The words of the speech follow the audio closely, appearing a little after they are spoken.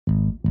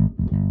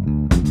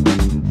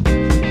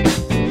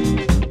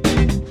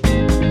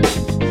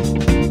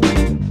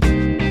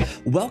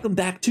Welcome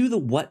back to the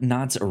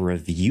Whatnots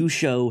Review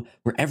Show,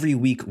 where every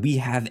week we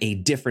have a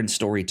different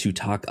story to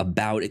talk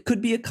about. It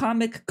could be a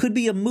comic, could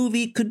be a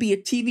movie, could be a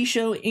TV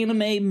show,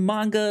 anime,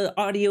 manga,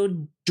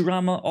 audio,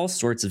 drama, all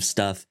sorts of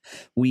stuff.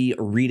 We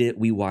read it,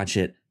 we watch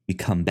it, we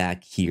come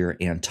back here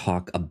and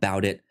talk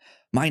about it.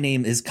 My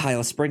name is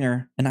Kyle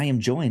Springer, and I am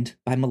joined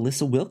by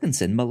Melissa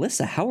Wilkinson.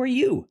 Melissa, how are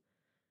you?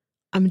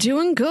 I'm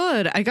doing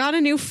good. I got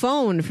a new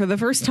phone for the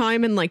first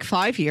time in like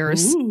 5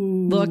 years.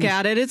 Ooh. Look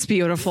at it. It's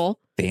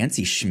beautiful.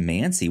 Fancy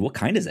schmancy. What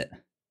kind is it?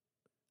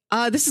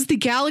 This is the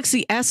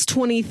Galaxy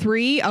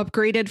S23,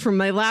 upgraded from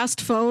my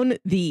last phone,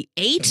 the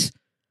 8.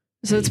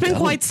 So it's been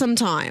quite some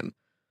time.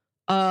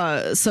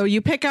 So you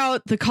pick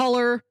out the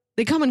color.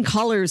 They come in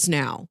colors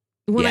now.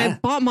 When I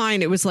bought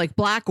mine, it was like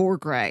black or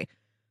gray.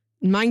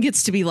 Mine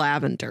gets to be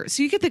lavender.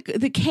 So you get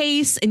the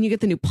case and you get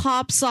the new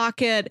pop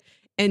socket.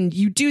 And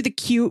you do the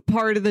cute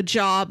part of the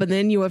job, and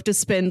then you have to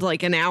spend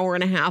like an hour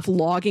and a half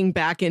logging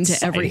back into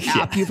every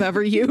app you've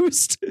ever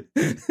used.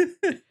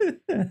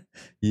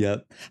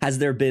 Yep. Has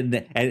there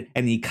been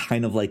any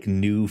kind of like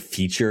new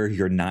feature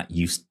you're not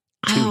used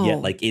to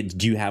yet? Like,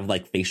 do you have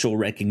like facial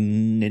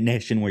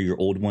recognition where your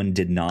old one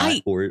did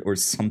not, or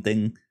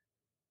something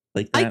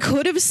like that? I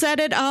could have set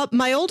it up.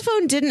 My old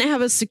phone didn't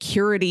have a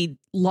security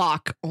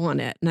lock on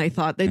it, and I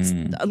thought,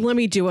 let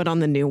me do it on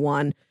the new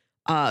one.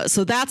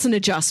 So that's an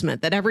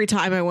adjustment that every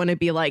time I want to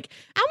be like,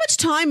 how much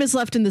time is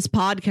left in this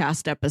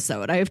podcast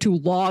episode? I have to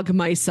log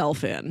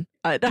myself in.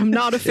 I'm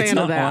not a fan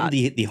of that. On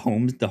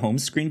the home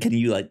screen. Can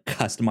you like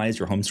customize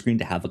your home screen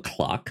to have a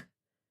clock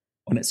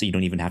on it so you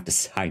don't even have to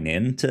sign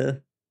in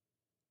to?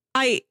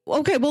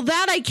 Okay, well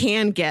that I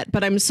can get,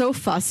 but I'm so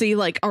fussy.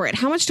 Like, all right,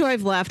 how much do I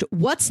have left?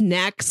 What's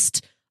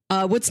next?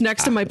 What's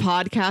next in my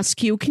podcast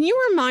queue? Can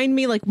you remind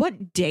me, like,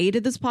 what day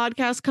did this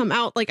podcast come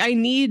out? Like, I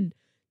need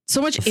so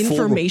much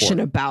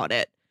information about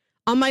it.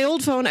 On my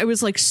old phone, I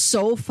was like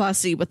so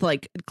fussy with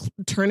like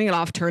turning it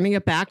off, turning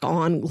it back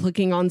on,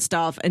 clicking on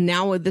stuff. And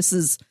now this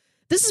is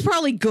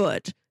probably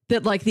good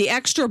that like the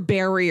extra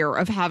barrier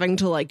of having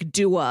to like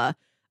do a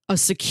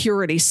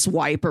security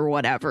swipe or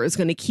whatever is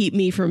going to keep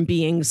me from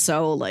being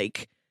so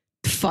like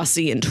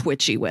fussy and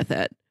twitchy with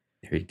it.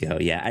 There you go.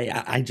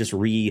 Yeah, I just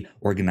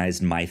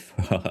reorganized my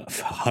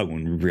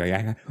phone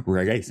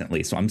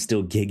recently, so I'm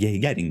still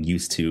getting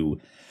used to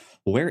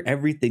where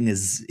everything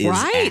is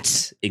right.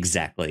 At.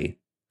 Exactly.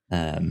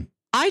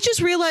 I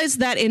just realized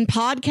that in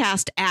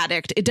Podcast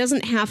Addict, it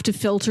doesn't have to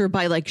filter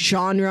by like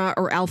genre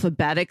or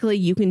alphabetically.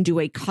 You can do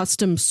a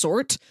custom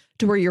sort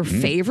to where your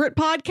favorite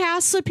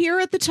podcasts appear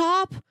at the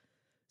top.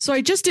 So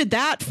I just did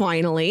that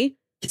finally.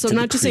 So I'm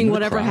not just saying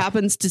whatever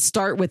happens to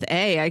start with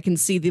A. I can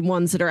see the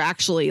ones that are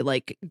actually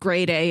like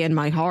grade A in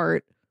my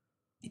heart.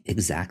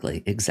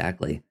 Exactly.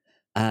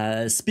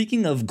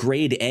 Speaking of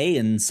grade A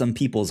in some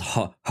people's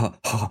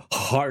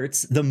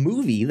hearts, the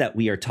movie that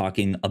we are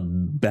talking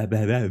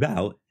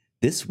about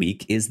this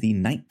week is the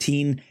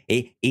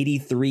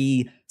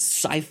 1983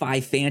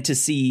 sci-fi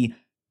fantasy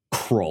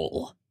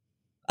Krull.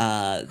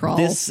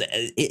 This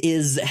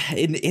is,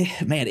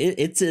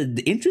 it's an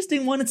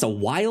interesting one. It's a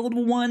wild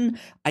one.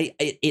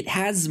 It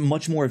has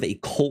much more of a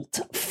cult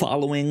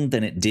following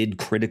than it did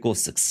critical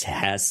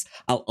success.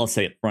 I'll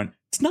say it front.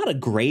 It's not a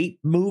great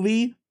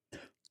movie,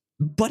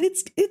 but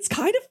it's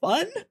kind of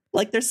fun.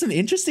 Like, there's some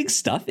interesting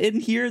stuff in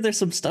here. There's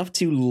some stuff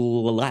to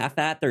laugh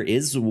at. There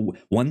is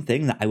one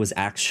thing that I was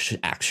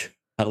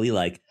actually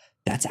like,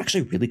 that's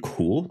actually really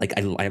cool. Like,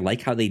 I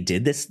like how they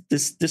did this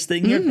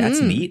thing here.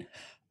 That's neat.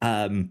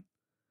 Man,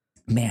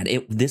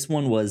 this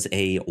one was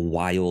a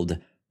wild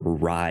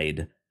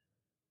ride.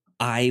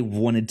 I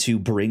wanted to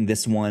bring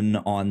this one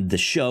on the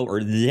show,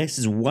 or this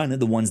is one of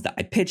the ones that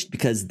I pitched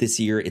because this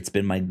year it's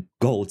been my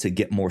goal to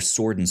get more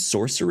sword and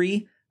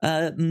sorcery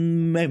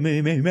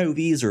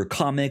movies or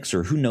comics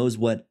or who knows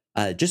what,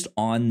 just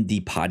on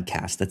the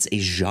podcast. That's a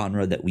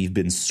genre that we've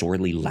been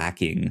sorely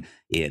lacking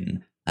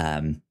in.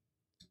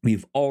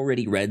 We've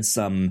already read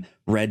some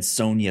Red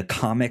Sonja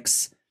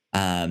comics,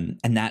 and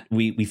that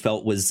we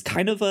felt was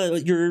kind of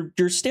your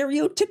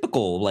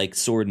stereotypical like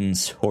sword and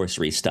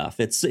sorcery stuff.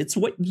 It's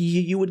what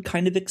you would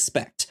kind of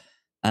expect.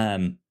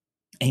 And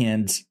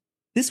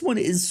this one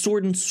is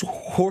sword and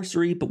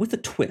sorcery, but with a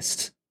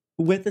twist.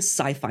 With a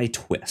sci-fi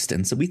twist.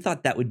 And so we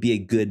thought that would be a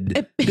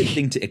good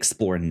thing to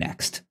explore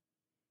next.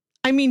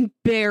 I mean,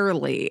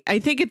 barely. I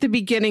think at the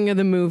beginning of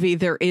the movie,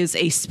 there is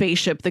a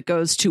spaceship that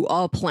goes to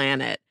a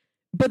planet,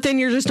 but then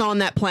you're just on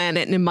that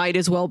planet and it might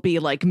as well be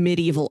like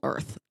medieval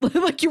Earth.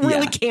 Like, you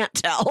really can't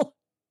tell.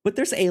 But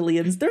there's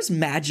aliens, there's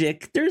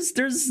magic, there's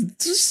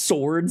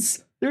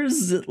swords,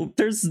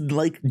 there's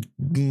like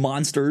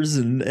monsters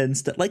and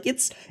stuff. Like,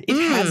 it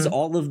has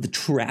all of the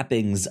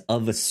trappings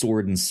of a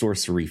sword and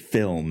sorcery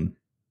film.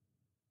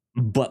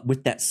 But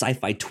with that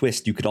sci-fi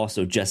twist, you could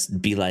also just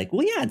be like,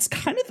 well, yeah, it's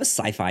kind of a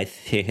sci-fi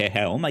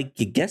film. I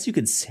guess you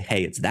could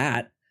say it's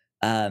that.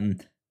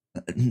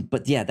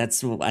 But yeah,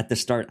 that's at the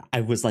start.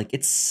 I was like,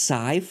 it's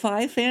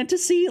sci-fi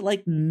fantasy.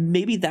 Like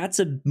maybe that's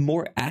a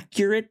more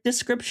accurate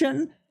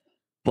description.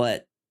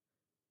 But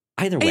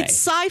either way, it's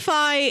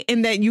sci-fi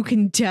in that you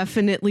can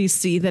definitely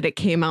see that it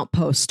came out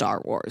post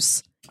Star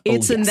Wars.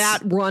 It's in that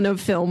run of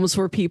films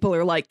where people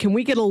are like, can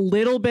we get a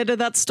little bit of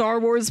that Star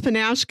Wars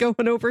panache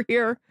going over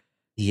here?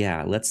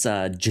 Yeah, let's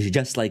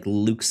just like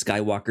Luke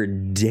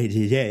Skywalker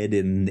did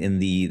in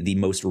the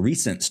most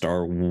recent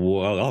Star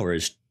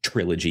Wars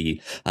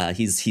trilogy.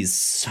 He's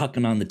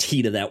sucking on the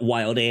teat of that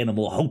wild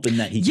animal, hoping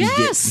that he can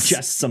get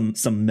just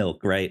some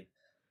milk, right?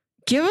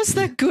 Give us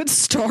that good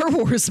Star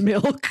Wars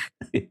milk.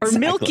 Exactly. Our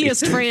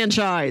milkiest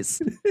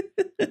franchise.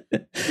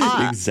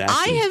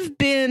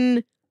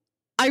 Exactly.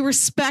 I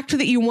respect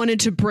that you wanted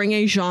to bring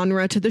a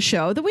genre to the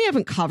show that we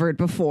haven't covered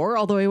before,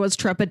 although I was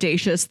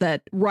trepidatious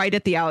that right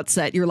at the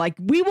outset, you're like,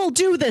 we will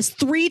do this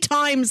 3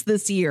 times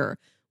this year.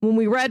 When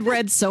we read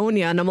Red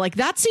Sonja, and I'm like,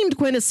 that seemed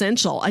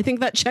quintessential. I think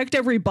that checked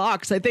every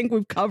box. I think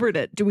we've covered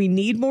it. Do we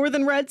need more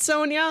than Red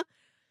Sonja?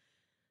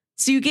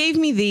 So you gave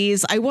me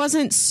these. I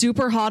wasn't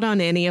super hot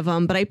on any of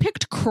them, but I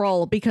picked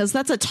Krull because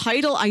that's a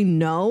title I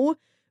know,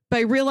 but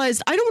I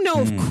realized I don't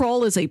know if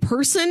Krull is a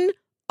person,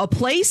 a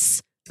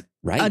place,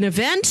 an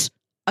event,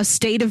 a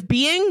state of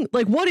being.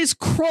 Like, what is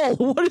Krull?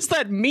 What does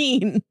that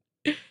mean?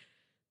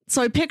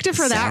 So I picked it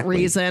for that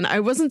reason.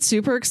 I wasn't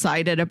super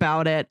excited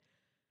about it.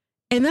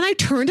 And then I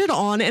turned it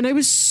on and I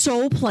was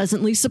so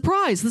pleasantly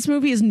surprised. This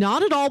movie is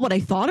not at all what I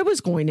thought it was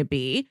going to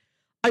be.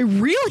 I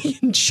really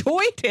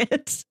enjoyed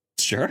it.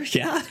 Sure,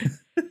 yeah.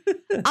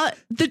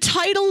 The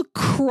title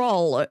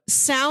Krull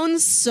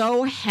sounds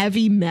so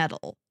heavy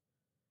metal.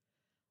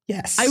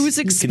 Yes. I was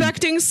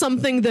expecting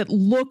something that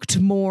looked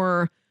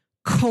more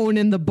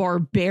Conan the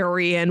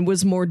Barbarian,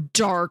 was more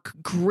dark,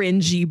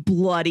 cringy,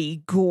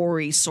 bloody,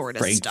 gory sort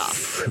of stuff.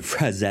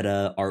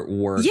 Frazetta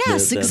artwork.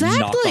 Yes,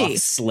 exactly. Knockoff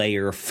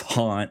Slayer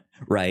font,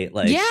 right?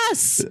 Like,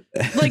 yes.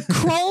 Like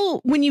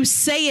Krull, when you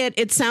say it,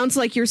 it sounds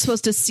like you're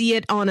supposed to see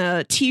it on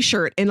a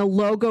t-shirt in a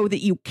logo that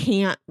you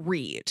can't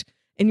read.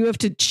 And you have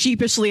to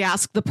sheepishly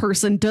ask the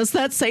person, does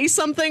that say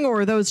something or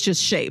are those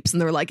just shapes?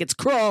 And they're like, it's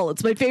Krull.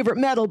 It's my favorite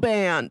metal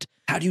band.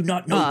 How do you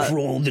not know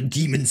Krull, the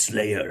Demon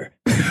Slayer?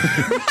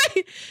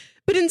 Right.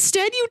 But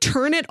instead you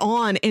turn it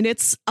on and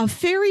it's a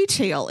fairy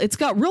tale. It's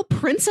got real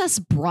Princess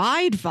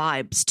Bride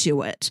vibes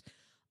to it.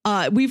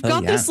 We've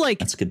got this like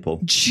that's a good pull.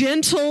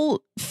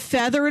 Gentle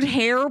feathered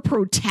hair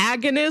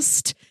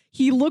protagonist.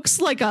 He looks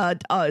like a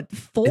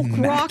folk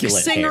rock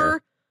singer.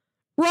 Hair.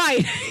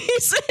 Right.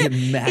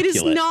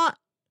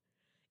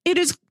 It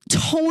is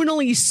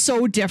tonally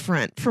so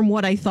different from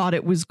what I thought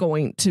it was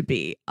going to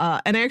be.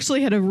 And I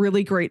actually had a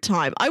really great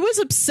time. I was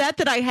upset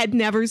that I had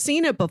never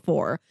seen it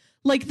before.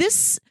 Like,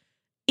 this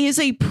is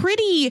a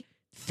pretty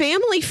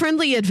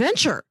family-friendly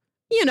adventure.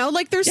 You know,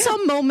 like there's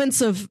some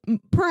moments of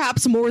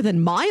perhaps more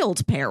than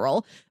mild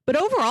peril. But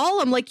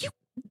overall, I'm like,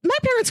 my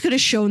parents could have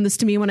shown this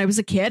to me when I was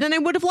a kid and I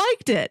would have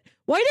liked it.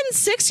 Why didn't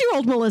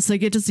 6-year-old Melissa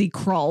get to see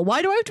Krull?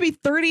 Why do I have to be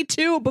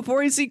 32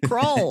 before I see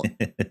Krull?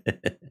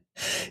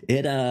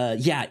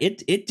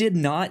 It did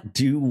not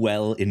do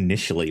well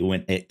initially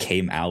when it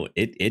came out.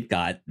 It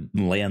got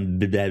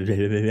lambasted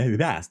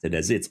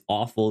as it's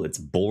awful, it's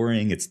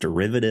boring, it's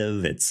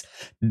derivative, it's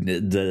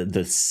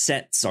the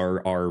sets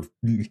are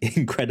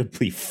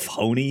incredibly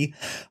phony.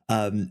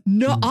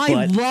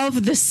 I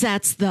love the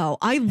sets though.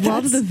 I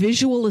love the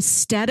visual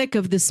aesthetic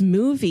of this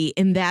movie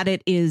in that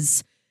it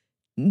is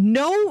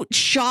no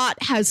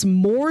shot has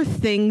more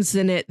things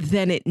in it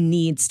than it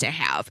needs to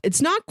have.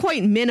 It's not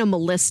quite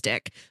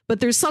minimalistic, but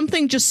there's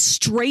something just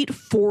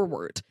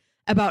straightforward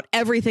about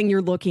everything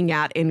you're looking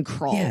at in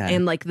Krull. Yeah.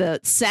 And like the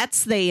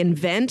sets they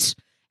invent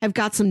have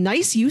got some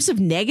nice use of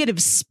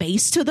negative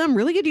space to them,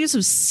 really good use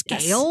of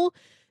scale.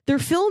 Yes. They're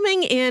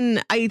filming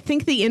in, I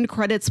think the end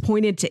credits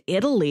pointed to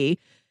Italy.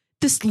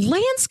 This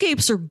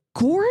landscapes are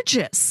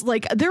gorgeous.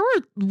 Like there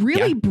are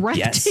really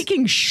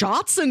breathtaking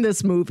shots in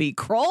this movie.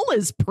 Krull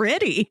is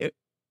pretty.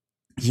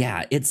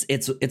 Yeah,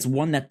 it's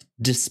one that,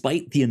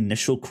 despite the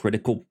initial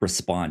critical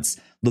response,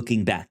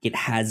 looking back, it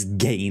has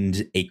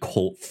gained a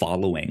cult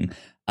following.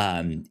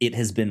 It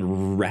has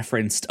been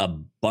referenced a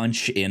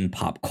bunch in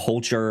pop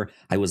culture.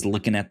 I was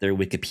looking at their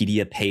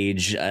Wikipedia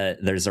page.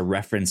 There's a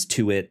reference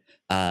to it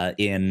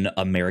in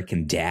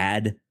American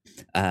Dad.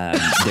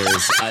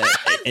 There's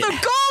the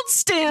gold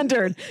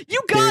standard.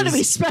 You gotta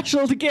be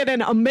special to get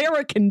an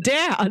American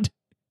Dad.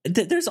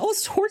 There's all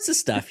sorts of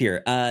stuff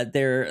here.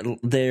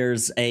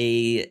 There's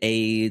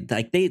a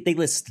like they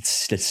list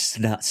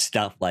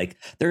stuff like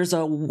there's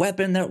a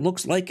weapon that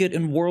looks like it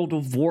in World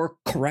of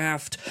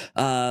Warcraft.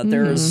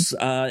 There's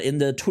in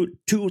the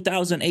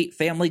 2008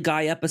 Family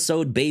Guy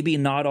episode, Baby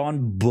Not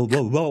on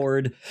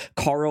Board,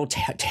 Carl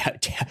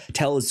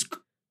tells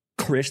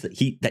Chris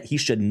that he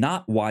should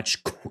not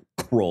watch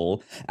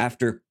Krull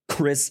after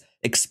Chris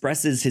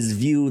expresses his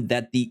view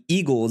that the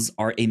Eagles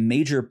are a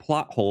major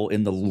plot hole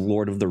in the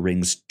Lord of the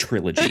Rings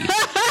trilogy. There's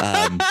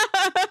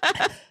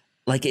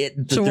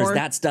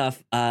that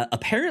stuff.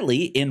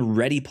 Apparently in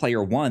Ready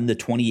Player One, the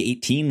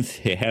 2018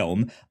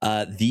 film,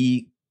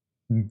 the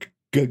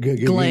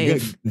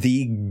glaive.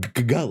 The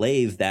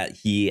glaive that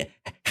he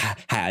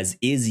has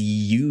is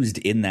used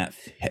in that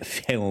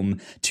film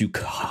to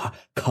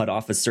cut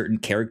off a certain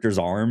character's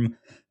arm.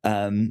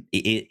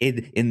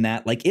 In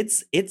that, like, it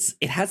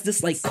has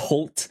this like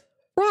cult,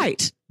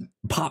 right,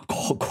 pop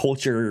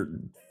culture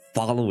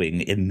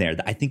following in there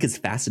that I think is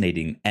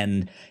fascinating.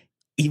 And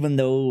even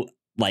though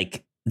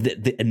like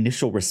the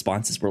initial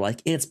responses were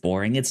like, it's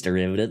boring, it's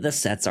derivative, the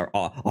sets are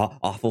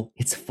awful,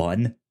 it's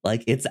fun,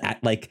 like it's I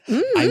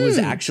was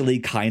actually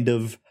kind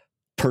of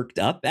perked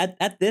up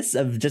at this,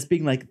 of just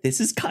being like, this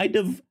is kind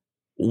of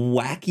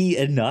wacky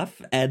enough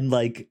and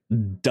like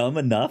dumb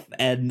enough,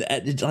 and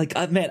like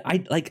man,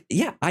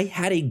 I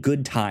had a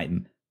good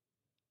time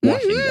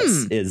watching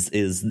this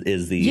is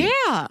the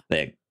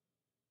thing.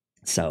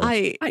 So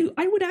I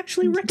would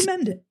actually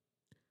recommend it.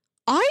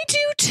 I do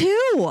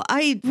too.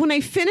 When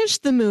I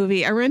finished the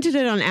movie, I rented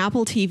it on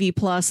Apple TV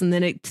Plus, and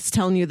then it's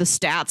telling you the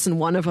stats, and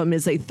one of them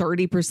is a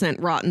 30%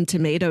 Rotten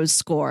Tomatoes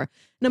score.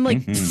 And I'm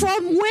like,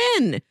 from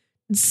when?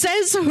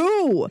 Says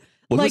who?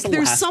 When like, was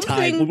there's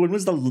something. Time? When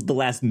was the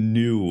last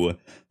new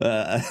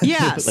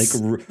yes. like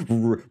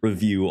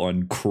review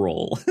on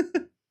Krull?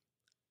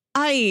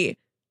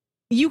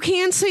 You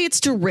can say it's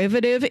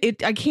derivative.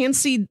 I can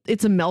see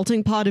it's a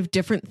melting pot of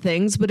different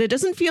things, but it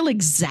doesn't feel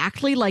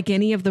exactly like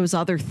any of those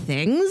other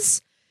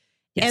things.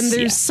 Yes, and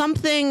there's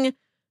something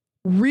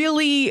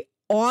really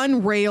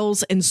on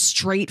rails and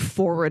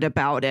straightforward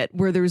about it,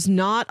 where there's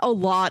not a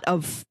lot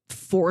of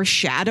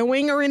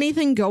foreshadowing or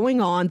anything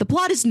going on. The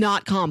plot is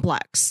not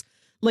complex.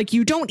 Like,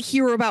 you don't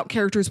hear about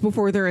characters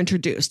before they're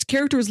introduced.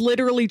 Characters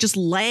literally just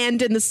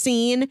land in the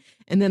scene,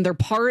 and then they're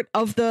part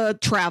of the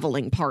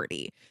traveling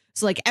party.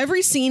 So like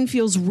every scene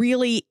feels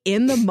really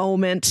in the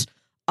moment.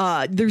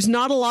 There's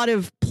not a lot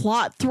of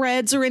plot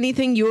threads or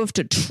anything you have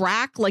to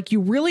track. Like,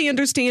 you really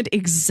understand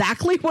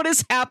exactly what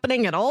is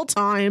happening at all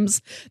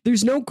times.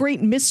 There's no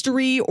great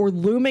mystery or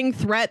looming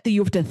threat that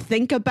you have to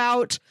think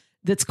about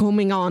that's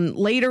coming on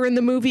later in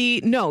the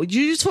movie. No,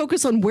 you just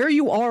focus on where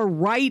you are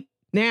right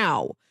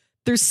now.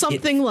 There's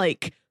something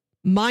like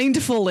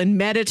mindful and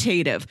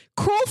meditative.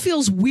 Krull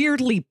feels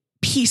weirdly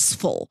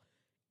peaceful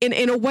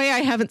in a way I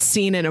haven't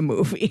seen in a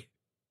movie.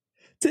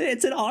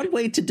 It's an odd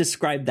way to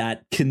describe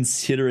that,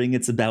 considering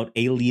it's about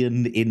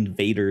alien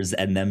invaders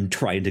and them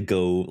trying to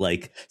go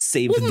like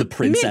save the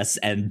princess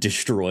and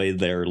destroy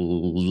their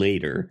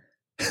later.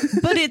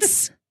 But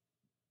it's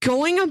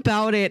going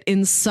about it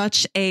in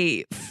such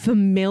a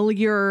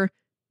familiar,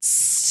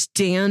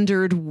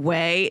 standard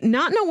way,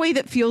 not in a way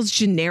that feels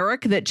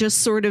generic, that just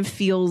sort of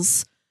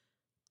feels,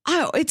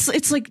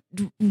 it's like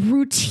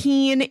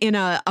routine in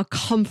a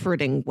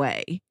comforting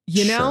way,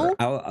 you know?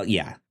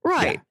 Yeah.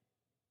 Right. Yeah.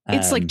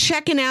 It's like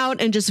checking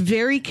out and just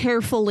very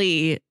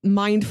carefully,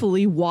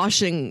 mindfully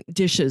washing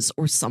dishes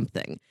or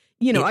something.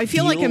 You know, I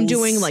feel like I'm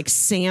doing like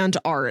sand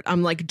art.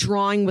 I'm like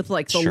drawing with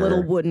like the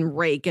little wooden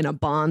rake in a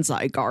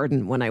bonsai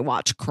garden when I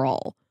watch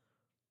Krull.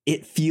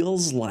 It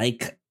feels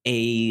like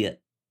a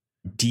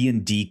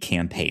D&D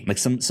campaign, like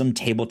some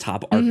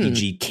tabletop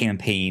RPG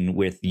campaign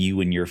with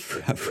you and your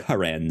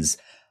friends,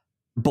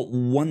 but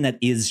one that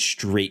is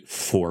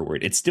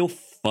straightforward. It's still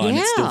fun.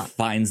 It still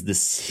finds the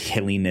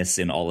silliness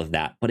in all of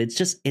that, but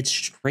it's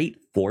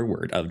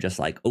straightforward of just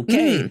like,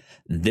 okay,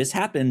 this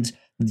happened.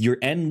 Your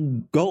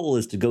end goal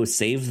is to go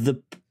save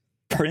the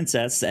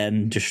princess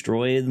and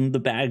destroy the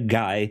bad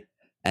guy.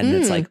 And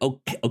it's like,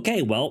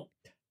 okay, well,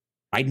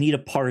 I need a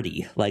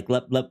party. Like,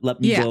 let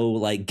me go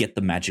like get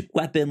the magic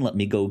weapon. Let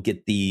me go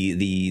get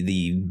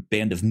the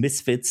band of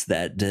misfits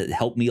that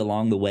help me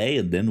along the way.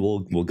 And then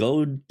we'll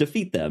go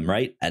defeat them.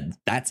 Right. And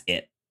that's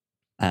it.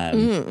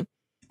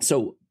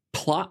 So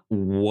plot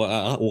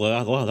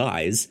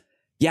wise,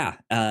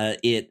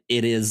 it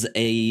is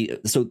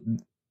so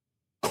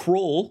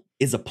Krull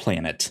is a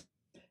planet,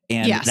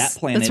 and that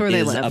planet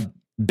is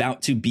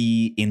about to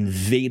be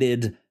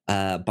invaded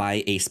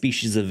by a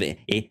species of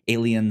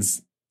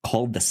aliens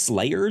called the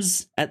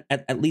Slayers,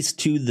 at least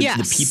to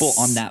the people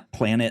on that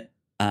planet,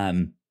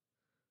 and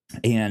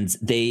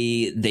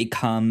they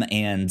come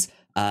and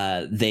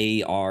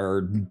they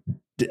are.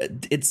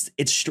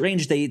 It's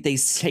strange. They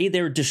say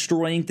they're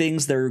destroying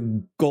things. Their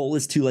goal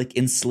is to like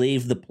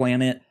enslave the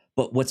planet.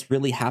 But what's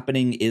really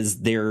happening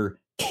is their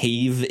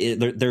cave,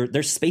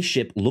 their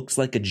spaceship looks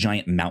like a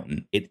giant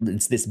mountain.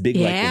 It's this big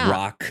like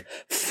rock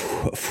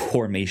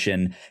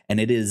formation, and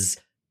it is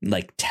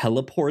like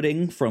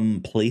teleporting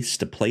from place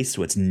to place.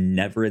 So it's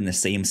never in the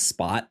same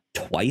spot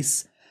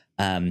twice.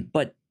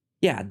 But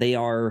yeah, they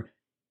are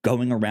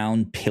going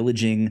around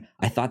pillaging.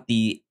 I thought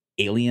the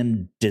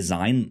alien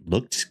design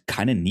looked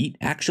kind of neat,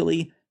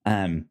 actually.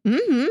 And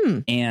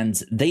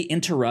they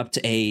interrupt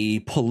a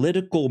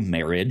political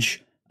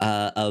marriage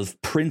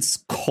of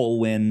Prince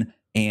Colwyn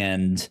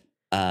and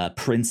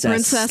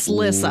Princess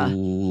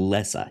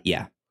Lissa.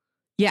 Yeah.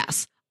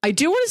 Yes. I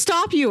do want to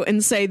stop you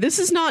and say this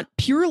is not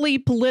purely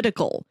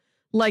political.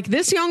 Like,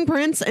 this young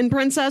prince and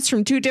princess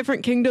from two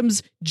different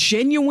kingdoms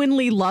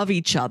genuinely love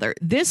each other.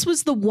 This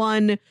was the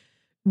one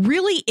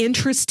really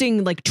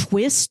interesting like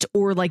twist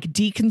or like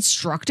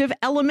deconstructive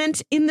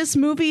element in this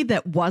movie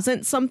that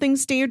wasn't something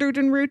standard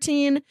and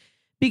routine.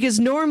 Because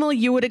normally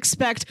you would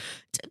expect,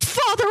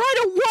 Father, I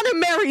don't want to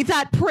marry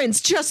that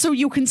prince just so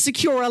you can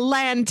secure a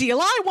land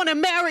deal. I want to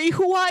marry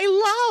who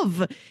I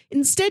love.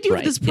 Instead, you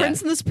have this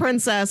prince and this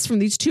princess from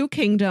these two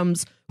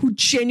kingdoms who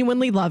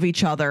genuinely love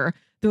each other.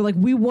 They're like,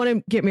 we want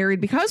to get married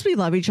because we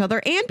love each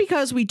other and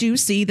because we do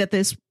see that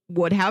this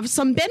would have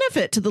some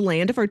benefit to the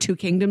land if our two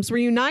kingdoms were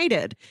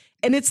united.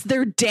 And it's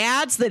their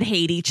dads that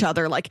hate each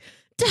other. Like,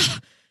 duh.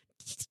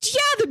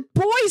 Yeah, the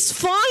boy's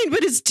fine,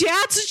 but his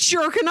dad's a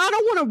jerk, and I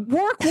don't want to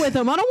work with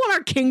him. I don't want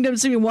our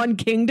kingdoms to be one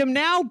kingdom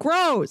now.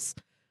 Gross.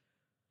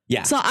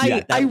 Yeah. So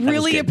I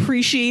really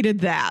appreciated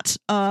that.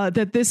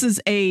 That this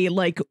is a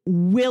like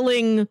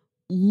willing,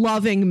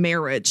 loving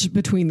marriage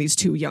between these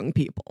two young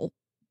people.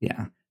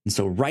 Yeah. And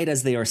so right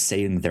as they are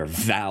saying their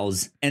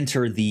vows,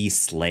 enter the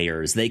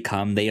Slayers. They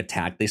come, they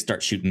attack, they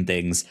start shooting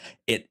things.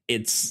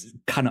 It's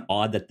kind of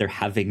odd that they're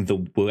having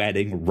the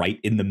wedding right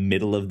in the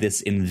middle of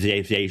this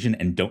invasion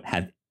and don't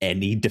have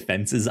any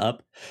defenses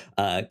up.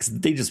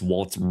 Because they just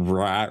waltz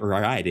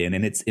right in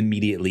and it's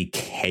immediately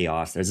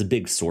chaos. There's a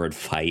big sword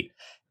fight.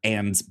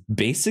 And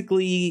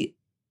basically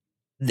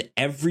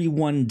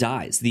everyone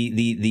dies.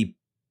 The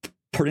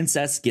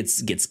princess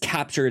gets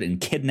captured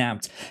and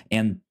kidnapped,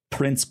 and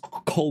Prince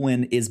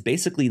Krull is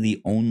basically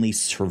the only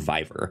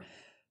survivor.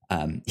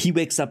 He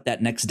wakes up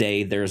that next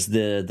day. There's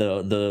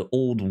the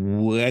old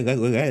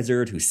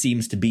wizard who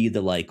seems to be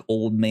the like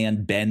old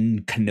man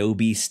Ben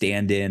Kenobi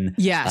stand-in.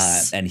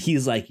 Yes, and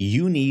he's like,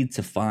 you need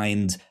to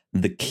find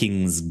the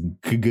king's glaive,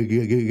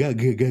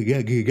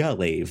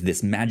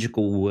 this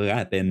magical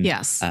weapon.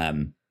 Yes,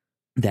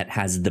 that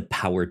has the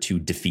power to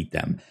defeat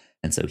them.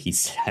 And so he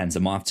sends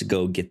him off to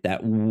go get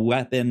that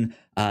weapon.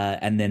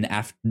 And then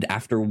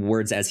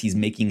afterwards, as he's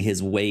making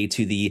his way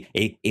to the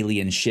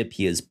alien ship,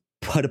 he is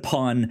put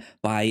upon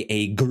by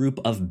a group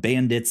of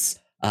bandits,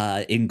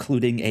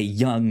 including a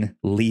young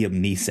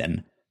Liam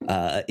Neeson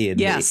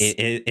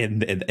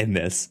in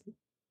this.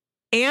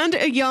 And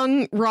a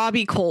young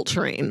Robbie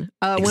Coltrane.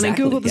 Exactly, when I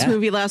Googled this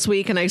movie last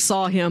week and I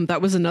saw him,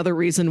 that was another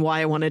reason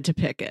why I wanted to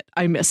pick it.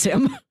 I miss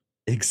him.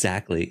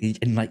 Exactly.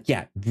 And like,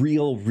 yeah,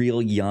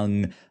 real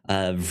young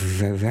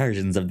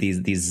versions of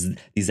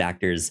these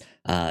actors.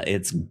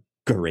 It's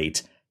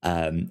great.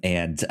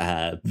 And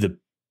the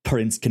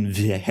prince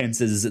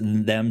convinces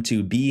them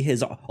to be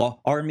his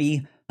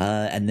army.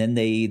 And then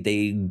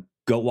they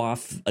go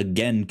off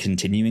again,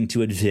 continuing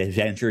to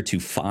adventure to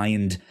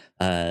find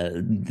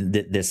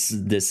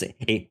this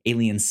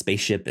alien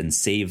spaceship and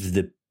save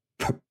the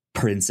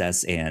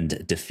princess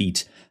and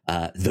defeat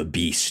the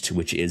beast,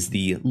 which is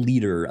the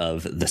leader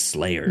of the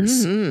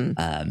Slayers.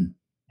 Mm-hmm.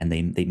 And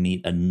they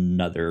meet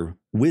another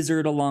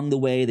wizard along the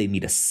way. They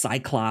meet a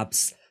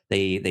cyclops.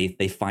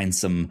 They find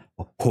some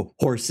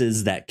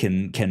horses that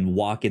can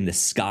walk in the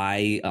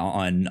sky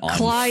on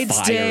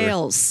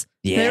Clydesdales. Fire.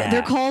 Yeah.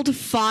 They're called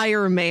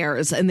fire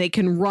mares, and they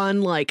can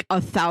run like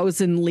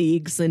 1,000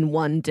 leagues in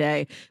one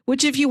day,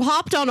 which if you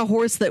hopped on a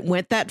horse that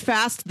went that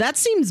fast, that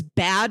seems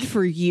bad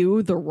for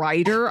you, the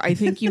rider. I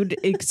think you'd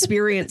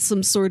experience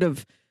some sort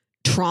of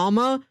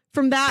trauma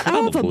from that. Probably.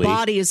 I don't know if a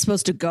body is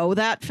supposed to go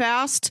that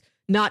fast,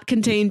 not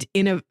contained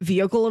in a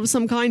vehicle of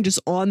some kind, just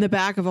on the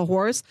back of a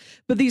horse.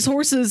 But these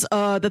horses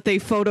that they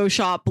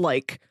Photoshop,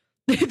 like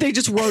they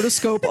just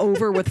rotoscope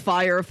over with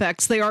fire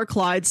effects. They are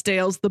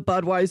Clydesdales, the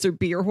Budweiser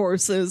beer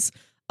horses,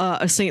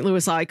 a St.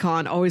 Louis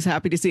icon. Always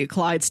happy to see a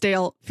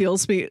Clydesdale.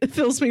 It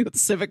fills me with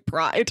civic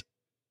pride.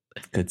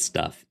 Good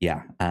stuff.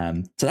 Yeah.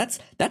 So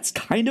that's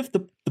kind of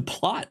the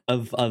plot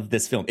of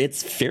this film.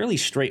 It's fairly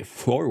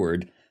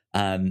straightforward.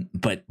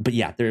 But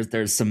yeah,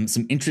 there's some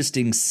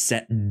interesting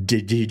set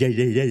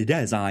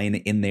design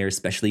in there,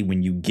 especially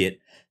when you get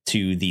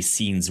to the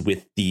scenes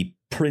with the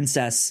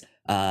princess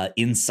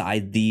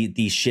inside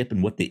the ship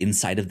and what the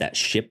inside of that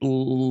ship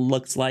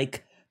looks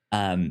like.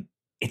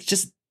 It's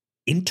just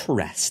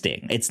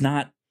interesting. It's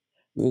not,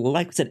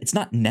 like I said, it's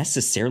not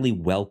necessarily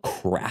well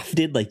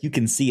crafted. Like you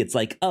can see it's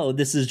like, oh,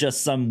 this is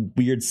just some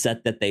weird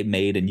set that they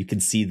made, and you can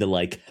see the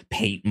like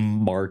paint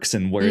marks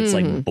and where it's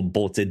like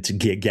bolted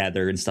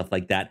together and stuff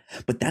like that.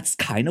 But that's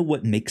kind of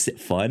what makes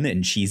it fun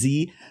and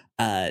cheesy.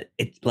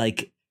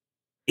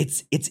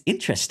 It's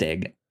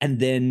interesting. And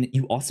then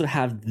you also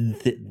have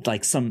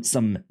like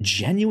some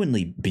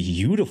genuinely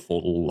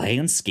beautiful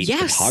landscape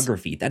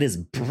photography that is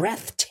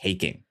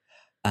breathtaking.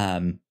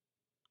 And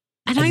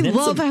I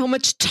love how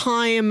much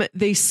time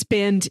they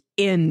spend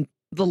in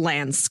the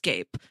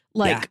landscape.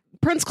 Like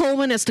Prince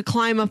Coleman has to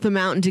climb up the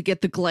mountain to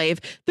get the glaive.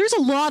 There's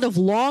a lot of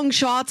long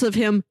shots of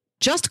him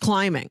just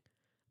climbing.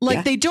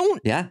 Like they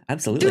don't. Yeah,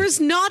 absolutely. There's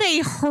not a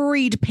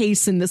hurried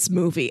pace in this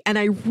movie. And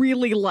I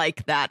really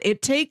like that.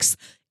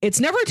 It's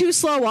never too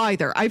slow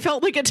either. I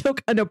felt like it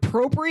took an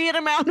appropriate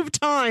amount of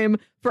time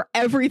for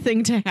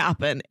everything to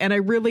happen. And I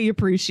really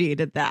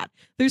appreciated that.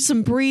 There's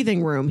some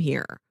breathing room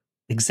here.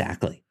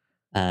 Exactly.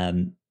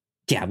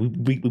 Yeah,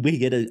 we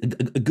get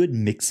a good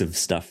mix of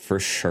stuff for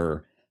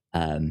sure.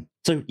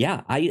 So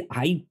yeah,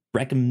 I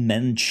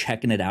recommend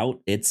checking it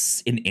out.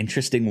 It's an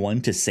interesting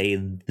one, to say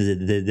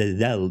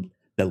the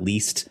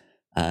least.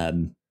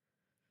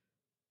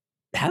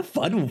 Have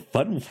fun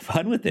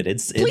with it.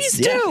 Please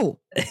do.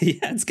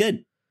 Yeah, it's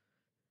good.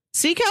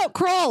 Seek out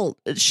Krull.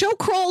 Show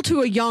Krull to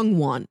a young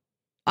one.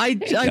 I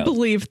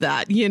believe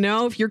that,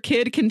 if your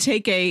kid can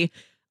take a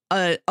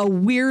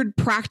weird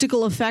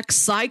practical effects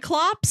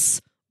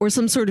Cyclops or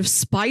some sort of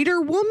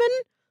Spider Woman,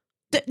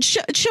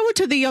 show it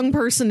to the young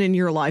person in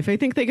your life. I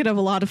think they could have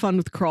a lot of fun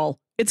with Krull.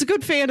 It's a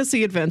good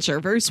fantasy adventure,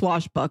 very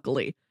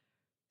swashbuckly.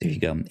 There you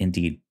go.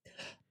 Indeed.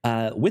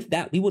 With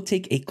that, we will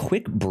take a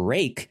quick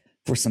break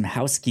for some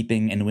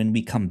housekeeping, and when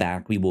we come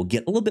back, we will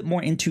get a little bit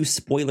more into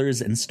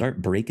spoilers and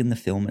start breaking the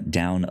film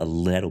down a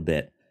little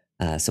bit.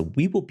 So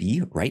we will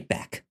be right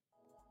back.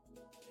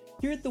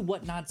 Here at the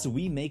Whatnots,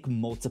 we make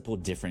multiple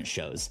different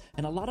shows,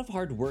 and a lot of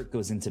hard work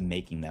goes into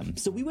making them,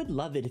 so we would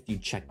love it if you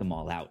check them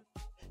all out.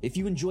 If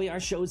you enjoy our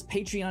shows,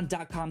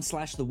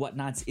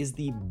 patreon.com/thewhatnots is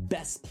the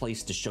best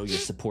place to show your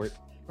support.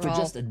 For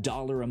just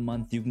 $1 a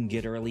month, you can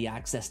get early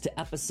access to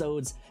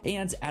episodes,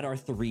 and at our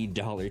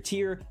 $3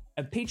 tier,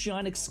 a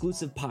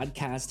Patreon-exclusive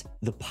podcast,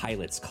 The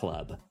Pilots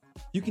Club.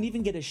 You can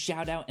even get a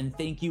shout-out and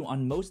thank you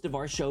on most of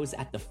our shows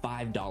at the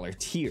 $5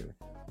 tier.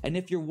 And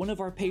if you're one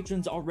of our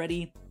patrons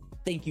already,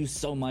 thank you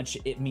so much.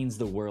 It means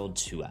the world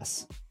to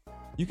us.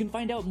 You can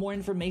find out more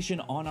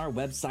information on our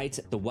website,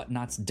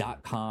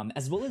 thewhatnots.com,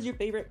 as well as your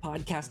favorite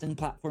podcasting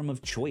platform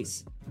of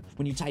choice.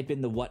 When you type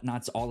in The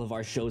Whatnots, all of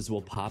our shows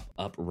will pop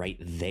up right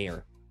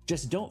there.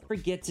 Just don't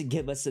forget to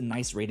give us a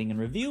nice rating and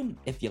review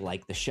if you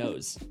like the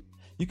shows.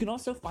 You can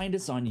also find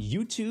us on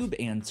YouTube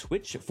and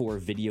Twitch for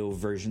video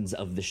versions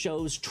of the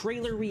shows,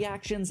 trailer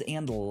reactions,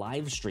 and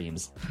live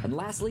streams. And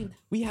lastly,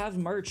 we have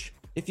merch.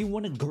 If you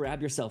want to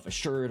grab yourself a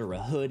shirt or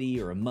a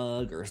hoodie or a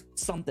mug or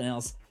something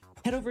else,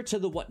 head over to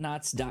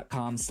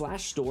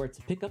thewhatnots.com/store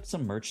to pick up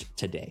some merch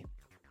today.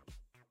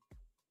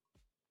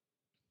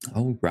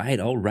 All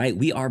right.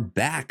 We are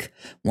back.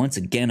 Once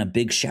again, a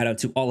big shout out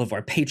to all of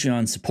our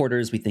Patreon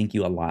supporters. We thank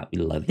you a lot. We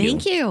love you.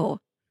 Thank you.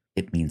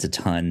 It means a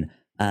ton.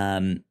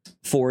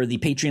 For the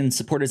Patreon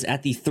supporters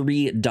at the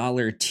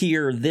 $3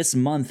 tier this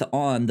month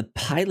on the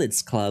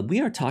Pilots Club,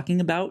 we are talking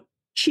about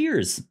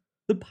Cheers,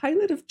 the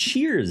pilot of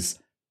Cheers,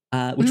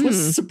 which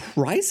was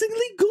surprisingly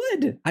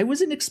good. I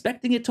wasn't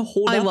expecting it to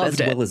hold up as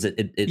well as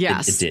it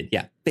did.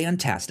 Yeah,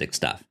 fantastic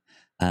stuff.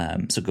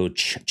 So go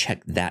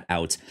check that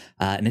out.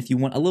 And if you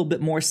want a little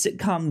bit more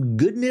sitcom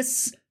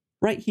goodness,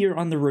 right here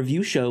on the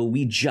review show,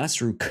 we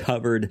just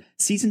covered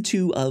season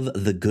 2 of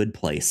The Good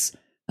Place.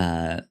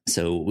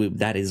 So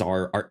that is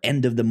our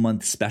end of the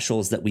month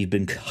specials that we've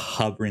been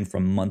covering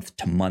from month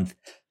to month.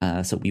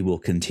 So we will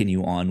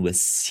continue on with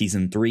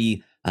season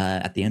 3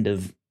 at the end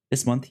of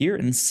this month here,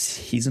 and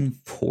season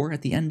 4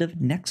 at the end of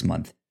next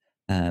month.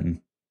 So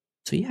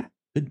yeah.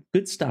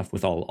 Good stuff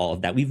with all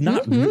of that. We've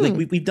not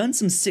we've done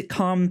some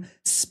sitcom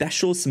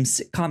specials, some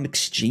sitcom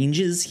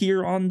exchanges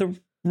here on the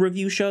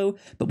review show,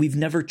 but we've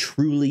never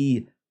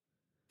truly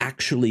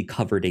actually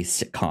covered a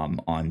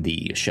sitcom on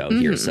the show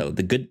here. So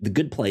the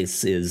good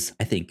place is,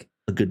 I think,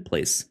 a good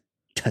place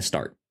to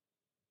start.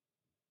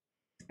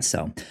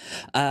 So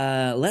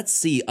let's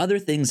see other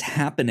things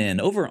happening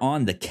over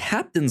on the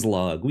Captain's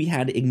Log. We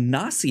had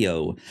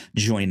Ignacio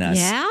join us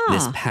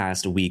this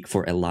past week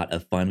for a lot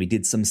of fun. We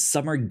did some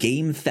Summer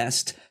Game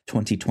Fest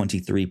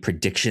 2023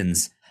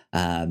 predictions.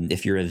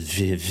 If you're a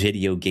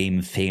video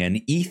game fan,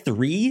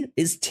 E3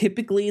 is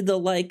typically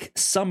the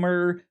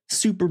summer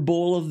Super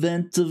Bowl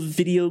event of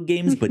video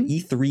games, but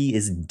E3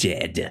 is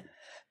dead.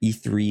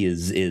 E3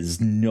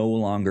 is no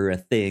longer a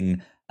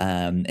thing.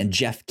 And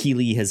Jeff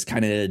Keighley has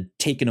kind of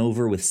taken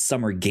over with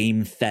Summer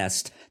Game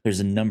Fest.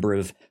 There's a number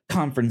of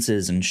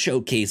conferences and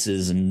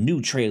showcases and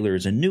new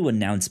trailers and new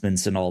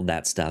announcements and all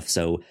that stuff.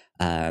 So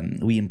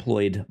we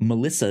employed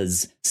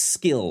Melissa's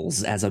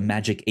skills as a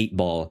Magic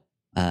 8-Ball,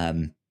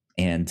 and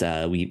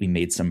we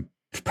made some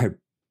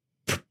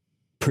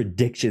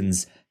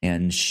predictions,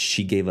 and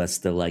she gave us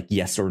the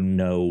yes or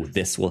no,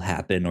 this will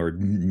happen, or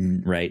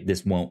right,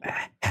 this won't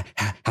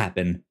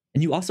happen.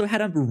 And you also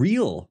had a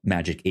real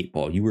Magic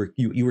 8-Ball. You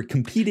were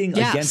competing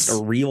against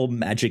a real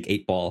Magic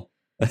 8-Ball.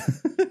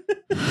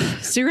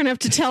 So you're gonna have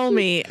to tell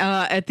me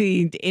at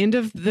the end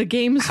of the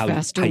Games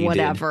Fest or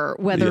whatever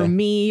whether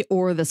me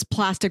or this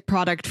plastic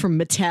product from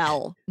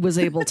Mattel was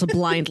able to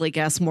blindly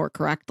guess more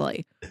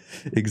correctly.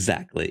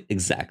 Exactly.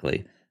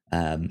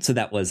 So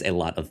that was a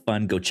lot of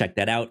fun. Go check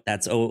that out.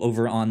 That's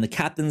over on the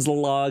Captain's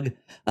Log.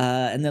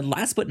 And then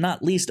last but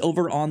not least,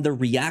 over on the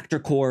Reactor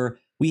Core,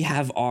 we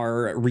have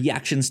our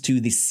reactions to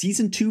the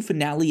season 2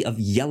 finale of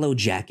Yellow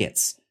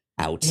Jackets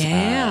out.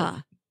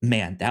 Yeah,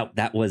 man,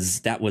 that was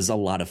a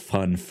lot of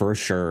fun for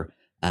sure.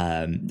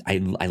 I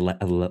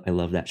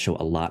love that show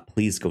a lot.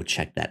 Please go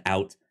check that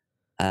out.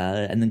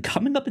 And then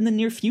coming up in the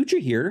near future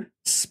here,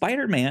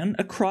 Spider-Man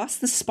Across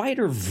the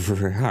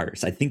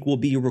Spider-Verse. I think we'll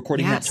be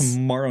recording that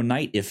tomorrow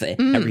night if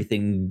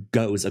everything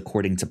goes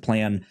according to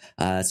plan.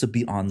 So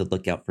be on the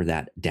lookout for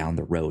that down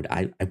the road.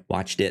 I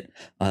watched it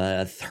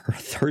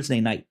Thursday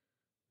night.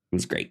 It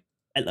was great.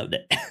 I loved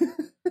it.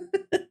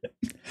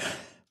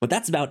 But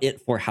that's about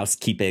it for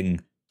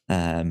housekeeping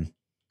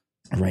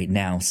right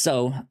now.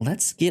 So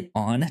let's get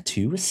on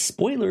to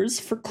spoilers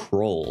for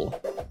Krull.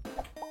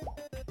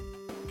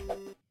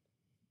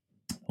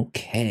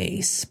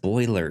 Okay,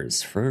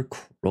 spoilers for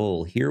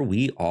Krull. Here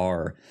we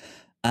are.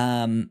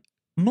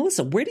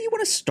 Melissa, where do you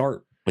want to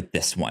start with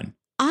this one?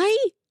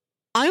 I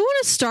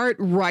want to start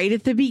right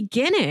at the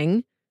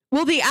beginning.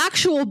 Well, the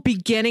actual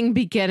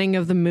beginning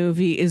of the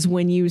movie is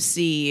when you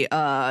see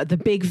the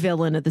big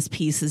villain of this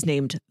piece is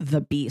named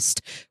the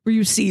Beast, where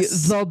you see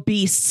the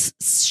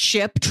Beast's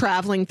ship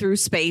traveling through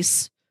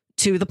space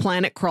to the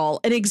planet Krull,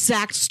 an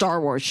exact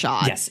Star Wars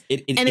shot. Yes,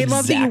 and I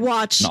love that you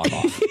watch.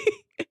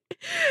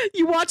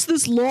 You watch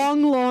this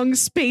long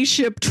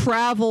spaceship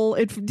travel.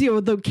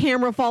 The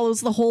camera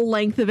follows the whole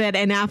length of it,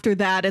 and after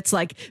that, it's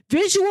like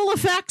visual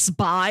effects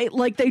by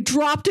like they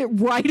dropped it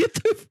right at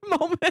the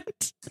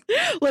moment.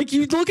 Like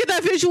you look at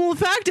that visual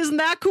effect, isn't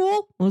that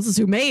cool? Well, this is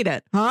who made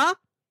it, huh?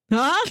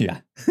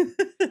 Yeah.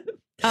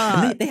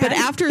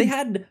 They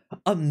had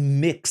a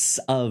mix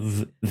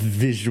of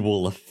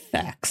visual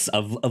effects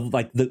of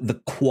like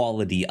the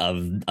quality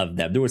of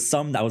them. There was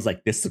some that was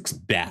like, this looks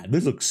bad.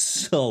 This looks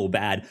so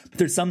bad. But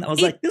there's some that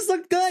was like, this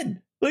looked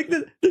good. Like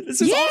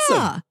this is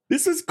awesome.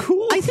 This is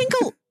cool. I think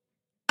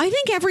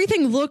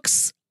everything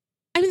looks.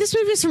 I mean, this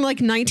movie is from like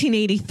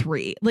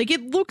 1983. Like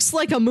it looks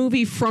like a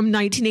movie from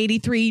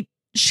 1983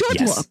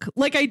 should look.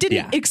 Like I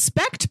didn't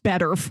expect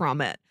better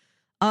from it.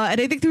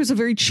 And I think there's a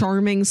very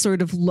charming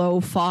sort of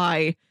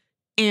lo-fi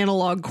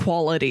analog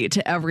quality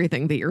to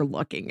everything that you're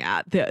looking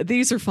at.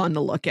 These are fun to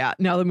look at.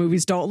 Now the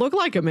movies don't look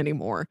like them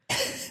anymore.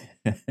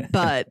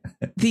 But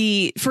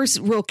the first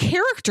real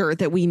character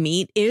that we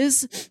meet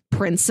is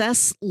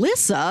Princess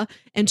Lissa,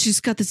 and she's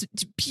got this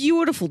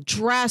beautiful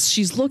dress.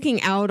 She's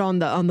looking out on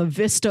the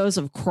vistas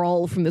of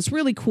Krull from this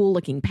really cool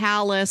looking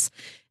palace.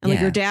 And like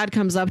her dad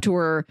comes up to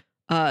her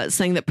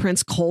saying that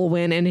Prince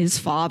Colwyn and his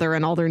father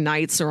and all their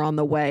knights are on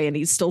the way, and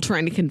he's still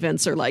trying to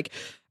convince her, like,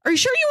 are you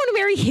sure you want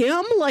to marry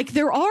him? Like,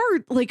 there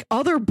are like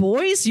other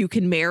boys you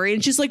can marry.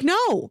 And she's like,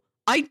 no,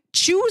 I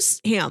choose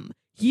him.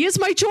 He is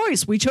my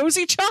choice. We chose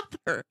each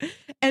other.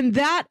 And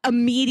that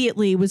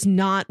immediately was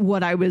not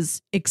what I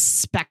was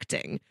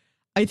expecting.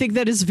 I think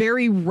that is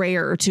very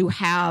rare to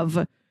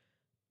have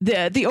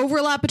the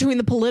overlap between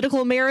the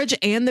political marriage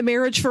and the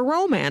marriage for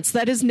romance.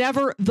 That is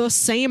never the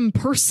same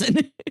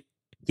person.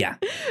 Yeah.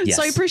 Yes.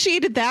 So I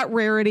appreciated that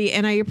rarity,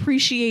 and I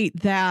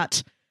appreciate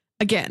that,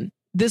 again,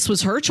 this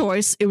was her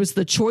choice. It was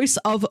the choice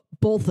of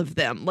both of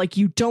them. Like,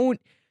 you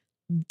don't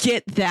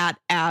get that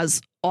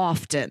as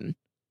often.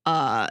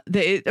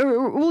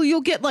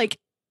 You'll get like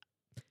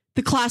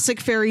the classic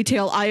fairy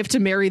tale, I have to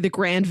marry the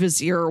Grand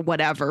Vizier or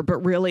whatever,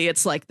 but really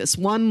it's like this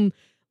one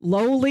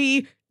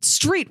lowly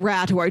street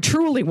rat who I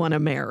truly want to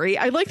marry.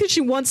 I like that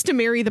she wants to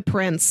marry the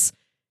prince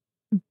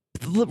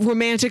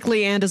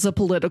romantically and as a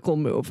political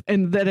move,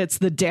 and that it's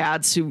the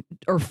dads who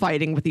are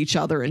fighting with each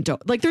other and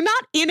don't, like, they're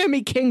not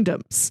enemy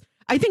kingdoms.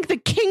 I think the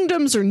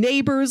kingdoms are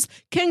neighbors.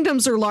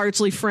 Kingdoms are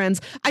largely friends.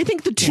 I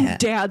think the two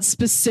dads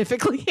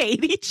specifically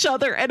hate each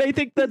other, and I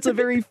think that's a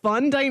very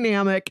fun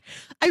dynamic.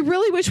 I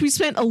really wish we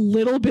spent a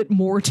little bit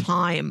more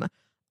time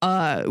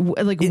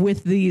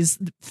with these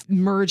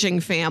merging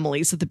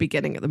families at the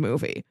beginning of the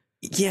movie.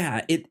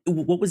 Yeah,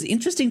 what was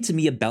interesting to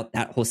me about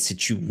that whole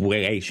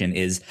situation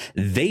is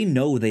they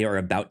know they are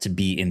about to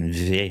be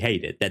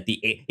invaded, that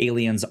the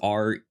aliens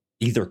are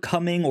either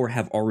coming or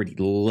have already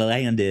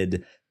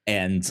landed,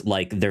 and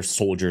like their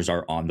soldiers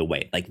are on the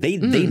way. Like they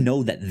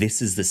know that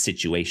this is the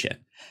situation,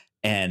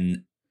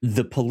 and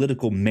the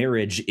political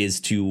marriage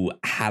is to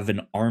have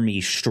an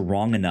army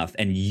strong enough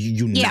and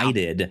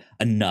united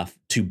enough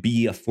to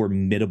be a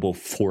formidable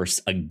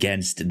force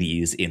against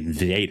these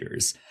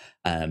invaders.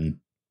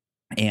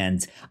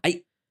 And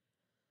I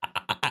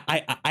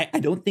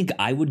don't think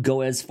I would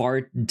go as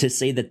far to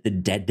say that the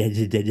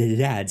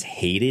dads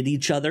hated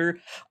each other.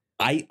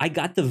 I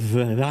got the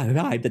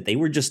vibe that they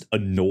were just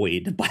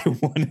annoyed by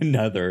one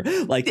another.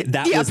 Like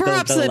that. Yeah, was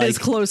perhaps that is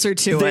closer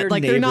to it.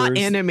 Like they're not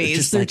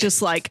enemies. They're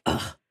just like,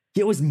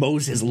 it was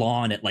mows his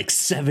lawn at like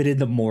 7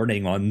 a.m.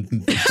 on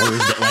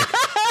Thursday. Like,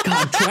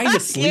 God, trying to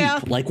sleep. Yeah.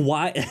 Like,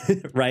 why?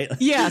 Right?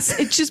 Yes,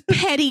 it's just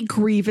petty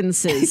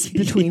grievances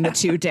between the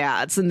two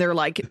dads. And they're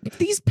like,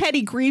 these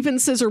petty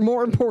grievances are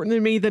more important to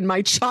me than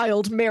my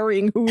child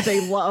marrying who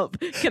they love.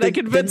 Can I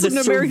convince them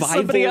to marry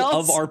somebody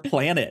else? Of our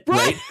planet,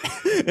 right?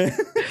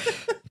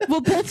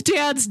 Well, both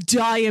dads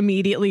die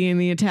immediately in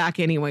the attack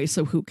anyway,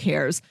 so who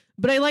cares?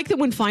 But I like that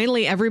when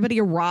finally everybody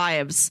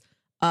arrives,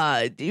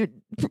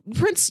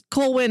 Prince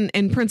Colwyn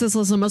and Princess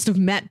Lissa must have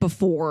met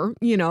before,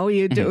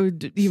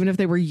 even if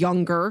they were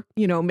younger,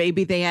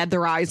 maybe they had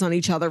their eyes on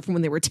each other from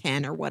when they were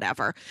 10 or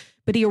whatever.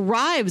 But he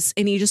arrives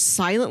and he just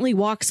silently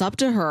walks up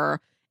to her,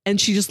 and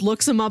she just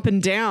looks him up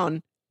and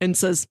down and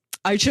says,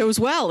 I chose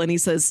well. And he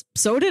says,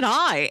 so did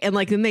I. And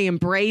like, then they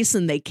embrace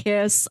and they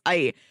kiss.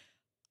 I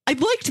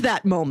liked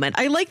that moment.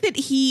 I like that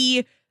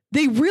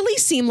they really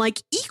seem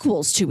like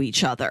equals to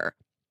each other.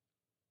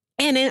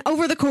 And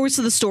over the course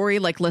of the story,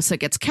 like, Lissa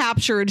gets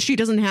captured. She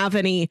doesn't have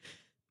any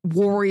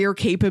warrior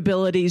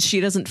capabilities. She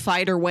doesn't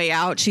fight her way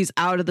out. She's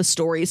out of the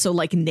story. So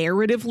like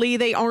narratively,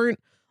 they aren't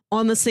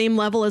on the same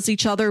level as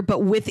each other,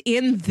 but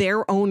within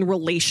their own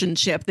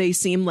relationship, they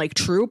seem like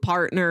true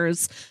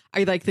partners.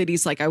 I like that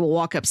he's like, I will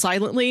walk up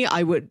silently.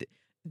 I would,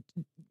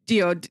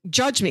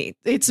 judge me.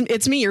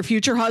 It's me, your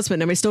future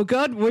husband. Am I still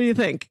good? What do you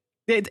think?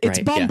 It's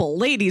right, Bumble.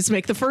 Yeah. Ladies,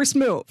 make the first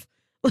move.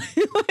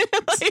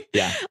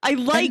 Yeah. I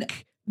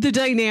like the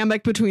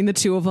dynamic between the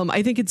two of them.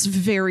 I think it's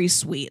very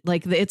sweet.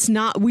 Like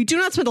we do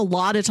not spend a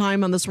lot of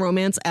time on this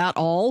romance at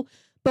all,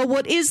 but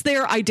what is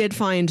there, I did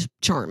find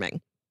charming.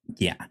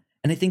 Yeah.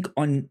 And I think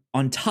on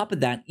top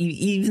of that,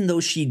 even though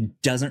she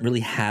doesn't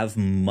really have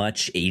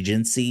much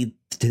agency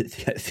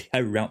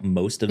throughout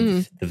most of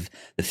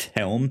the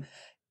film,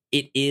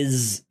 it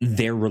is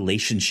their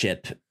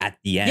relationship at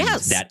the end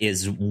that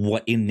is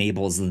what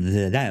enables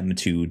them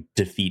to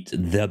defeat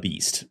the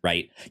beast,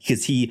 right?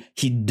 Because he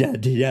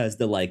does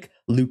the like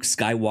Luke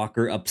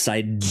Skywalker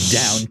upside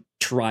down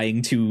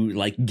trying to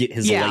like get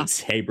his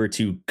lightsaber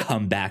to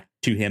come back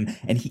to him,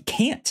 and he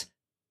can't.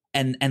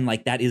 And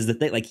like that is the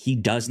thing, like he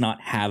does not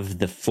have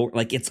the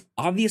like it's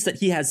obvious that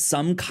he has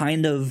some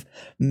kind of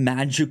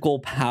magical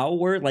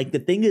power, like the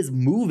thing is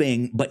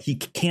moving, but he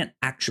can't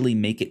actually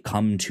make it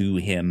come to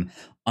him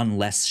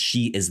unless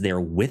she is there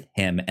with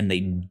him and they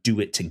do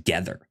it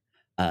together,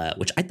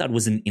 which I thought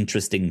was an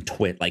interesting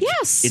twist. Like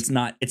it's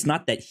not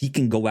that he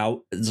can go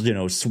out,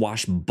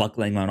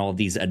 swashbuckling on all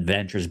these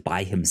adventures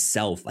by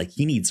himself. Like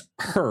he needs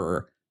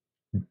her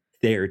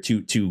there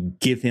to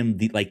give him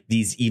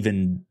these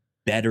even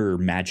better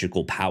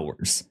magical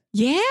powers.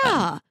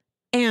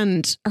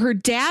 And her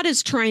dad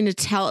is trying to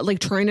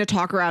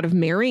talk her out of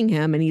marrying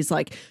him, and he's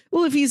like,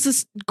 well, if he's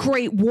this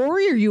great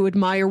warrior you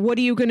admire, what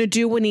are you going to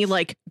do when he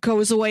like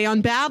goes away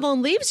on battle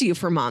and leaves you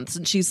for months?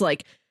 And she's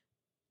like,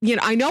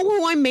 I know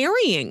who I'm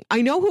marrying.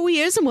 I know who he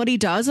is and what he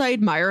does. I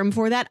admire him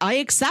for that. I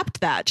accept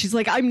that. She's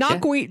like,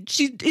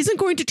 she isn't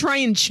going to try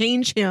and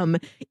change him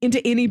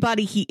into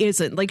anybody he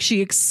isn't. Like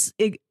she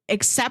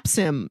accepts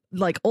him,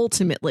 like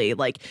ultimately,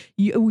 like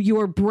you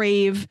are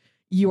brave,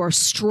 you are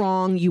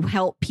strong, you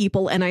help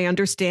people, and I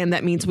understand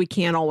that means we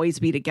can't always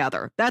be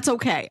together. That's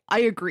okay.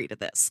 I agree to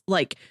this.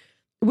 Like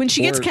when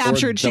she gets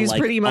captured, she's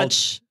pretty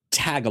much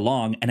tag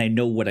along, and I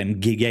know what I'm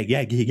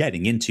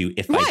getting into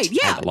if I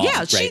tag along.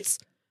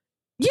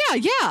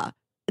 Yeah.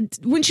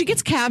 When she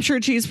gets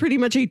captured, she's pretty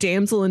much a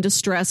damsel in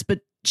distress, but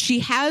she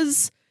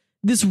has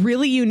this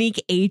really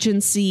unique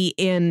agency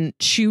in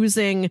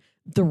choosing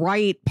the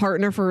right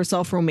partner for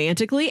herself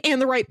romantically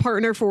and the right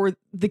partner for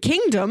the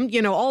kingdom,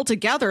 all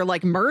together,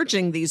 like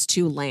merging these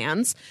two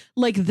lands.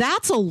 Like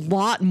that's a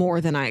lot more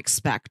than I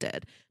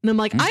expected. And I'm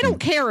like, I don't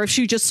care if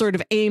she just sort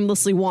of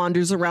aimlessly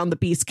wanders around the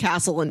beast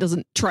castle and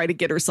doesn't try to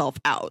get herself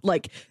out.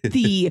 Like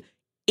the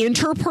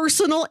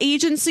interpersonal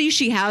agency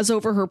she has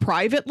over her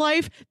private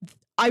life,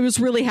 I was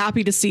really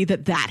happy to see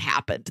that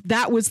happened.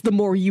 That was the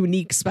more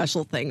unique,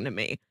 special thing to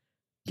me.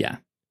 Yeah,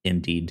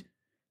 indeed.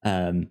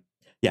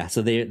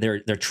 So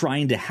they're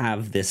trying to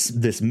have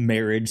this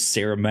marriage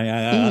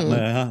ceremony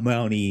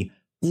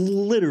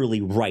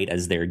literally right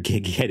as they're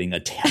getting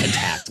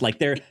attacked. Like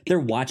they're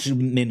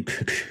watching men.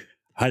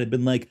 I'd have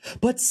been like,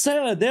 but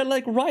sir, they're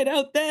like right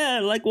out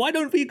there. Like, why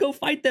don't we go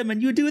fight them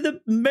and you do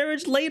the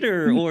marriage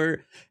later?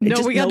 Or we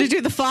got to do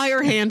the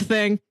fire hand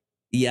thing.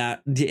 Yeah,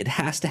 it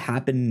has to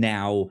happen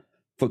now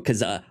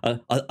because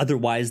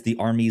otherwise the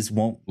armies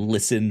won't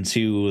listen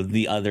to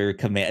the other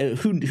command.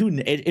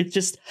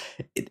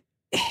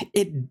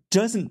 It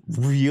doesn't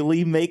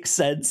really make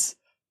sense,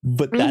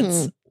 but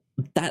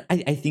that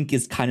I think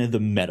is kind of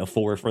the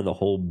metaphor for the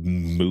whole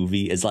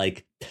movie. Is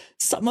like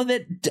some of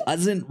it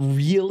doesn't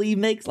really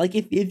make, like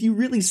if you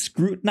really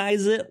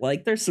scrutinize it,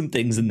 like there's some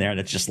things in there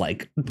that's just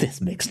like, this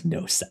makes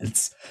no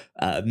sense.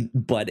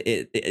 But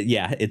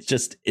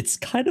it's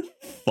kind of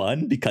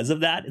fun because of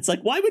that. It's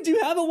like, why would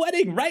you have a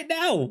wedding right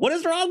now? What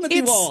is wrong with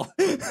you all?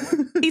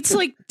 It's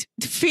like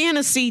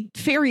fantasy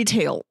fairy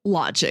tale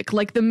logic.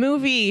 Like the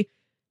movie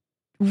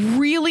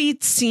really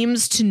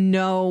seems to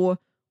know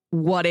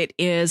what it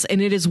is,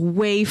 and it is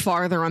way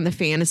farther on the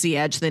fantasy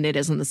edge than it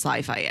is on the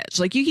sci-fi edge.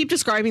 Like you keep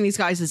describing these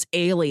guys as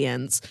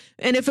aliens,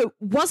 and if it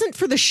wasn't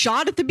for the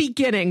shot at the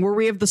beginning where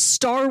we have the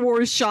Star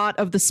Wars shot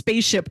of the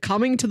spaceship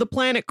coming to the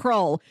planet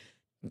Krull,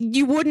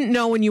 you wouldn't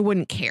know and you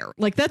wouldn't care.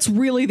 Like that's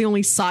really the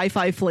only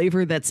sci-fi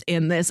flavor that's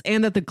in this,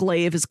 and that the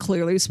glaive is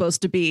clearly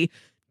supposed to be,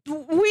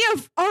 we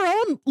have our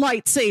own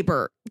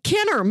lightsaber.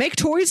 Kenner, make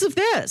toys of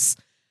this.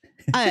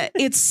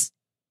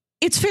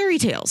 It's fairy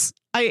tales.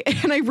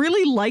 I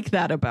really like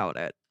that about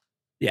it.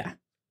 Yeah.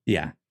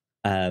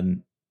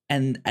 And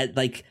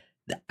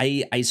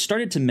I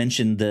started to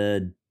mention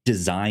the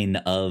design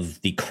of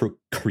the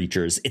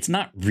creatures. It's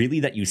not really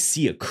that you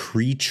see a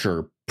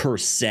creature per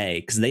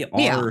se, because they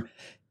are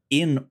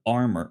in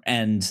armor,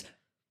 and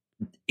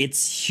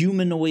it's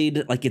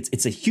humanoid. Like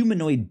it's a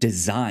humanoid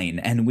design.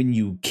 And when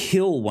you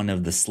kill one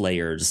of the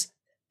slayers,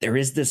 there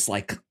is this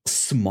like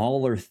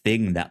smaller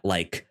thing that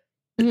like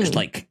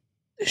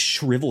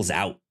shrivels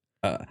out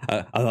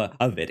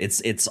of it.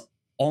 It's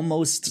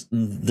almost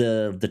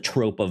the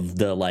trope of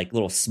the like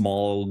little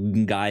small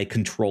guy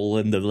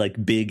controlling the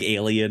like big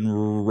alien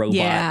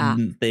robot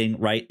thing,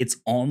 right? It's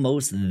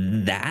almost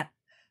that,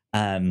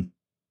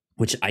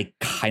 which I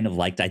kind of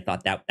liked. I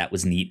thought that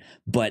was neat.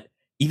 But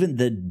even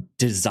the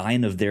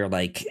design of their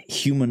like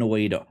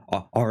humanoid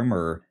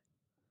armor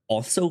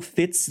also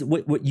fits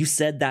what you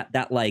said, that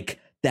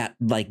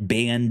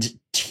band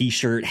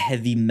t-shirt,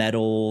 heavy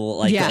metal,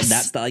 like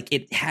that's like,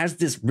 it has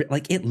this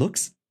like, it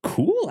looks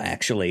cool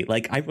actually.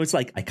 Like I was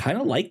like, I kind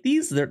of like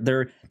these.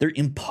 They're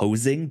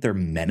imposing, they're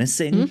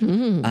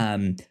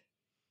menacing.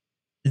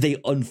 They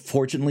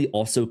unfortunately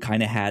also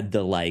kind of had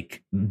the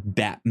like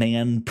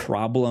Batman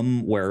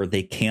problem where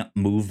they can't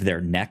move their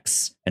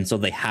necks, and so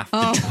they have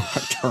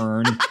to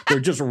turn. They're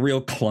just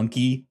real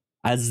clunky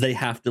as they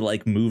have to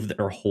like move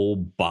their whole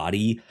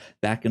body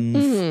back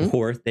and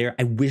forth there.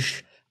 I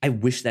wish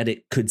that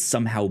it could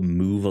somehow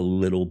move a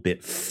little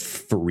bit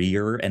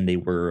freer and they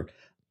were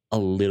a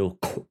little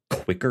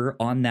quicker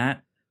on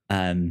that.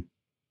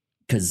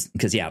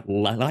 Because yeah,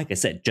 like I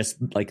said, just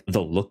like the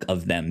look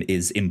of them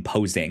is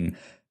imposing.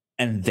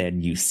 And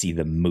then you see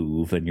them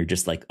move and you're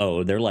just like,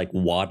 oh, they're like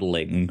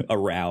waddling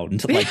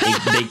around. Like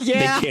they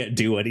can't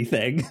do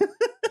anything.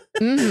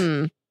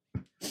 And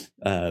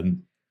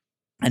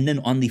then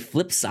on the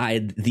flip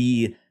side,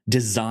 the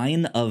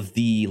design of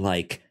the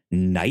like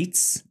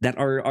knights that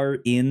are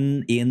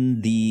in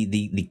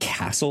the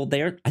castle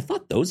there, I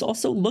thought those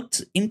also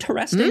looked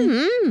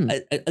interesting.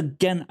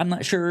 Again, I'm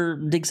not sure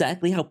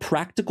exactly how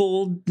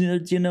practical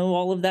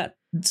all of that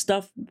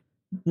stuff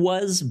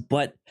was,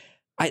 but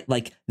I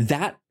like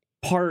that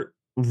part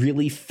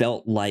really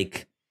felt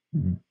like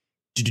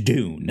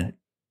Dune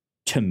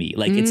to me.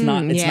 Like it's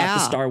not the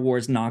Star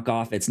Wars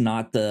knockoff. It's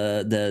not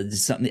the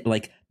something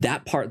like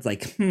that part.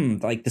 Like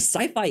like the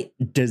sci-fi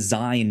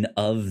design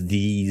of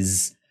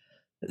these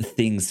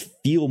things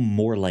feel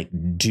more like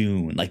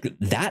Dune. Like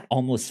that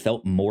almost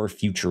felt more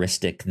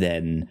futuristic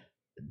than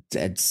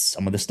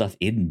some of the stuff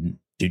in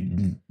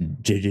Dune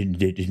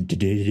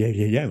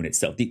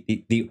itself.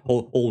 The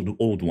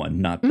old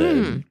one, not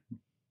the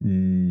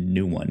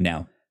new one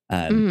now.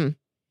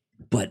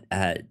 But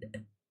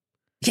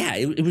yeah,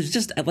 it was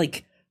just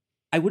like,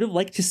 I would have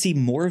liked to see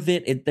more of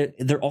it.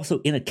 They're also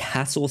in a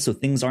castle, so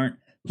things aren't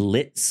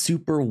lit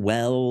super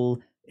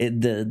well.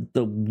 The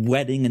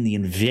wedding and the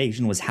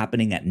invasion was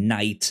happening at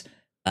night.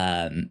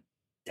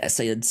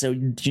 So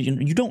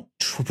you don't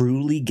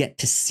truly get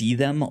to see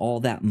them all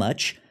that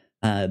much.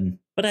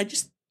 But I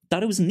just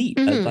thought it was neat.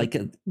 Like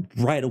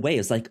right away,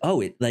 it's like,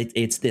 oh,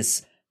 it's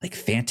this like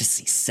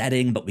fantasy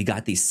setting, but we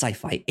got these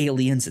sci-fi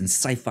aliens and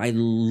sci-fi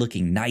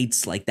looking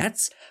knights. Like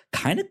that's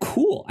kind of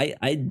cool.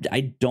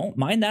 I don't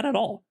mind that at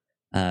all.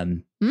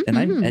 And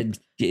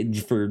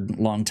for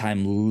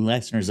longtime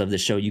listeners of the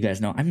show, you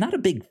guys know I'm not a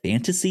big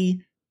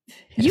fantasy.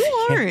 You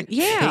aren't,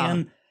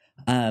 fan.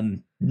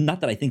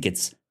 Not that I think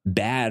it's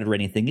bad or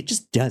anything. It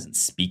just doesn't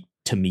speak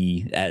to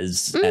me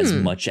as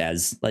much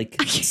as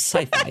like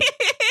sci-fi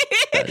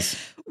does.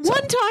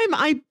 One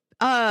time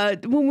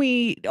when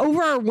we,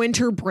 over our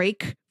winter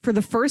break for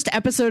the first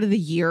episode of the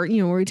year,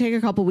 where we take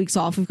a couple weeks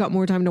off, we've got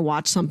more time to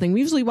watch something.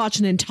 We usually watch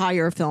an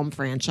entire film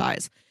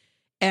franchise.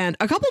 And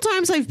a couple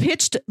times I've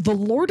pitched the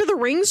Lord of the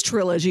Rings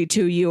trilogy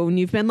to you, and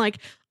you've been like,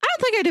 I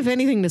don't think I'd have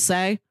anything to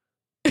say.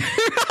 No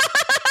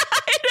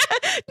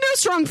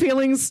strong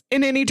feelings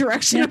in any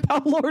direction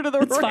about Lord of the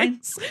Rings. Fine.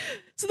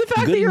 So the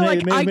fact that you're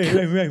like,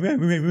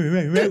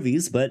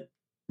 movies, but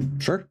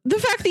sure. The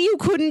fact that you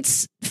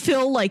couldn't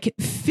fill like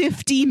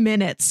 50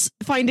 minutes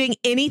finding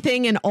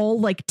anything in all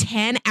like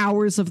 10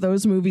 hours of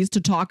those movies to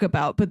talk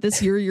about. But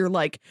this year you're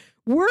like,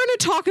 we're going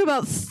to talk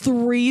about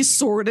 3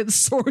 sword and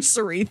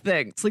sorcery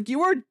things. Like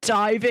you are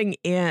diving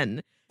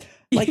in.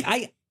 Like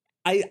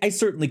I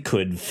certainly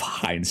could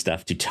find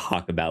stuff to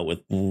talk about with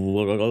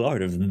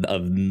Lord of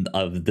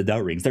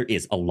the Rings. There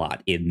is a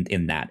lot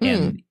in that.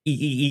 And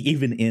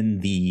even in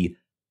the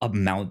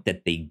amount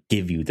that they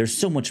give you, there's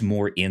so much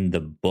more in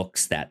the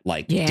books that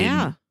like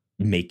didn't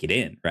make it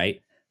in,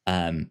 right?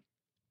 Like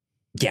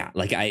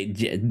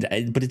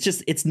but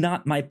it's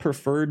not my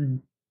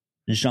preferred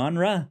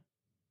genre.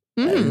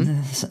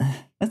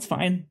 That's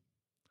fine.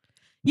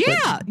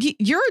 Yeah,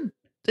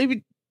 but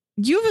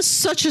you have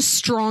such a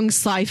strong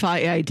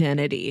sci-fi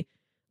identity.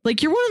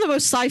 Like you're one of the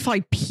most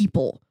sci-fi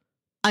people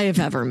I have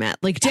ever met.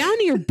 Like down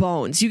to your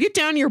bones. You get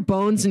down to your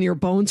bones and your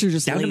bones are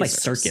just down lasers. to my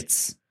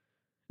circuits.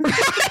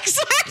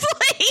 Exactly.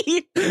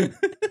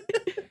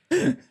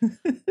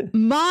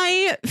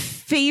 My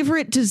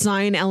favorite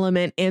design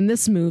element in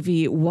this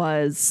movie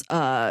was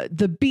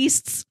the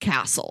Beast's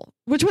castle,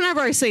 which whenever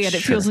I say it,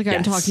 it feels like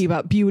I'm talking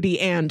about Beauty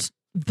and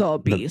the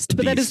Beast,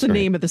 but that is the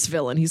name of this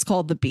villain. He's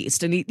called the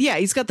Beast. And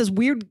he's got this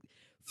weird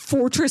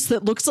fortress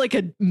that looks like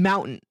a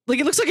mountain. Like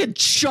it looks like a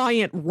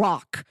giant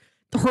rock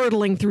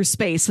hurtling through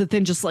space that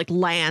then just like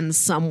lands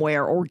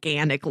somewhere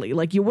organically.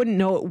 Like you wouldn't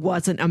know it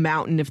wasn't a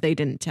mountain if they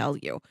didn't tell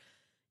you.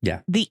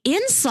 Yeah. The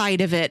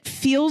inside of it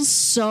feels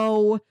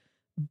so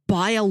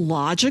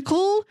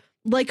biological.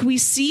 Like we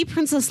see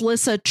Princess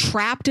Lissa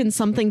trapped in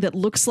something that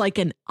looks like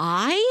an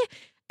eye.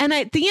 And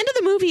at the end of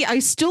the movie, I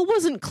still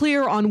wasn't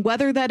clear on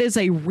whether that is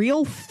a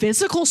real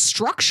physical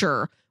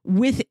structure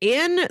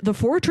within the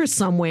fortress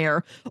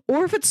somewhere,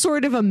 or if it's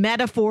sort of a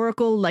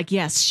metaphorical, like,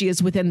 yes, she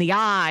is within the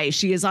eye,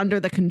 she is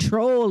under the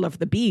control of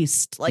the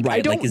beast. Like, right,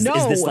 I don't know.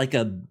 Is this like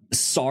a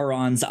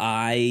Sauron's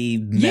eye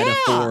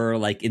metaphor?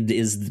 Like,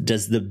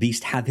 does the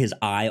beast have his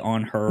eye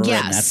on her?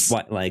 Yes. And that's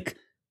what,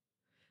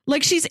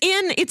 like she's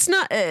in, it's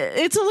not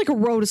like a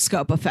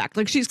rotoscope effect.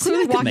 Like, she's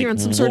clearly walking around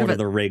some sort Lord of of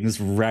the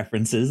Rings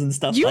references and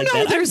stuff like that.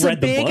 You know, there's a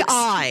big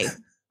eye.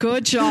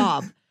 Good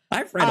job.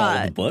 I've read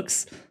all the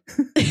books.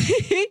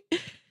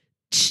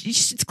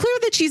 It's clear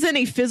that she's in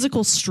a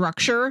physical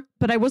structure,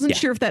 but I wasn't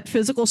sure if that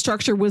physical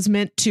structure was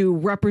meant to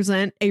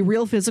represent a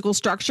real physical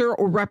structure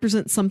or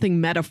represent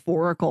something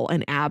metaphorical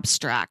and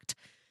abstract.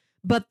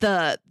 But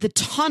the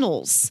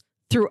tunnels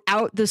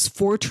throughout this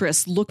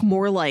fortress look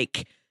more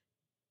like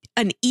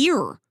an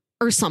ear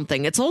or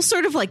something. It's all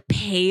sort of like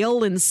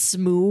pale and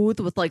smooth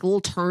with like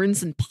little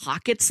turns and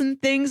pockets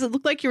and things. It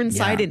looked like you're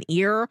inside an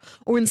ear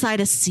or inside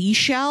a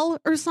seashell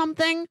or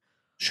something.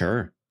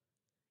 Sure.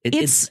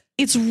 It's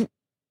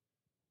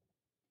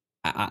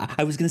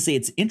I was going to say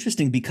it's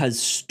interesting because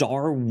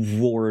Star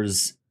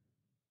Wars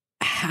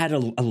had a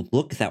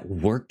look that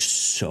worked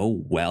so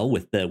well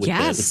with the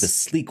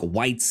sleek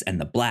whites and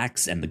the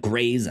blacks and the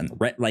grays and the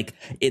red. Like,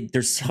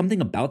 there's something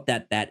about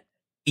that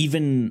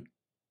even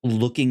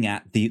looking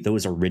at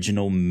those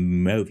original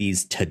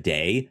movies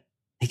today,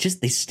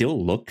 they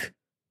still look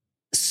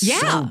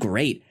so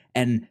great.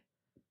 And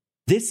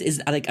this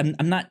is like,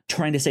 I'm not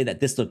trying to say that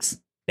this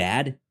looks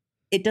bad.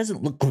 It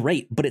doesn't look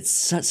great, but it's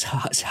such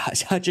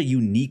a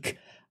unique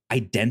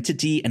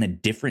identity and a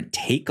different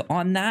take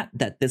on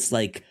that this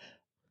like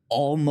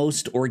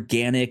almost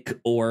organic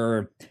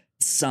or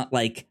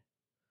like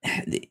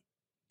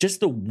just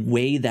the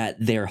way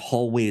that their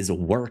hallways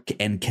work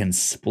and can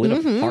split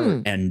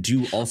apart and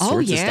do all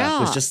sorts of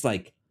stuff was just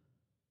like,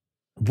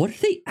 what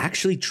are they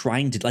actually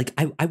trying to, like,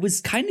 I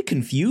was kind of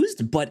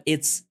confused, but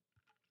it's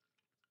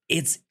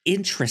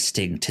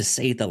interesting to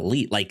say the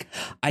least. Like,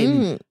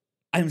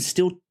 I'm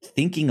still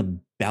thinking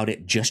about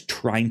it, just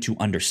trying to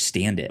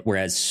understand it.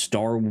 Whereas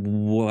Star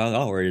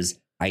Wars,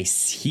 I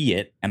see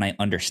it and I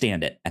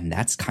understand it. And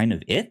that's kind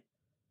of it.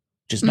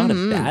 Just not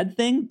a bad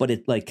thing, but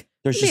it like,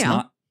 there's just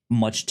not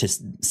much to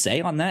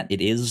say on that.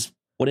 It is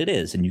what it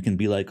is. And you can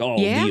be like,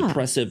 the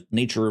oppressive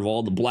nature of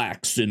all the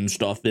blacks and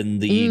stuff in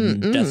the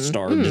Death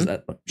Star.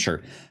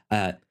 Sure.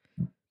 I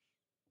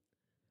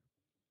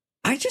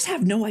just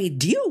have no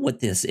idea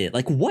what this is.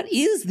 Like, what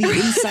is the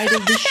inside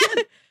of the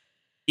ship?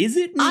 Is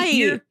it an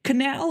ear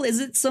canal? Is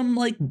it some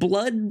like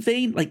blood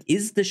vein? Like,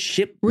 is the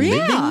ship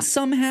living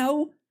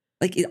somehow?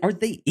 Like, are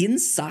they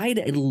inside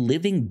a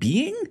living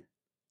being?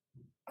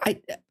 I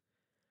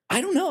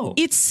don't know.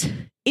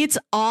 It's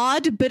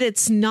odd, but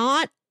it's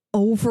not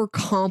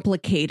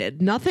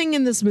overcomplicated. Nothing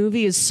in this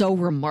movie is so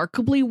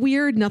remarkably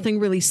weird. Nothing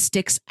really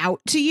sticks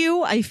out to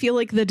you. I feel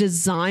like the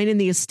design and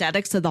the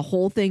aesthetics of the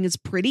whole thing is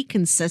pretty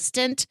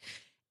consistent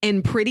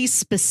and pretty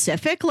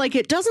specific. Like,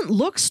 it doesn't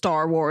look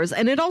Star Wars,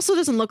 and it also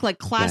doesn't look like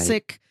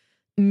classic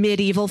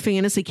medieval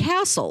fantasy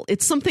castle.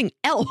 It's something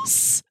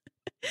else.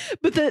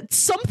 But the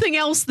something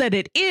else that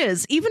it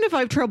is, even if I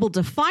have trouble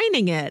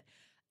defining it,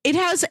 it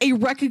has a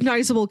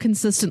recognizable,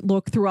 consistent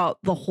look throughout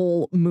the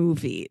whole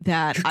movie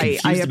that I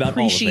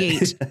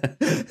appreciate.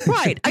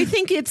 Right. I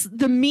think it's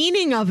the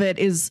meaning of it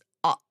is,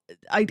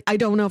 I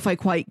don't know if I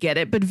quite get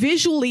it, but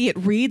visually it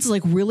reads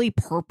like really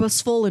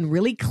purposeful and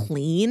really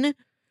clean.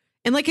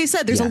 And like I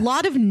said, there's a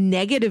lot of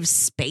negative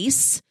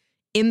space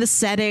in the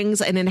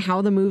settings and in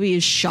how the movie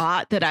is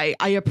shot that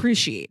I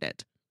appreciate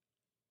it.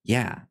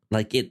 Yeah,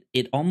 like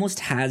it almost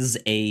has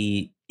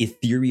a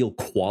ethereal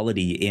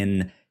quality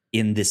in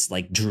this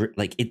like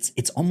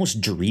it's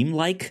almost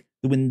dreamlike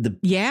when the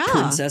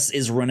princess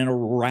is running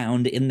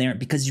around in there,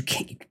 because you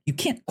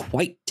can't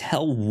quite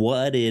tell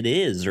what it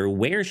is or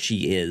where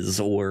she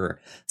is or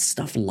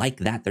stuff like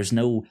that. There's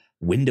no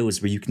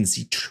windows where you can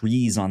see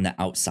trees on the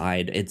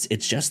outside. It's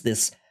just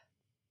this.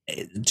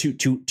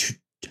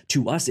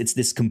 To us, it's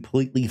this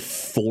completely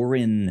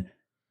foreign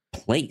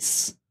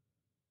place,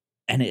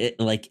 and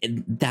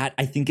that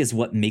I think is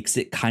what makes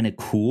it kind of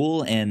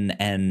cool. And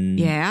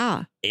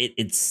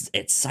it's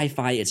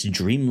sci-fi, it's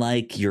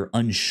dreamlike. You're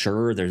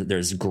unsure.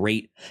 There's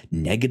great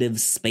negative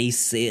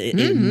space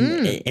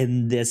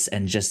in this,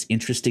 and just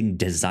interesting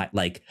design.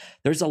 Like,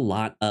 there's a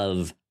lot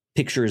of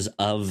pictures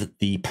of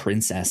the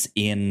princess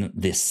in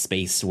this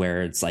space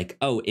where it's like,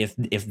 oh, if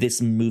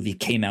this movie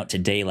came out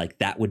today, like,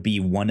 that would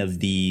be one of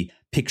the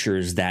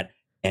pictures that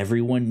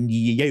everyone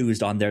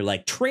used on their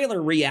like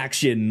trailer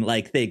reaction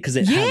like thing, because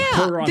it had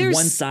her on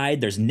one side,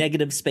 there's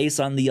negative space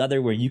on the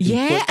other where you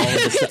can put all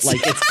of this stuff.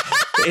 Like,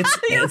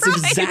 it's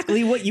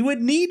exactly what you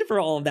would need for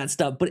all of that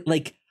stuff. But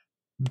like,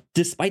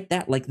 despite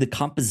that, like, the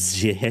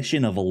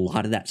composition of a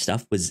lot of that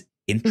stuff was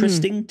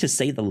interesting to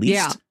say the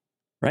least.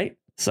 Right.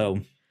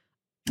 So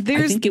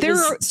I think it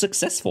was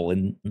successful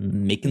in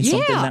making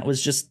something that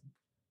was just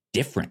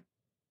different.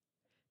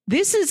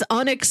 This is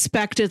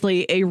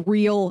unexpectedly a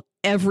real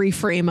every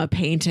frame a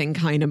painting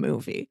kind of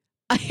movie.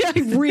 I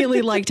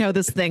really liked how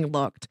this thing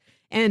looked.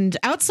 And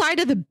outside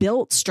of the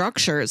built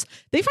structures,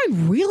 they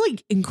find really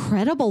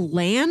incredible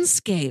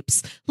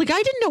landscapes. Like,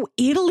 I didn't know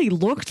Italy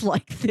looked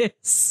like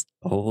this.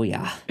 Oh,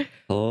 yeah.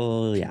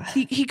 Oh, yeah.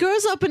 He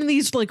goes up into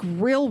these like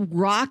real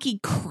rocky,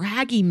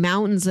 craggy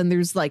mountains, and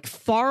there's like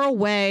far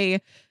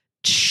away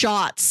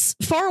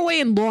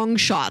and long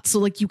shots. So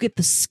like you get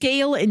the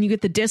scale and you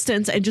get the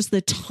distance and just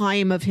the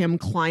time of him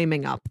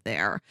climbing up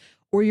there.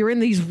 Or you're in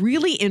these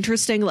really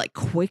interesting like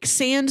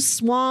quicksand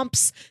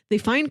swamps. They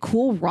find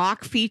cool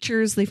rock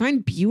features. They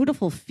find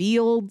beautiful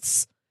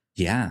fields.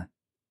 Yeah.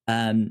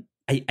 I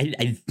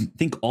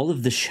think all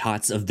of the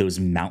shots of those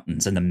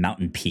mountains and the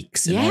mountain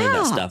peaks and all of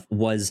that stuff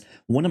was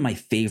one of my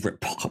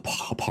favorite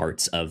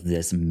parts of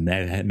this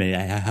movie.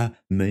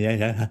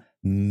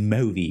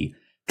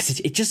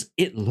 Because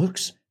it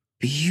looks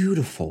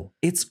beautiful.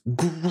 It's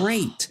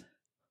great.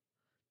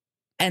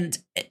 And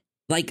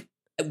like,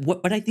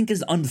 what I think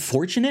is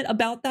unfortunate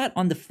about that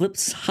on the flip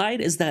side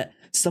is that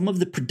some of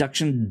the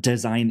production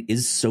design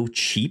is so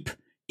cheap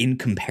in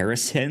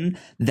comparison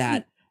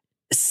that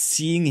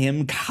seeing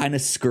him kind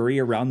of scurry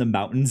around the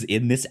mountains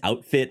in this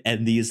outfit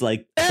and these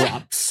like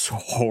prop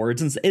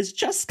swords and is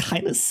just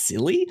kind of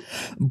silly.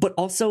 But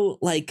also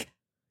like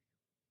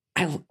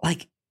I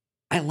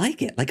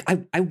like it. Like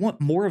I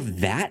want more of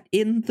that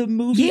in the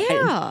movie.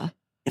 Yeah.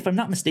 If I'm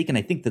not mistaken,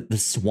 I think that the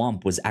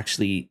swamp was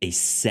actually a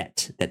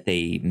set that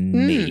they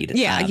made.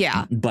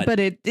 Yeah. But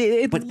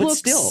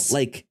still,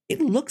 like,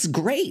 it looks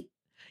great.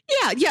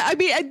 Yeah. I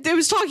mean, I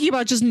was talking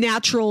about just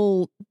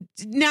natural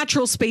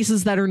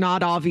spaces that are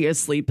not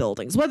obviously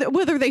buildings,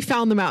 whether they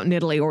found them out in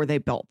Italy or they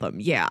built them.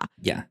 Yeah.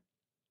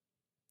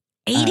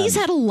 80s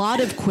had a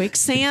lot of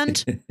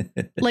quicksand.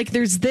 Like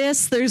there's the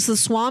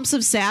Swamps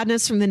of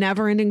Sadness from the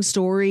Neverending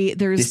Story.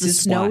 There's the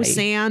Snow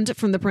Sand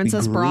from the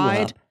Princess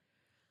Bride.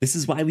 This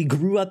is why we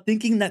grew up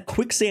thinking that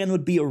quicksand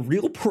would be a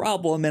real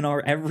problem in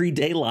our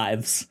everyday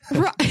lives.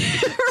 Right.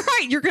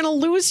 You're going to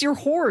lose your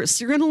horse.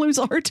 You're going to lose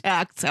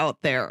Artax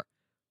out there.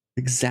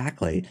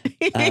 Exactly.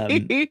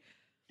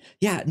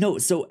 Yeah, no.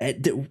 So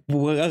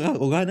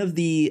one of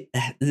the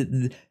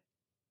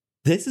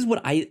this is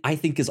what I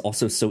think is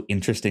also so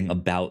interesting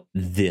about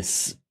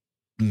this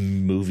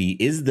movie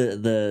is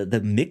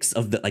the mix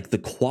of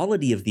the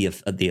quality of the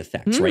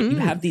effects, right? You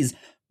have these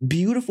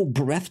beautiful,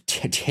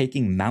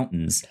 breathtaking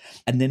mountains,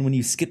 and then when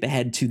you skip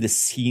ahead to the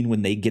scene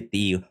when they get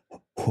the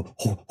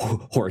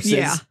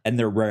horses and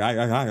they're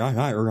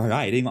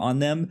riding on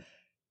them,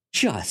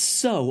 just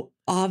so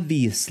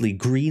obviously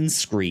green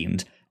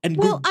screened and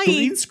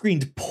green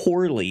screened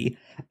poorly.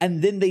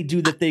 And then they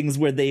do the things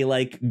where they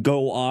like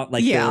go off,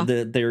 like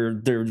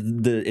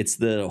it's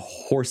the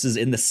horses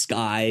in the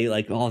sky,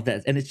 like all of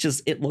that, and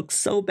it looks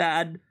so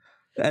bad.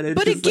 And it's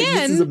just again,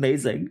 like, this is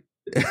amazing.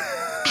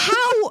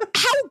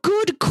 How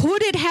good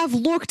could it have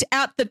looked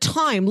at the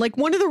time? Like,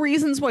 one of the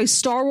reasons why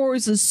Star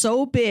Wars is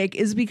so big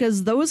is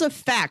because those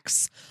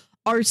effects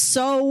are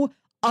so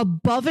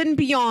above and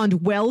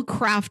beyond well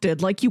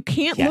crafted. Like, you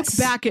can't look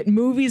back at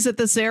movies at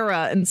this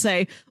era and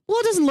say, well,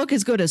 it doesn't look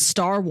as good as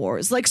Star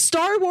Wars. Like,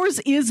 Star Wars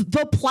is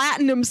the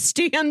platinum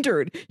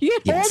standard. You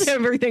can't hold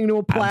everything to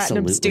a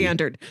platinum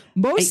standard.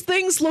 Most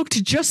things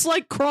looked just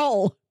like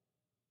Krull.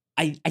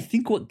 I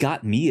think what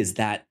got me is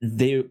that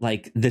they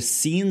like the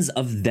scenes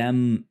of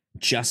them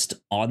just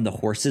on the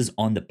horses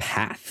on the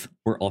path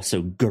were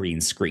also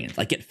green screened.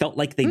 Like, it felt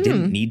like they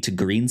didn't need to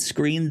green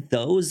screen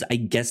those. I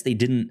guess they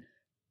didn't.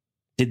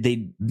 Did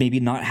they maybe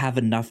not have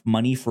enough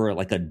money for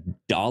like a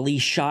dolly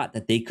shot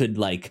that they could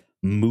like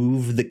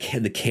move the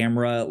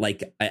camera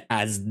like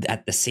as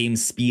at the same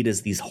speed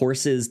as these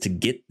horses to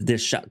get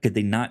this shot? Could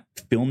they not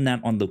film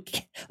that on the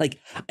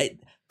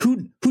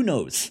who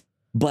knows?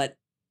 But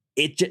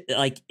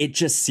it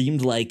just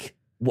seemed like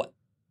what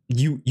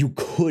you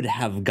could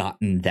have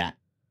gotten that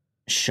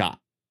shot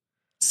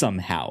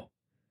somehow,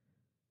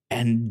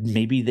 and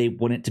maybe they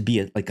want it to be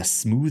a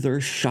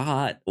smoother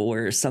shot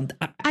or something.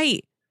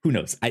 Who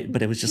knows?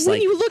 But it was just when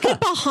like, you look at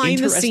behind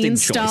the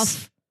scenes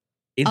stuff,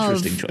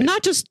 interesting choice,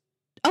 not just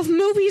of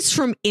movies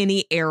from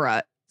any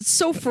era.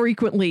 So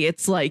frequently,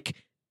 it's like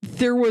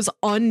there was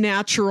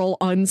unnatural,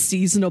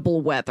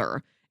 unseasonable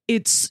weather.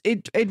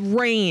 It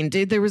rained.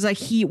 There was a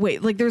heat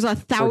wave. Like, there's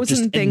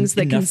 1,000 things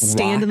that can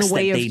stand in the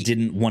way of. They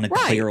didn't want to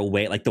clear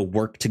away, like the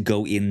work to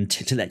go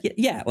into that.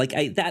 Yeah, like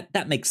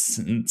that makes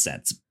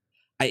sense.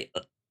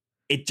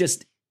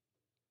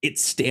 It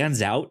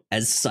stands out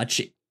as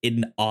such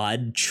an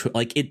odd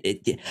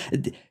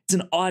it's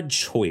an odd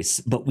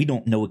choice, but we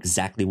don't know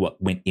exactly what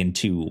went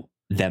into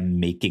them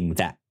making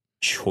that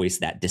choice,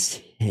 that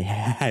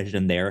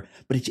decision there.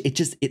 But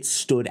it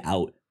stood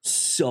out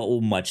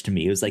so much to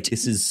me. It was like,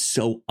 this is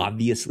so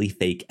obviously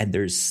fake, and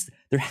there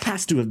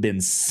has to have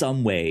been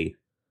some way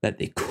that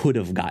they could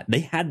have they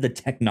had the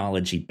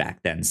technology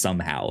back then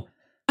somehow,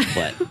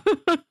 but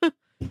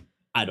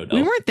I don't know.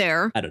 We weren't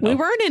there. I don't know. We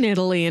weren't in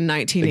Italy in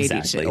 1982.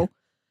 Exactly.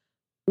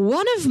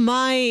 One of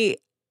my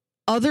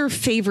other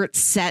favorite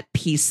set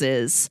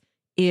pieces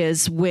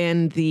is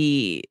when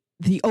the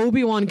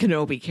Obi-Wan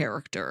Kenobi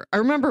character, I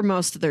remember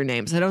most of their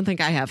names, I don't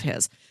think I have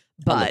his,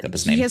 but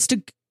he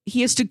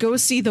has to go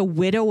see the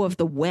widow of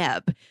the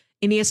web,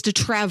 and he has to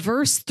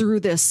traverse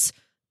through this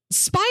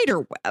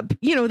spider web,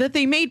 that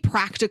they made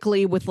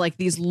practically with like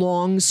these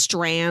long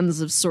strands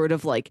of sort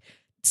of like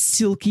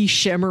silky,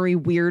 shimmery,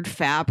 weird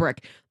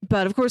fabric.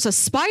 But of course, a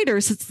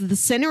spider sits at the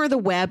center of the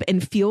web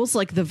and feels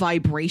like the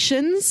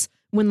vibrations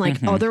when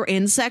like other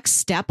insects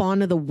step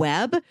onto the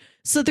web.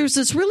 So there's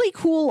this really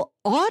cool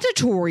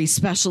auditory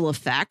special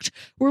effect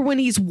where when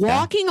he's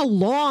walking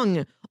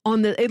along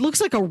it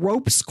looks like a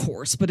ropes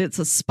course, but it's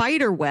a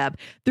spider web.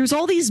 There's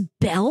all these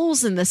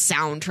bells in the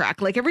soundtrack.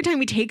 Like every time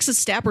he takes a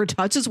step or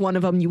touches one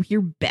of them, you hear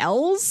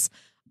bells.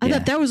 I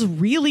thought that was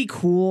really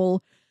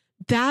cool.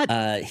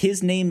 That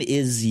his name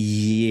is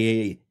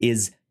Ynir,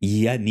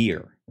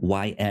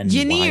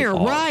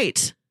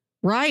 Ynir,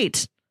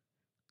 right.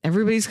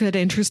 Everybody's got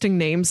interesting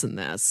names in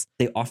this.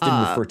 They often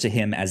refer to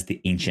him as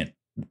the Ancient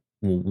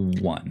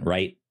One,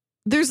 right?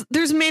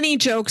 There's many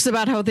jokes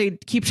about how they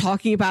keep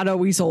talking about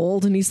he's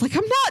old, and he's like,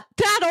 I'm not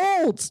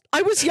that old.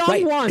 I was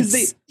young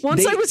once.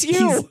 I was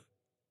you.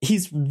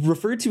 He's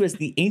referred to as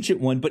the Ancient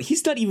One, but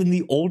he's not even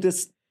the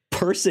oldest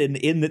person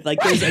in the, like,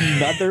 there's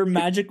another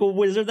magical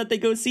wizard that they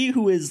go see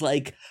who is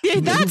like,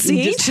 that's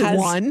the Ancient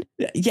One.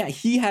 Yeah,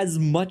 he has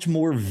much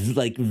more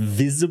like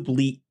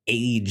visibly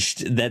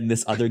aged than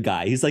this other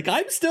guy. He's like,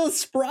 I'm still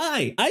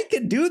spry. I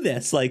can do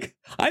this. Like,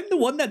 I'm the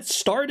one that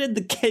started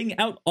the king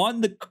out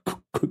on the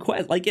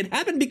quest. Like, it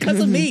happened because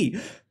of me.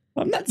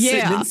 I'm not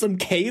sitting in some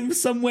cave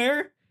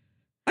somewhere.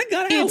 I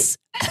got out.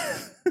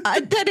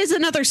 That is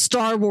another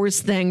Star Wars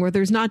thing where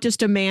there's not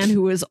just a man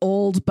who is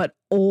old, but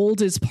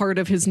old is part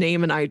of his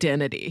name and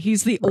identity.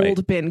 He's the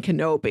old Ben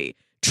Kenobi.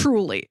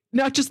 Truly.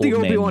 Not just the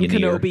Obi-Wan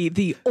Kenobi,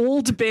 the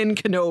old Ben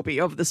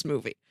Kenobi of this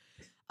movie.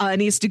 And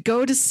he has to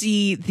go to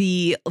see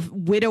the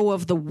widow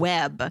of the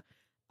web.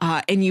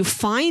 And you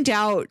find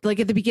out, like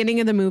at the beginning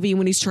of the movie,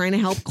 when he's trying to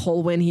help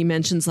Colwyn, he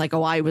mentions like,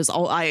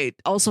 I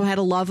also had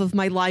a love of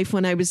my life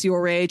when I was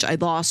your age. I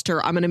lost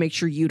her. I'm going to make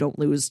sure you don't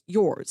lose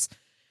yours.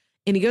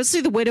 And he goes to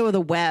see the widow of the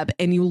web,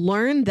 and you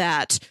learn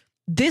that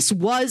this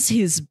was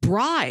his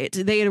bride.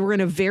 They were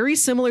in a very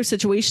similar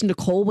situation to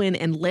Colwyn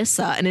and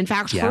Lissa. And in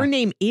fact, her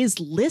name is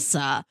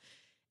Lissa.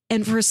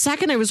 And for a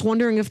second, I was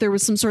wondering if there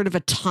was some sort of a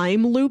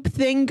time loop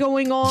thing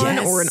going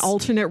on or an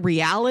alternate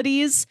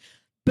realities.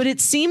 But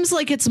it seems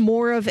like it's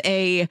more of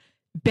a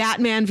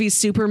Batman v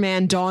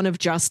Superman Dawn of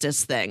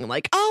Justice thing.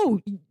 Like, oh,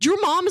 your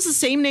mom is the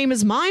same name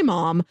as my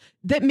mom.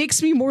 That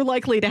makes me more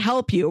likely to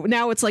help you.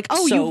 Now it's like,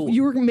 oh,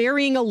 you were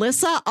marrying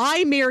Alyssa.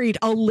 I married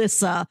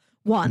Alyssa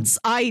once.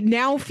 I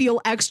now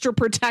feel extra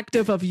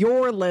protective of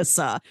your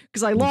Alyssa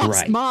because I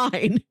lost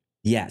mine.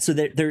 Yeah, so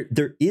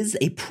there is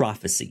a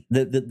prophecy.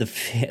 The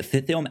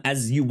fifth film,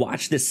 as you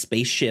watch this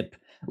spaceship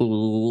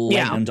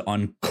land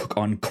on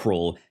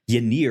Krull,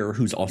 Ynir,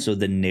 who's also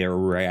the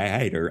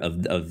narrator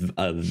of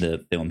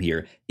the film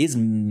here, is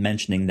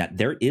mentioning that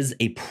there is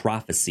a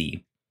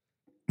prophecy,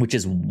 which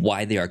is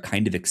why they are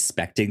kind of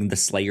expecting the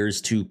Slayers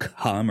to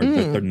come, or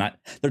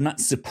they're not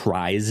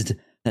surprised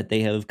that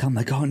they have come.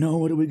 Like, oh no,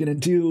 what are we gonna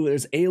do?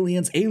 There's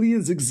aliens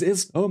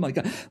exist. Oh my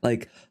god,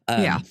 like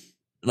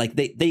like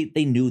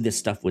they knew this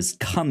stuff was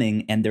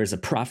coming, and there's a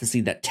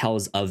prophecy that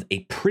tells of a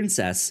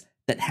princess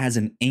that has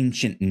an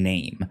ancient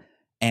name.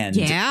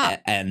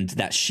 And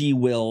that she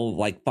will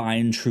like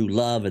find true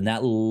love, and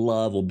that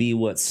love will be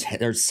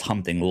there's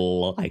something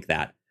like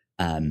that.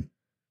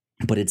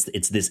 But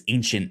it's this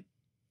ancient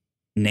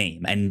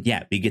name, and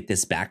we get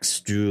this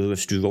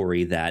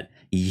backstory that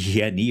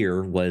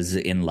Ynir was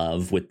in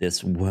love with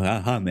this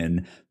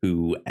woman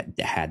who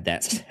had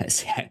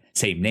that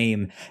same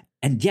name,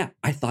 and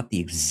I thought the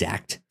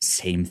exact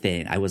same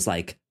thing. I was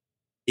like,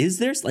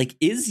 is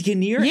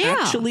Ynir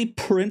actually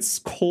Prince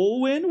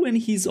Colwyn when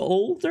he's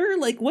older?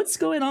 Like, what's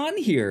going on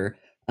here?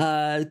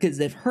 Because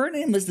if her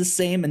name is the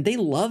same and they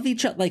love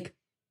each other, like,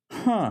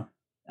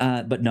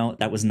 but no,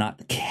 that was not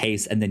the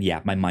case. And then,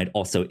 my mind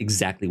also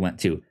exactly went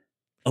to,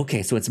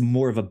 okay, so it's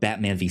more of a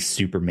Batman v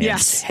Superman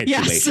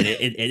situation.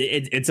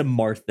 It's a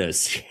Martha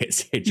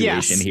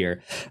situation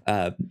here.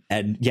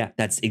 And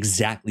that's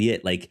exactly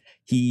it. Like,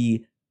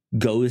 he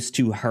goes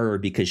to her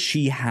because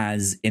she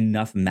has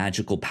enough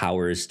magical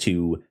powers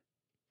to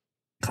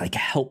like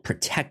help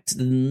protect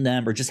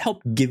them or just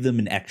help give them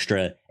an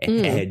extra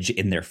edge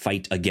in their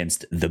fight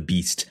against the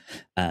beast.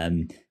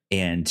 And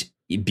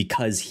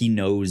because he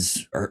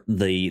knows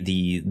the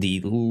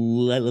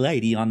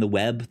lady on the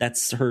web,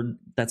 that's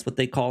what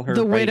they call her,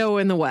 the widow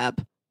in the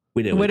web,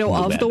 widow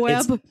of the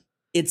web.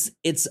 It's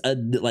a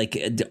like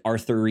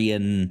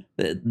Arthurian,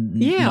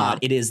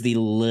 it is the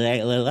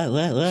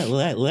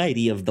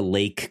lady of the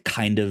lake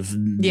kind of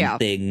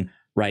thing,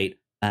 right?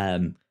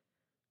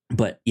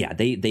 But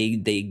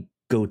they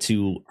go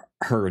to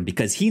her, and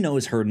because he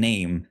knows her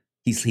name,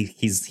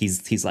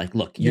 he's like,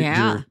 look,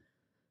 you're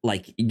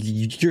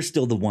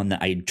still the one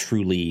that I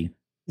truly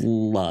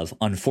love.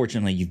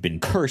 Unfortunately, you've been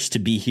cursed to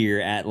be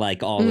here at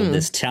like all of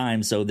this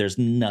time, so there's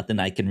nothing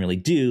I can really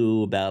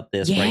do about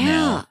this right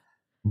now.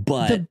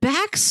 But the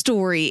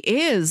backstory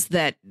is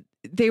that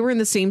they were in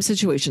the same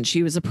situation.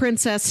 She was a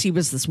princess. He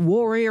was this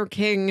warrior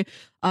king,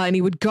 and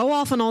he would go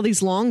off on all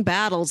these long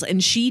battles,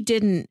 and she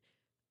didn't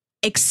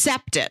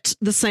accept it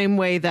the same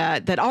way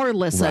that our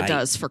Lyssa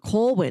does for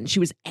Colwyn. She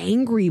was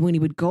angry when he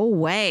would go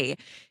away,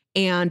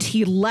 and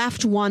he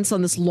left once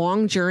on this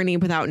long journey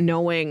without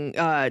knowing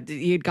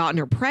he had gotten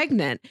her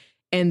pregnant.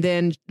 And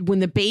then when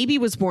the baby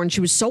was born,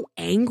 she was so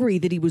angry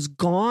that he was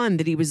gone,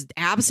 that he was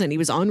absent, he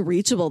was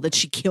unreachable, that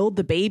she killed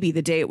the baby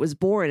the day it was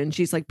born. And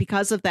she's like,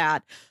 because of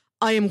that,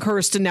 I am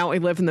cursed, and now I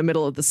live in the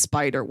middle of the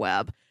spider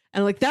web.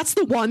 And like, that's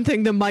the one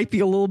thing that might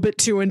be a little bit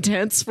too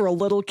intense for a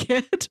little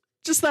kid.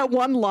 Just that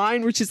one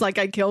line where she's like,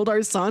 I killed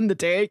our son the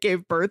day I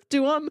gave birth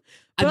to him.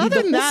 But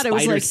other than that, it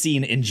was like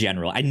scene in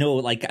general. I know,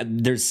 like,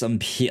 there's some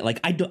like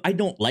I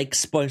don't like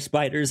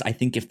spiders. I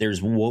think if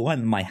there's one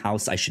in my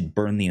house, I should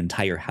burn the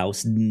entire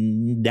house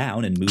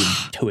down and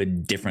move to a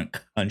different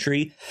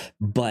country.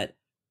 But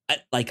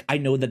I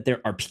know that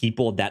there are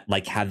people that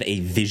like have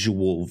a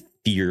visual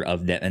fear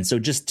of them, and so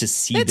just to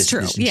see this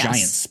giant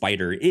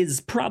spider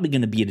is probably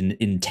going to be an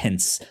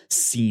intense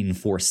scene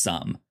for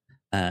some.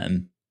 I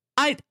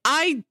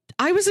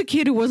was a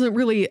kid who wasn't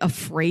really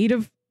afraid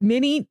of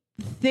many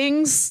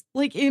things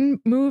like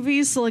in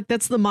movies, so like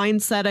that's the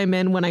mindset I'm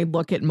in when I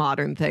look at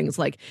modern things.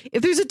 Like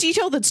if there's a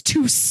detail that's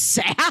too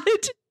sad,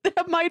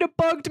 that might have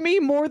bugged me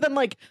more than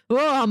like,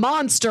 oh, a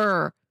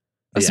monster,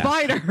 a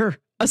spider,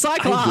 a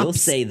cyclops. I will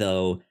say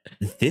though,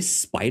 this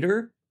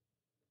spider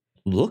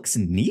looks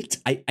neat.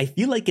 I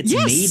feel like it's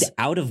made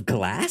out of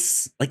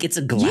glass, like it's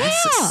a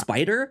glass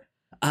spider,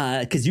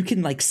 because you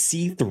can like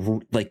see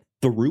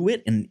through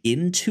it and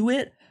into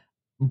it,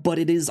 but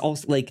it is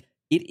also like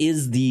it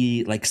is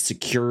the like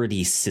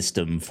security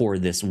system for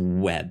this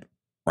web,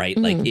 right?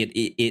 Like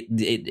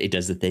it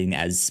does the thing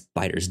as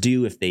spiders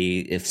do.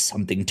 If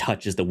something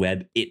touches the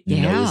web, it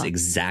knows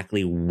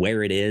exactly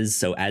where it is.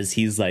 So as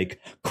he's like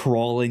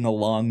crawling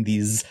along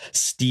these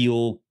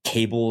steel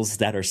cables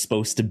that are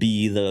supposed to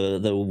be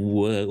the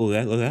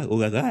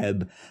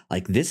web,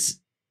 like this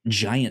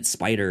giant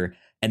spider,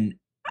 and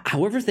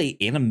however they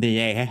animated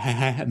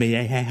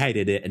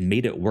it and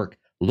made it work,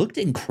 looked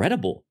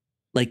incredible.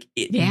 Like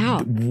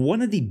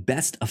one of the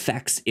best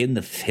effects in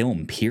the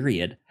film,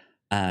 period.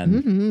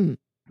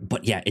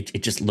 But yeah,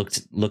 it just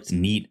looked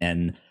neat,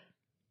 and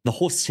the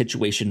whole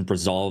situation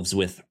resolves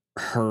with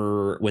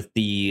her with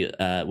the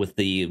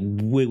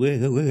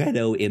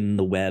widow in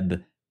the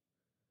web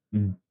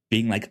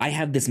being like, I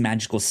have this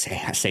magical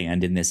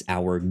sand in this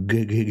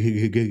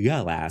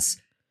hourglass.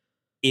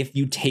 If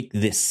you take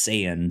this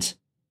sand,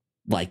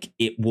 like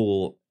it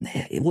will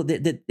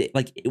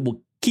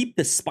keep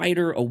the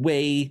spider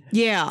away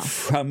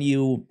from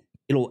you.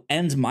 It'll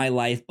end my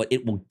life, but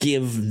it will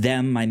give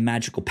them my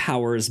magical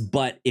powers.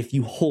 But if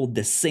you hold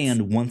the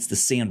sand, once the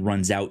sand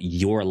runs out,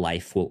 your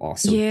life will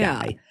also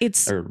die.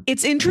 It's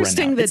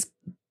interesting that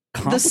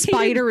the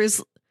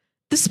spider's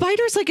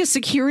like a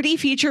security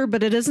feature,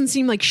 but it doesn't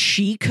seem like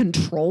she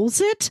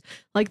controls it.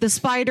 Like the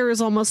spider is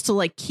almost to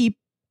like keep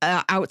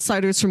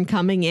outsiders from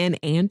coming in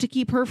and to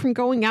keep her from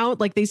going out.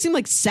 Like they seem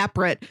like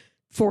separate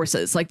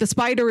forces. Like the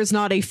spider is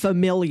not a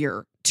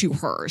familiar to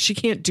her. She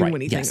can't do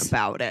anything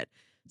about it.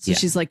 So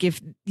she's like,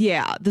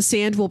 the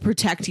sand will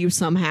protect you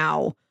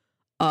somehow,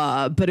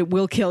 but it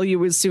will kill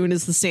you as soon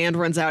as the sand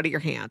runs out of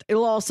your hand.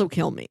 It'll also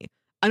kill me.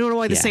 I don't know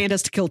why the sand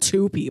has to kill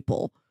two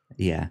people.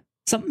 Yeah.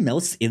 Something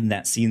else in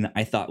that scene that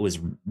I thought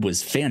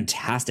was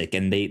fantastic,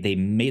 and they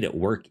made it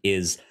work,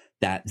 is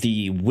that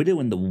the widow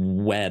in the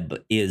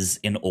web is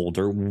an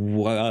older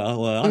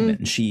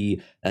woman.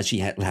 She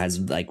has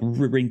like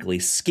wrinkly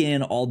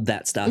skin, all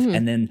that stuff.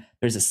 And then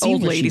there's a scene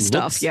old where lady she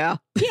stuff. looks,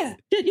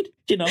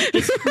 you know,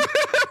 just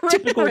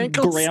typical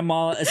Wrinkles.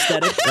 grandma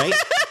aesthetic, right?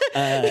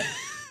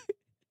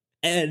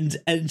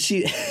 And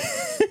she's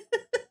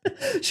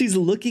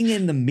looking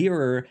in the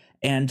mirror,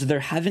 and they're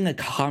having a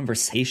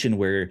conversation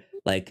where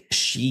like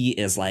she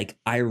is like,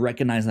 I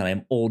recognize that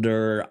I'm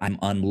older, I'm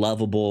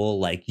unlovable,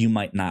 like you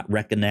might not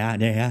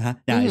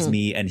recognize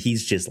me. And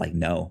he's just like,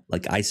 no,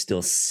 like I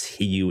still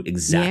see you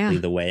exactly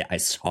the way I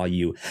saw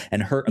you.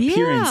 And her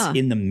appearance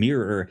in the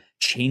mirror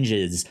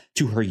changes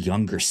to her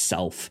younger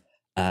self.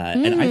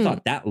 And I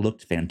thought that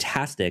looked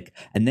fantastic.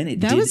 And then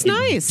it was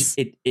nice.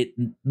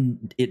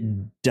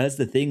 It does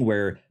the thing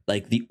where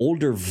like the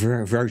older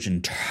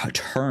version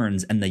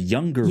turns and the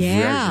younger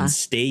version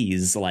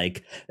stays,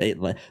 like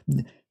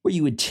where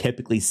you would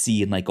typically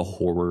see in like a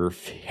horror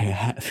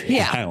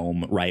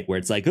film, right? Where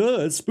it's like,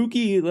 oh, it's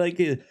spooky, like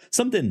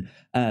something.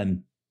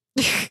 And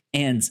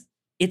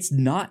it's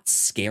not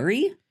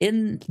scary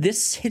in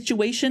this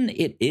situation.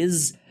 It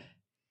is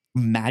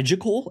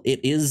magical.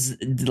 It is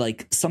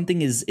like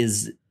something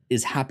is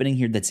happening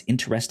here that's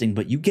interesting,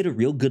 but you get a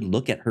real good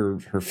look at her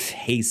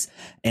face,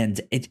 and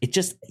it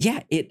just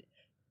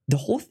the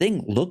whole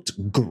thing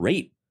looked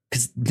great,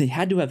 because they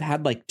had to have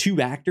had like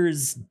two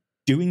actors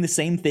doing the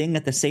same thing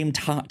at the same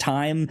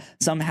time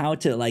somehow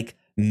to like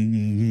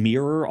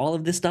mirror all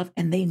of this stuff,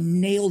 and they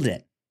nailed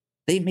it.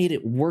 They made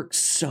it work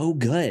so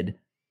good.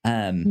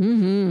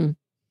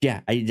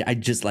 yeah, I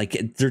just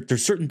like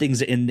there's certain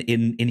things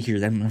in here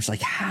that I'm just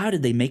like, how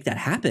did they make that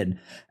happen?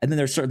 And then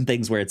there's certain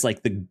things where it's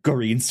like the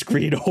green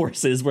screen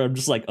horses where I'm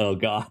just like, oh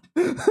god.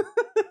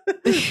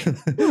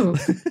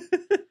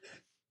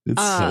 It's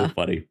so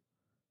funny.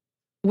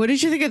 What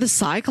did you think of the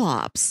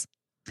Cyclops?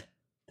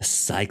 The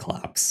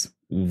Cyclops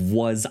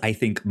was, I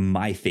think,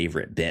 my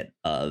favorite bit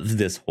of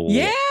this whole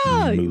movie.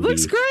 It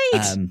looks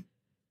great.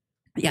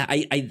 Yeah,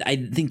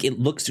 I think it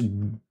looks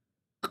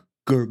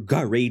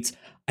great.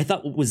 I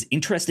thought what was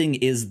interesting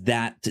is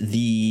that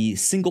the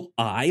single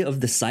eye of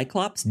the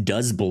Cyclops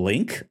does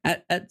blink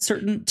at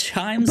certain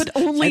times. But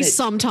only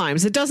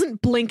sometimes. It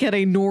doesn't blink at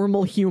a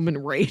normal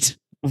human rate.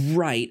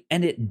 Right.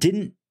 And it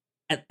didn't,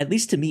 at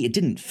least to me, it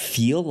didn't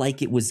feel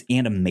like it was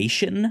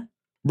animation.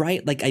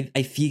 Right. Like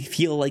I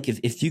feel like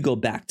if you go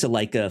back to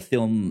like a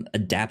film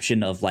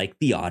adaptation of like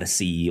The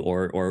Odyssey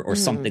or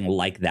something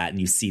like that, and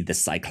you see the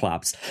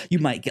Cyclops, you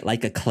might get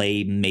like a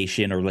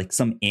claymation or like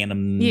some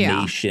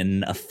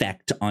animation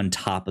effect on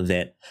top of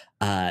it.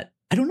 I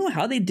don't know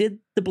how they did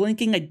the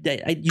blinking.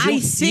 You don't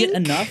see it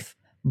enough,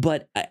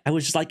 but I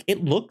was just like,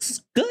 it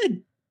looks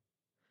good.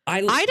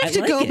 I'd have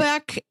to go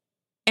back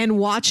and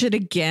watch it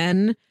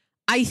again.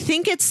 I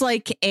think it's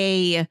like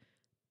a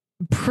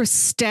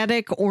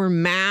prosthetic or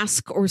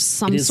mask or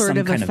some sort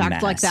of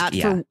effect like that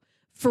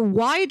for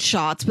wide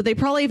shots, but they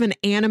probably have an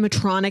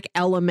animatronic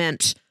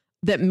element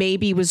that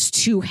maybe was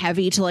too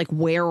heavy to like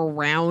wear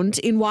around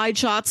in wide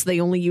shots. They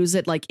only use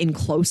it like in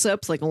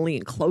close-ups, like only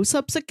in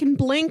close-ups it can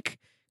blink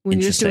when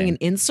you're just doing an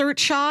insert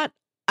shot.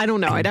 I don't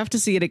know. I'd have to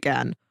see it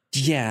again.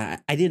 Yeah,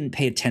 I didn't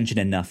pay attention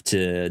enough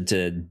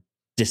to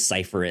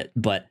decipher it,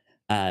 but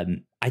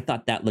I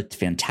thought that looked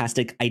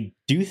fantastic. I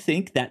do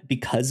think that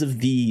because of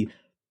the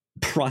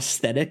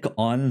prosthetic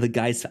on the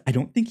guy's, I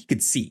don't think he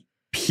could see,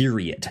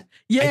 period.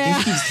 Yeah,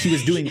 I think he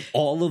was doing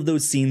all of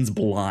those scenes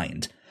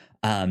blind,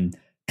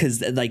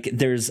 because like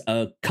there's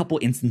a couple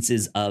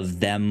instances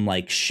of them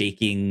like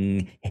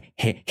shaking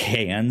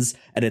hands,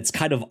 and it's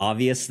kind of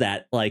obvious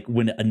that like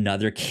when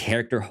another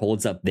character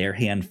holds up their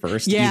hand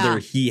first, either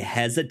he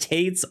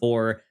hesitates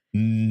or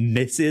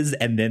misses,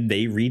 and then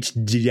they reach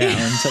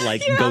down to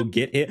like go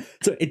get it.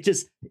 So it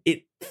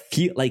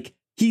feel like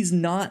he's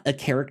not a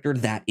character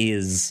that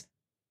is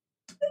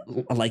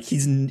like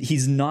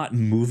he's not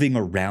moving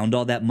around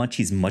all that much.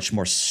 He's much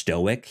more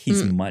stoic.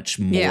 He's much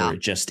more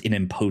just an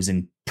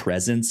imposing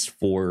presence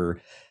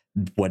for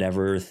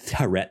whatever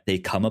threat they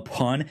come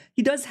upon.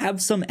 He does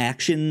have some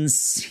action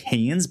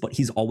scenes, but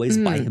he's always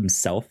by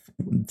himself.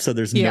 So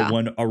there's no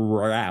one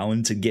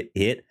around to get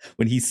hit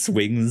when he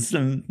swings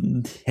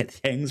and hit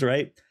things,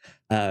 right?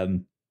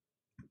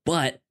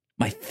 But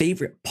my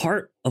favorite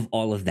part of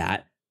all of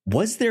that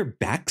was their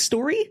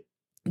backstory.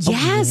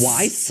 Yes.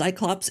 Why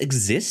Cyclops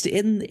exist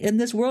in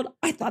this world.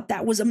 I thought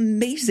that was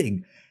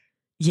amazing.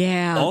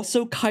 Yeah.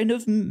 Also kind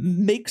of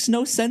makes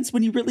no sense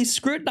when you really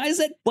scrutinize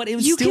it, but it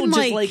was still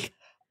just like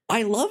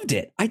I loved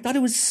it. I thought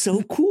it was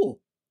so cool.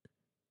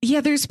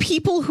 Yeah, there's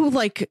people who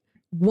like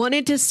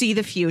wanted to see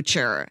the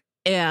future,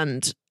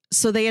 and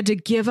so they had to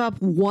give up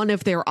one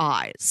of their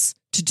eyes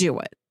to do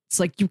it.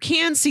 It's like you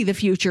can see the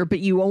future, but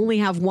you only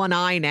have one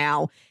eye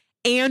now,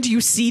 and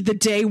you see the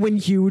day when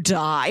you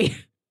die.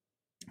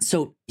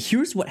 So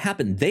here's what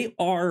happened. They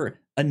are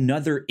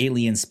another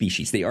alien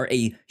species. They are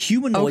a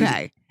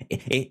humanoid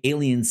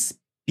alien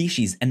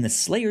species, and the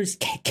Slayers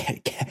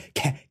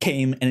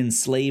came and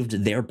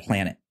enslaved their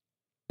planet.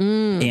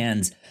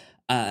 And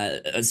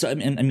so I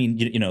mean,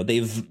 you know,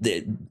 they've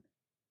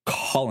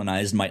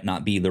colonized might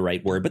not be the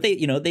right word, but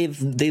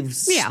they've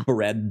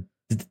spread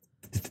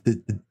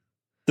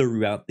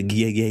throughout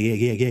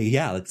the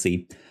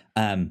galaxy.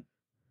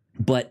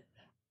 But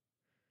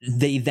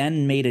they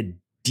then made a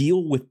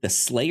deal with the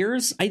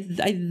Slayers.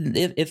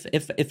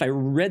 If I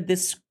read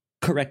this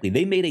correctly,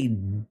 they made a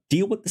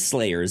deal with the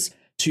Slayers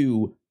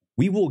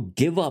we will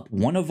give up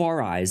one of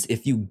our eyes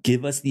if you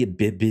give us the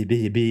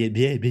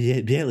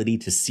ability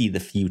to see the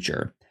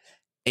future.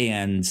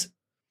 And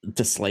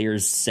the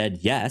Slayers said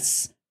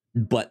yes,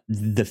 but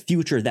the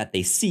future that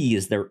they see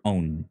is their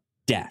own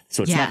death.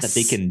 So it's not that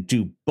they can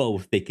do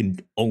both. They can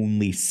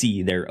only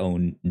see their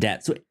own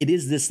death. So it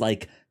is this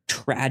like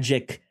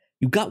tragic,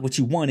 you got what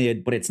you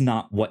wanted, but it's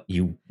not what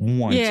you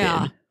wanted.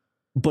 Yeah.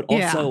 But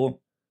also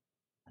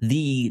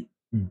the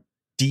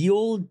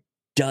deal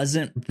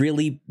doesn't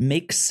really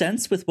make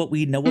sense with what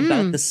we know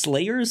about the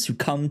Slayers who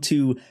come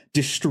to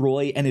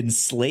destroy and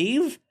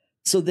enslave.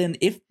 So then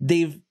if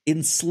they've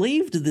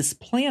enslaved this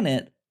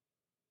planet,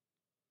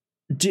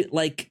 it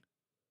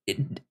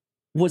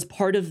was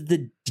part of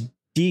the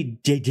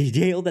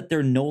deal that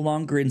they're no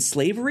longer in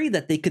slavery,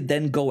 that they could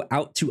then go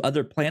out to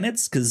other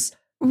planets? Because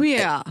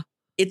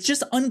it's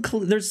just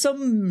unclear. There's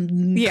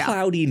some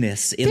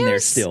cloudiness in there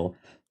still.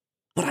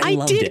 But I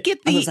loved it.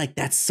 I was like,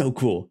 that's so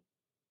cool.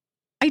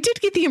 I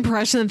did get the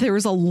impression that there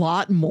was a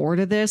lot more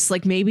to this.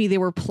 Like maybe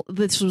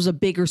this was a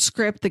bigger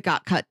script that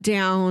got cut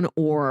down,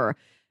 or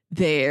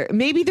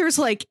maybe there's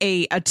like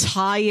a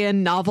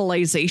tie-in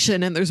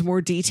novelization and there's more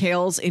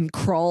details in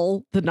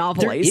Krull, the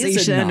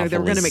novelization, or they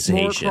were going to make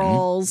more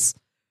Krulls.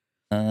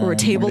 or a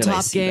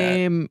tabletop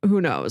game. That?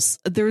 Who knows?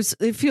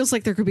 It feels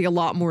like there could be a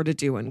lot more to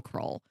do in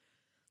Krull.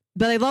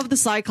 But I love the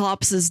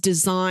Cyclops'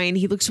 design.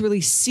 He looks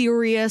really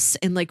serious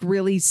and like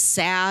really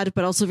sad,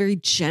 but also very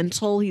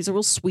gentle. He's a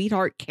real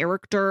sweetheart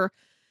character.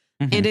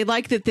 Mm-hmm. And I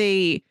like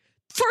that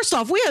first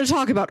off, we had to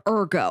talk about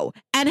Ergo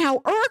and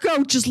how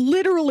Ergo just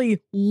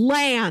literally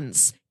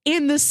lands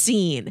in the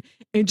scene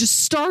and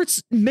just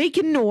starts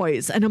making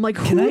noise. And I'm like,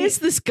 who is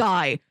this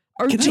guy?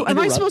 Am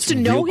I supposed to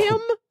know him?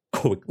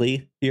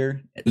 Quickly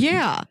here.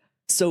 Yeah.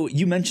 So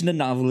you mentioned a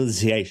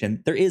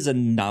novelization. There is a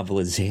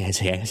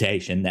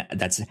novelization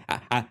that's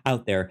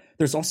out there.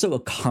 There's also a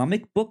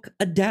comic book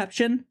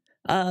adaptation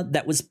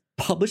that was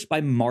published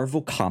by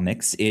Marvel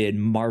Comics in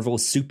Marvel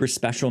Super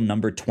Special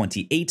number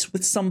 28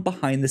 with some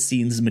behind the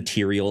scenes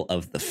material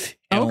of the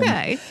film.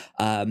 Okay.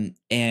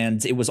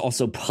 And it was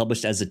also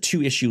published as a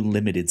 2-issue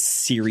limited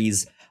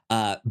series.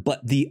 But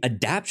the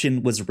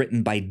adaptation was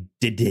written by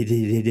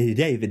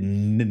David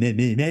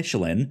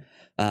Michelin.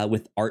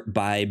 With art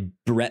by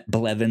Brett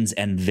Blevins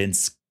and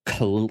Vince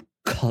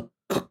Coletta.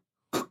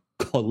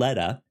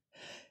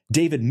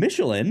 David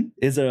Michelin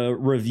is a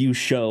review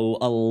show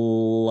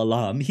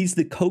alum. He's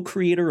the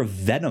co-creator of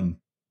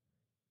Venom.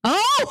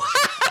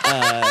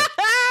 Oh!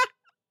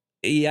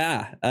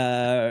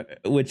 Yeah.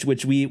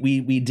 Which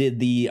we did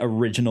the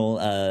original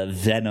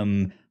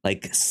Venom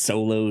like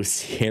solo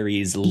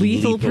series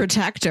Lethal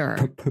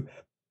Protector.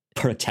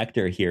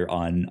 Protector here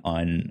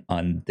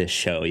on this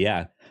show.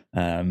 Yeah.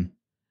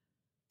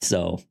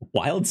 So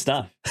wild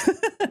stuff.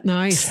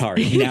 Nice.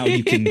 Sorry. Now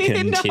you can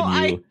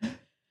continue.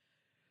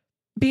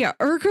 But yeah,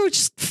 Ergo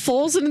just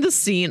falls into the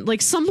scene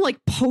like some like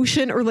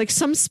potion or like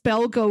some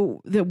spell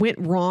that went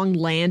wrong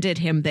landed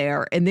him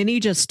there, and then he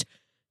just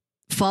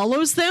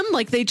follows them.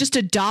 Like they just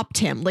adopt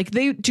him. Like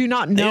they do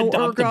not know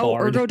Ergo.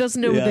 Ergo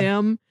doesn't know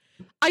them.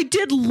 I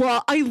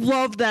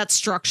love that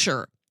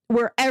structure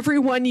where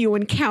everyone you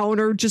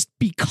encounter just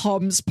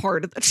becomes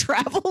part of the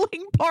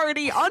traveling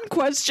party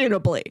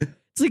unquestionably.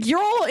 It's like, you're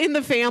all in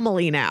the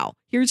family now.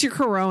 Here's your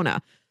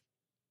Corona.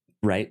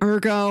 Right.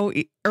 Ergo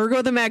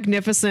the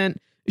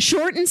Magnificent,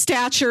 short in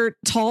stature,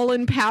 tall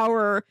in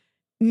power,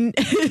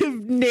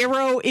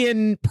 narrow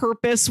in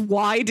purpose,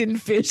 wide in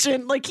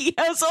vision. Like he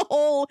has a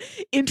whole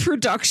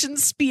introduction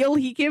spiel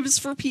he gives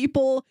for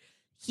people.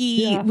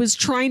 He was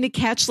trying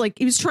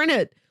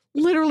to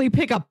literally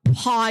pick a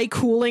pie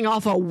cooling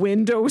off a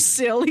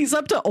windowsill. He's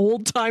up to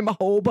old time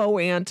hobo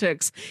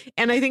antics.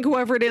 And I think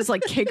whoever it is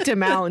like kicked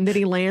him out, and then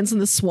he lands in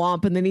the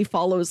swamp, and then he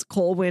follows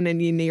Colwyn and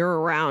Ynir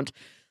around.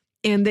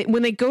 And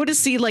when they go to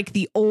see like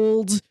the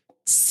old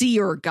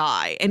seer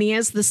guy, and he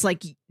has this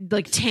like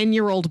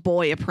 10-year-old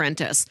boy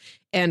apprentice,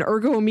 and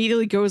Ergo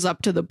immediately goes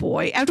up to the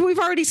boy after we've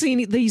already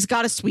seen that he's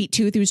got a sweet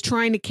tooth who's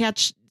trying to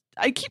catch.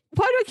 Why do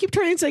I keep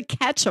trying to say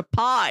catch a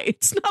pie?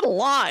 It's not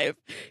alive.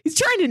 He's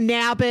trying to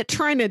nab it,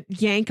 trying to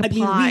yank a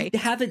pie. We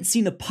haven't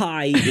seen a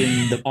pie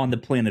on the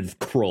planet of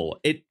Krull.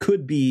 It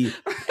could be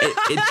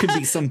it could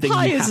be something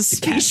pie you is have a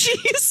to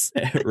species.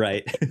 Catch.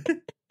 Right.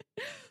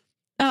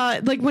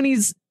 Like when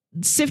he's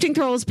sifting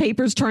through all his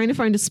papers trying to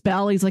find a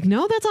spell, he's like,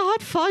 no, that's a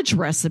hot fudge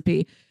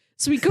recipe.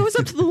 So he goes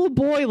up to the little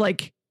boy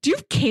like, do you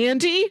have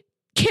candy?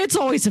 Kids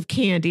always have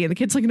candy. And the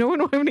kid's like, no, I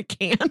don't have any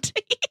candy.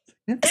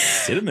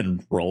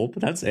 Cinnamon roll,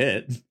 but that's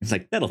it. It's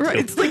like, that'll right.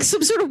 It's like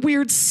some sort of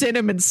weird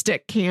cinnamon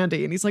stick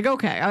candy, and he's like,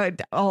 "Okay,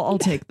 I'll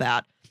take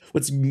that."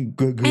 What's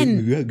great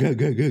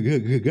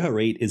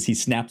is he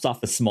snaps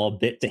off a small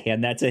bit to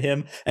hand that to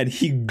him, and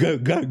he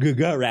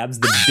grabs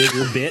the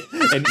bigger bit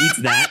and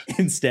eats that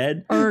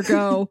instead.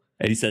 Ergo,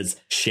 and he says,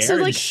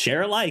 "Share and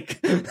share alike."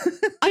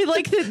 I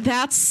like that.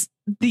 That's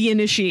the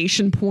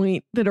initiation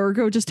point. That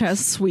Ergo just has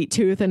a sweet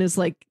tooth and is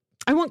like,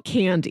 "I want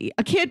candy."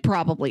 A kid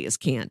probably is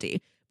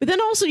candy. But then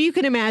also you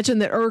can imagine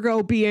that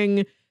Ergo,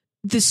 being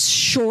this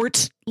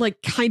short,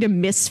 like kind of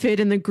misfit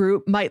in the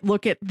group, might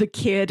look at the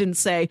kid and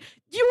say,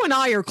 you and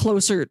I are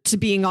closer to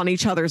being on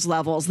each other's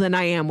levels than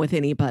I am with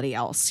anybody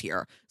else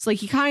here. It's like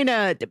he kind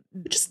of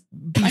just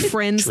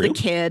befriends the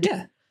kid.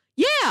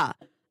 Yeah.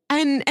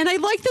 And I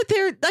like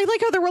that I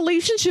like how the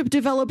relationship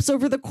develops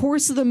over the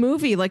course of the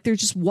movie. Like they're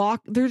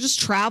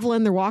just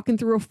traveling, they're walking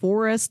through a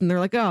forest, and they're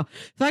like, oh,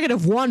 if I could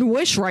have one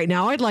wish right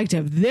now, I'd like to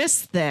have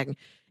this thing.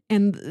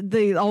 And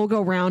they all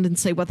go around and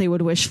say what they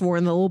would wish for.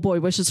 And the little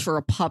boy wishes for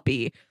a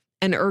puppy.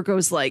 And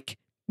Ergo's like,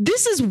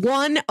 this is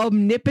one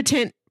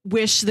omnipotent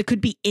wish that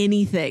could be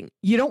anything.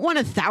 You don't want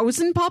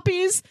 1,000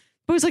 puppies?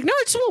 But he's like, no,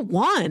 I just want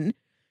one.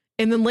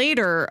 And then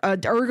later,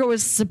 Ergo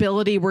has this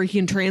ability where he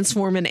can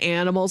transform into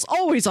animals,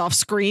 always off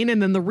screen. And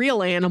then the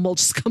real animal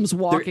just comes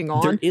walking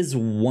on. There is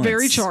one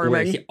very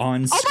charming.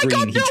 On screen, oh my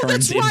God, no,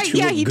 that's right.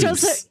 Yeah, he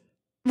does it.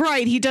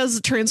 Right, he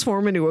does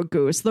transform into a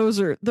goose. Those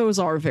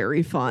are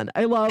very fun.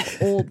 I love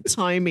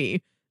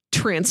old-timey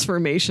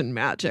transformation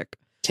magic.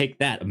 Take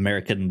that,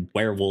 American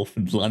Werewolf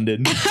in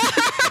London.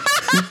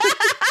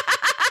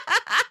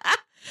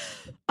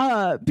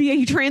 But yeah,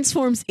 he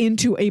transforms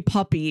into a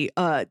puppy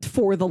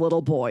for the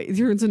little boy. He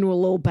turns into a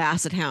little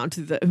basset hound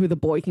who the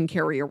boy can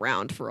carry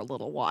around for a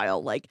little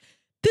while. Like,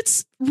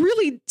 that's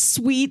really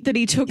sweet that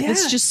he took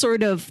this just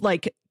sort of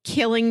like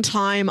killing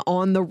time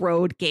on the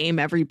road game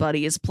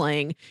everybody is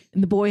playing,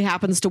 and the boy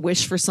happens to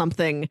wish for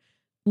something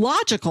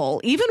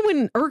logical, even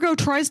when Ergo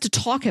tries to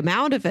talk him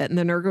out of it. And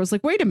then Ergo's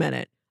like, wait a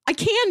minute, I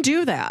can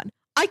do that.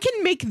 I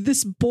can make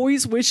this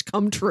boy's wish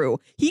come true.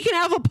 He can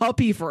have a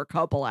puppy for a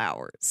couple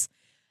hours.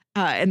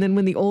 And then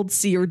when the old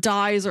seer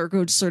dies,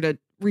 Ergo just sort of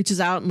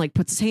reaches out and like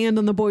puts his hand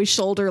on the boy's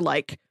shoulder,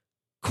 like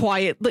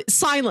quietly,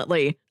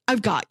 silently,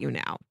 I've got you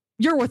now.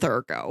 You're with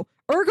Ergo.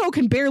 Ergo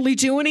can barely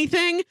do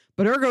anything,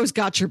 but Ergo's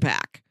got your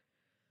back.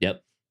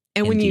 Yep.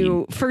 And when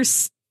you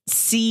first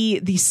see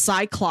the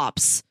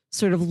Cyclops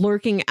sort of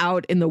lurking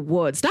out in the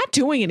woods, not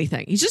doing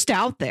anything, he's just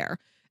out there.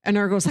 And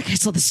Ergo's like, I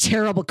saw this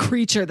terrible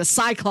creature, the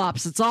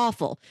Cyclops. It's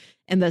awful.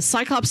 And the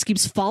Cyclops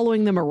keeps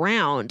following them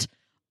around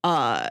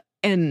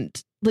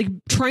and like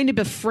trying to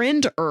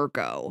befriend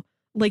Ergo.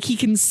 Like he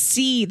can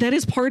see that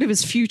is part of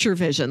his future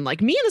vision.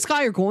 Like, me and this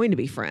guy are going to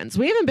be friends.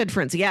 We haven't been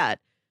friends yet,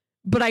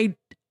 but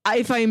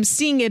if I am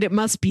seeing it, it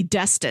must be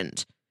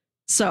destined.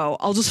 So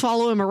I'll just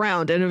follow him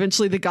around, and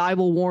eventually the guy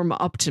will warm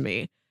up to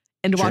me.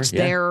 And to watch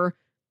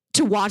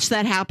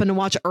that happen and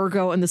watch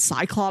Ergo and the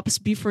Cyclops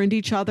befriend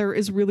each other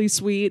is really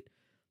sweet.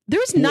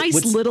 There's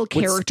nice little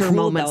character cool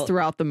moments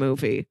throughout the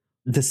movie.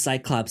 The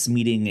Cyclops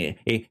meeting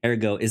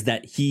Ergo is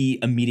that he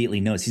immediately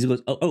knows. He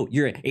goes, oh,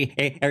 you're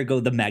Ergo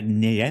the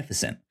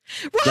Magnificent.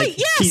 Right, like,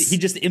 yes. He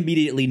just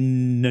immediately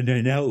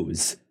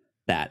knows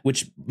that,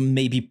 which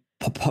may be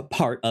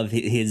part of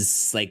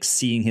his, like,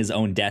 seeing his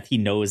own death. He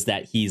knows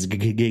that he's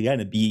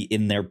gonna be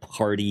in their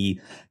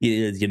party,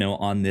 you know,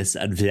 on this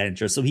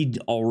adventure. So he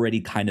already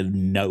kind of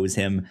knows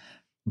him,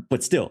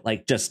 but still,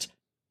 like, just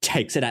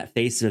takes it at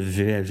face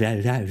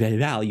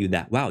value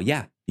that, wow,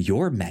 yeah,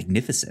 you're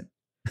magnificent.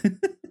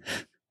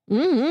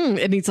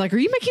 And he's like, are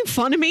you making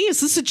fun of me? Is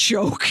this a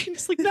joke? And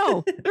he's like,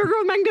 no,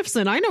 Ergo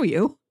Magnificent. I know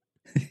you.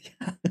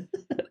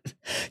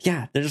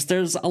 Yeah,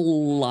 there's a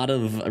lot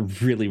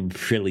of really,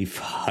 really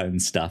fun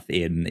stuff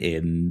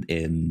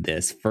in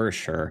this for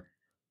sure.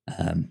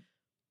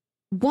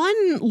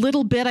 One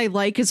little bit I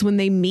like is when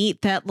they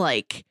meet that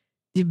like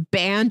the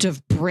band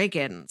of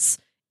brigands,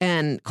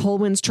 and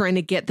Coleman's trying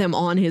to get them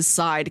on his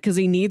side because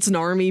he needs an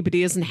army, but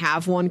he doesn't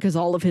have one because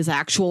all of his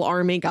actual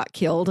army got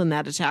killed in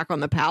that attack on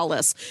the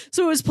palace.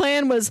 So his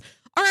plan was,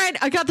 all right,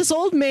 I got this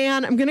old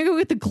man. I'm going to go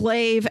get the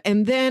glaive.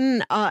 And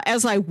then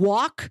as I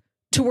walk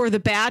to where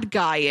the bad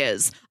guy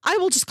is, I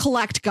will just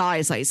collect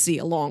guys I see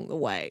along the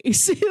way. You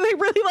see, they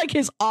really like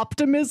his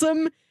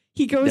optimism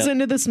he goes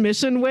into this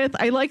mission with.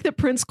 I like that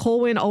Prince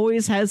Colwyn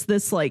always has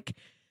this like,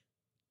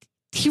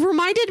 he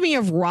reminded me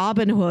of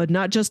Robin Hood,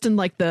 not just in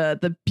like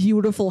the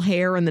beautiful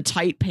hair and the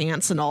tight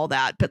pants and all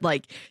that, but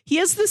like he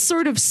has this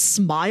sort of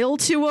smile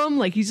to him.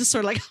 Like he's just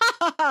sort of like, ha,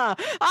 ha, ha,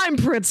 I'm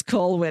Prince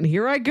Colwyn.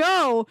 Here I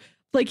go.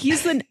 Like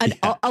he's a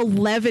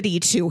levity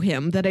to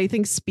him that I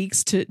think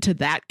speaks to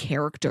that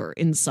character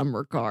in some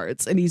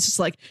regards. And he's just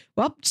like,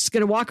 well, just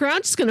going to walk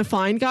around, just going to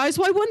find guys.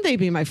 Why wouldn't they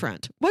be my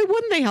friend? Why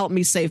wouldn't they help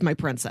me save my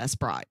princess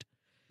bride?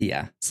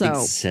 Yeah.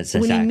 So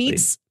exactly. when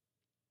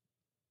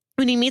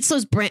he meets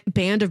those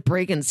band of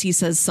brigands, he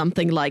says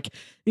something like,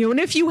 you know, and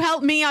if you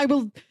help me,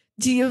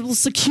 you will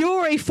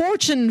secure a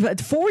fortune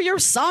for your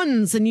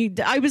sons. And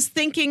I was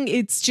thinking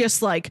it's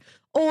just like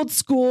old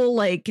school,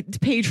 like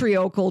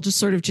patriarchal, just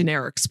sort of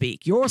generic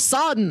speak, your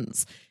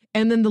sons.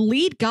 And then the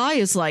lead guy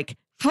is like,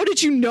 how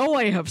did you know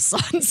I have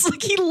sons?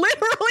 Like he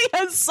literally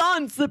has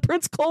sons that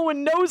Prince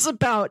Colwyn knows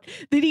about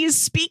that he is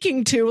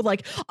speaking to.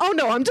 Like, oh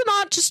no, I'm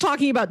not just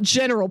talking about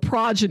general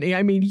progeny.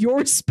 I mean,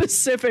 your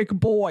specific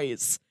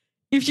boys.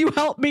 If you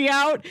help me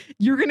out,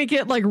 you're going to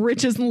get like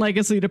riches and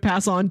legacy to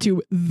pass on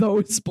to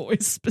those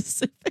boys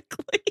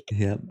specifically.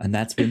 Yeah. And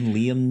that's when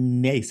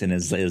Liam Neeson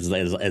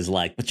is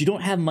like, but you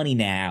don't have money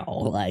now.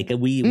 Like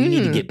we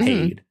need to get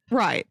paid.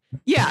 Right.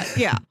 Yeah.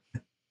 Yeah.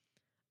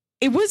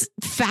 It was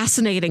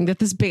fascinating that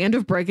this band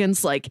of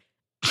brigands like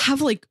have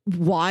like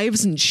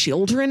wives and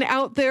children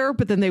out there,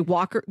 but then they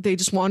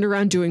just wander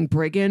around doing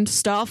brigand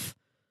stuff.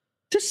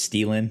 Just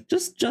stealing,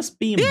 just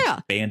being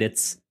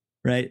bandits.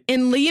 Right.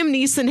 And Liam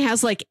Neeson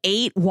has like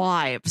 8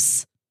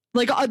 wives,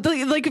 like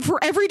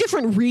for every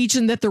different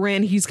region that they're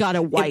in. He's got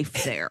a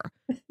wife there.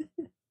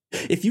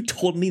 If you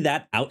told me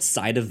that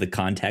outside of the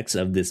context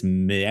of this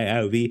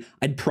movie,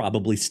 I'd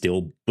probably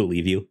still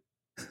believe you.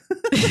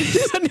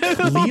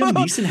 Liam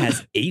Neeson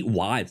has 8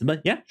 wives,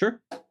 but yeah, sure.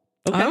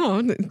 Okay.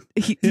 Oh,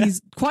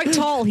 he's quite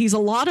tall. He's a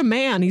lot of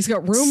man. He's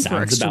got room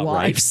for extra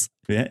wives. Right.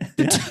 Yeah.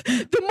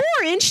 The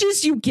more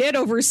inches you get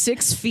over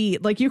 6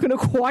 feet, like you can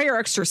acquire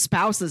extra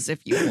spouses if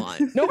you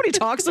want. Nobody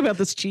talks about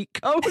this cheat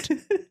code.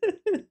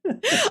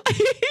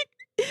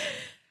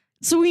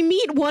 So we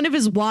meet one of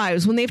his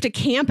wives when they have to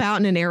camp out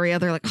in an area.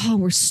 They're like, oh,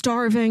 we're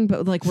starving,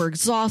 but like we're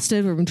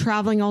exhausted. We've been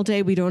traveling all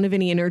day. We don't have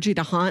any energy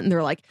to hunt. And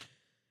they're like,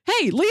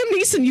 hey, Liam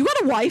Neeson, you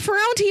got a wife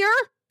around here?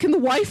 Can the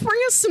wife bring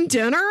us some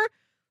dinner?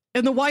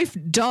 And the wife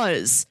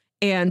does.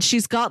 And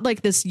she's got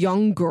like this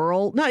young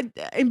girl,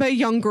 and by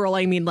young girl,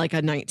 I mean like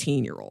a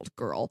 19-year-old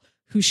girl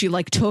who she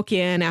like took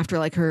in after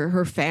like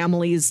her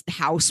family's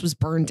house was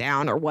burned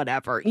down or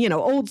whatever. You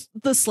know,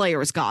 the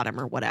Slayers got him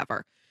or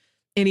whatever.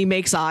 And he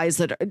makes eyes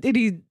that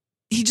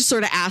he just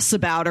sort of asks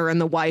about her, and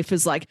the wife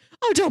is like,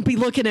 "Oh, don't be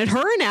looking at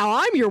her now.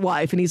 I'm your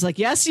wife." And he's like,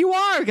 "Yes, you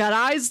are. Got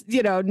eyes,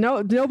 you know,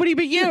 nobody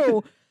but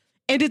you."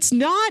 And it's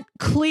not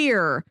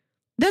clear.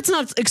 That's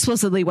not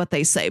explicitly what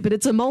they say, but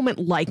it's a moment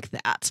like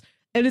that.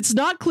 And it's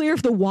not clear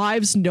if the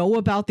wives know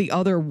about the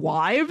other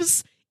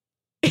wives.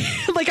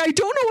 Like, I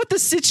don't know what the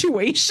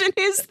situation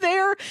is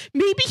there.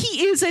 Maybe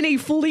he is in a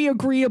fully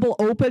agreeable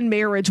open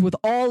marriage with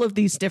all of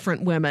these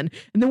different women,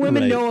 and the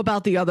women know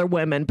about the other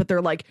women, but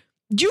they're like,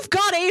 "You've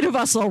got 8 of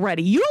us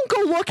already. You don't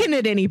go looking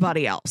at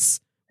anybody else.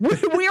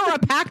 We are a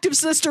pact of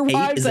sister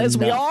wives as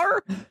we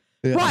are."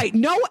 Yeah. Right.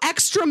 No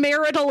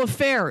extramarital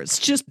affairs,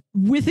 just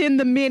within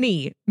the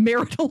mini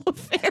marital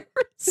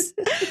affairs.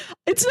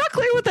 It's not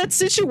clear what that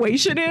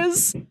situation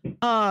is.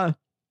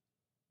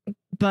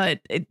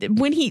 But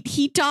when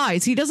he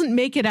dies, he doesn't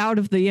make it out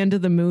of the end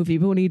of the movie.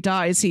 But when he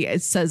dies, he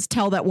says,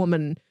 "Tell that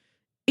woman."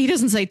 He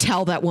doesn't say,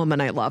 "Tell that woman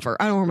I love her."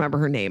 I don't remember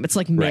her name. It's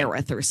like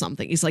Marith or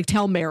something. He's like,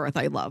 "Tell Marith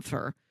I love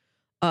her,"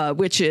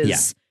 which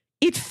is,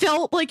 it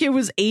felt like it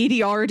was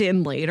ADR'd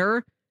in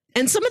later.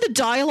 And some of the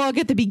dialogue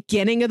at the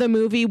beginning of the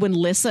movie when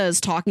Lissa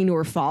is talking to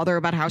her father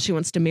about how she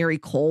wants to marry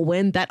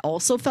Colwyn, that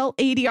also felt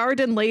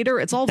ADR'd in later.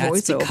 It's all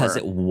voiceover. That's because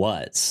it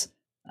was.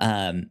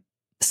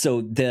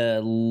 So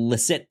the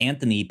Lisette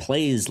Anthony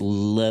plays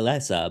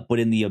Lissa, but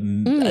in the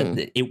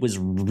it was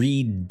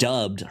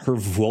redubbed. Her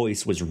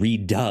voice was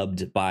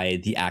redubbed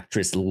by the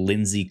actress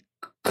Lindsay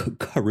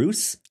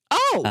Caruso.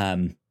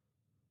 Oh,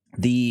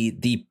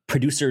 the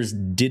producers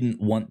didn't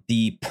want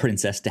the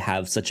princess to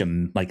have such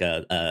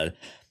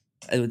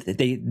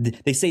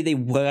they say they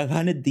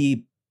wanted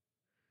the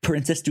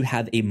princess to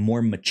have a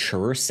more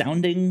mature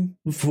sounding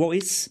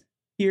voice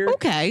here.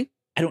 Okay.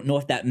 I don't know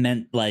if that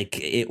meant like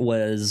it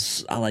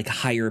was like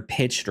higher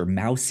pitched or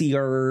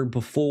mousier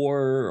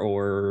before,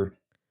 or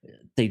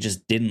they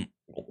just didn't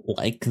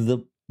like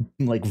the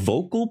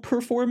vocal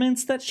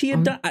performance that she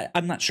had done.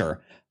 I'm not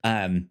sure.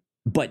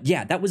 But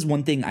yeah, that was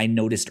one thing I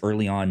noticed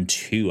early on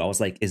too. I was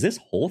like, is this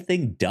whole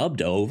thing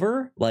dubbed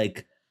over?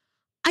 Like,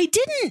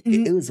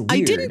 it was weird.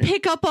 I didn't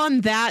pick up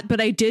on that,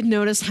 but I did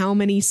notice how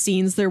many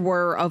scenes there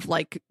were of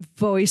like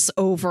voice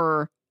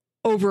over,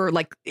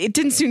 like, it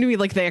didn't seem to me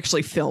like they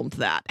actually filmed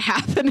that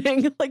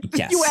happening. Like,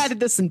 you added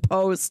this in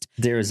post.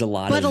 There's a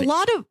lot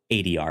of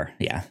ADR.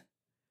 Yeah.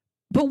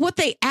 But what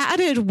they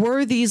added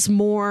were these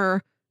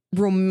more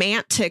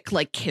romantic,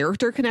 like,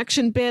 character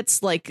connection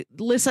bits, like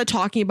Lissa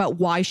talking about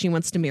why she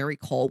wants to marry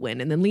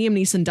Colwyn. And then Liam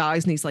Neeson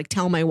dies and he's like,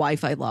 "Tell my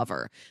wife I love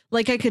her."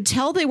 Like, I could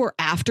tell they were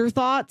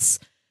afterthoughts,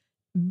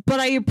 but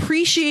I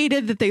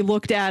appreciated that they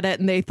looked at it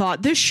and they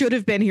thought, this should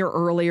have been here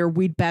earlier.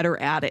 We'd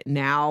better add it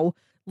now.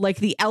 Like,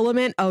 the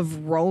element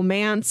of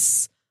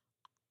romance,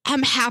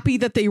 I'm happy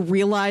that they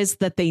realized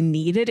that they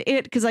needed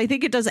it, because I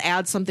think it does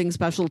add something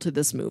special to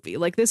this movie.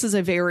 Like, this is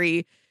a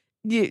very,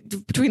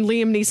 between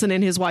Liam Neeson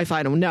and his wife,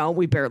 I don't know,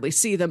 we barely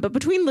see them, but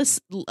between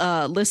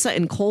Lissa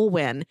and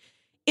Colwyn,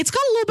 it's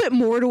got a little bit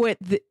more to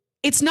it.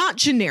 It's not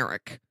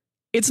generic.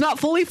 It's not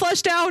fully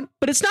fleshed out,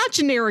 but it's not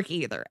generic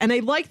either. And I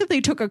like that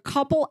they took a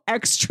couple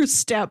extra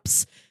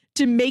steps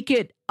to make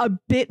it a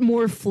bit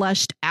more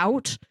fleshed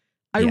out.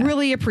 I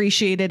really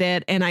appreciated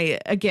it. And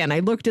I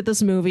looked at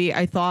this movie.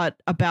 I thought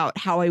about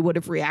how I would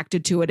have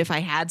reacted to it if I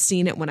had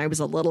seen it when I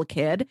was a little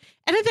kid.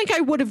 And I think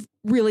I would have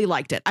really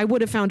liked it. I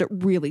would have found it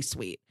really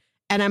sweet.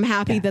 And I'm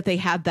happy that they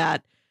had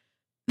that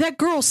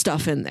girl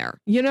stuff in there,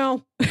 you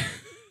know?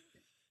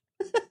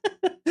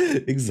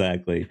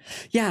 Exactly.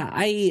 Yeah,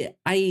 I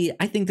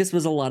think this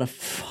was a lot of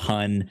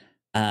fun.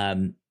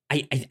 I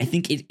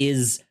think it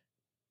is,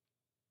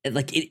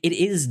 like, it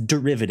is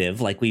derivative,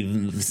 like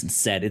we've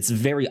said. It's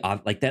very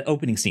like that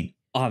opening scene,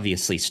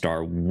 obviously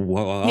Star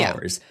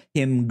Wars.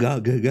 Him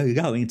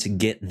going to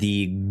get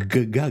the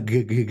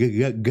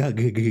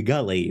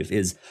glaive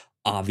is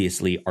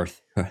obviously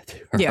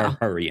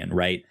Arthurian,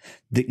 right?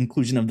 The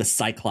inclusion of the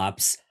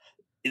Cyclops,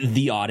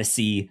 the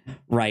Odyssey,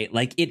 right?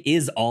 Like, it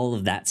is all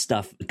of that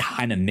stuff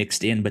kind of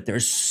mixed in, but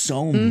there's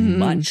so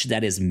much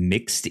that is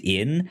mixed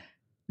in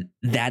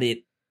that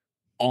it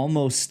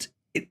almost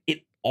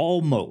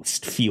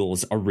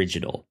feels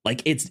original.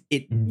 Like,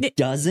 it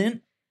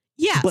doesn't.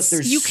 Yes, but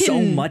there's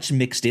so much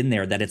mixed in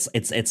there that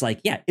it's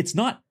like, yeah, it's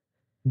not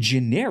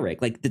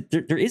generic. Like,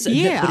 there is,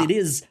 but it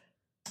is.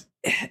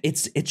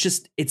 It's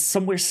just, it's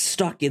somewhere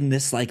stuck in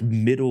this like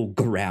middle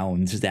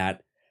ground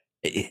that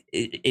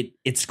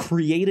it's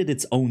created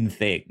its own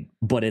thing,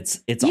 but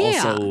it's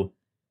also,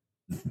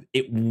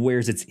 it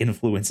wears its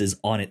influences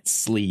on its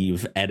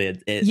sleeve,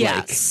 and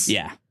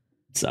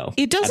so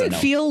it doesn't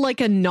feel like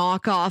a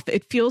knockoff.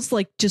 It feels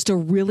like just a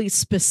really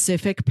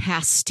specific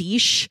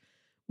pastiche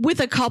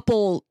with a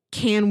couple,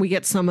 can we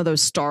get some of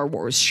those Star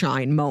Wars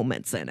shine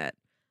moments in it?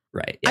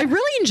 Right. I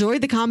really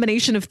enjoyed the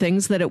combination of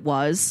things that it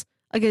was.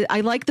 Like,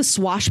 I like the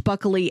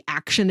swashbuckly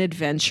action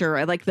adventure.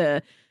 I like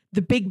the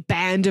big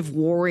band of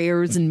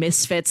warriors and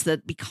misfits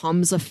that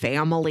becomes a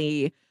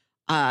family.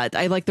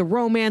 I like the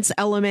romance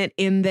element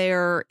in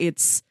there.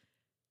 It's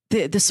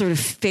the sort of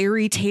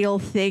fairy tale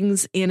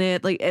things in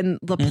it. Like, and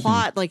the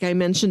plot, like I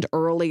mentioned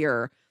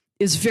earlier,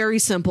 is very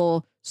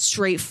simple,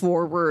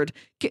 straightforward.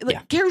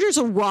 Characters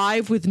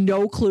arrive with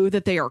no clue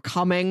that they are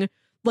coming.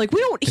 Like, we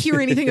don't hear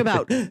anything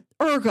about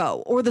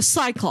Ergo or the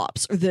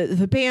Cyclops or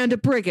the band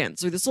of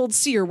brigands or this old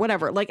sea or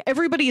whatever. Like,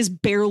 everybody is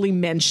barely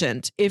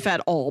mentioned, if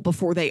at all,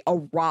 before they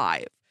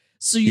arrive.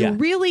 So you're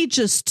really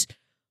just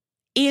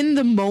in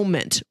the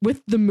moment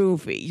with the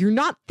movie. You're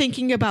not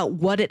thinking about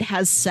what it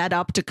has set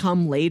up to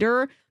come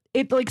later.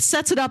 It like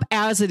sets it up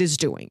as it is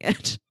doing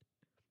it,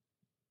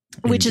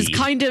 which is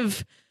kind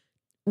of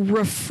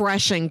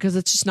refreshing because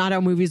it's just not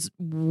how movies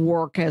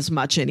work as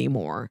much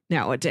anymore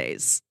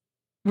nowadays,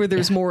 where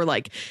there's more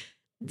like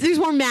there's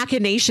more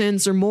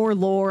machinations or more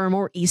lore or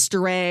more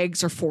Easter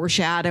eggs or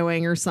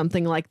foreshadowing or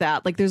something like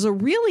that. Like, there's a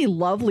really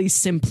lovely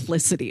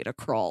simplicity to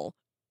Krull.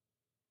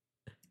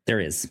 There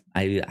is.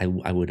 I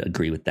would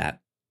agree with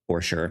that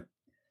for sure.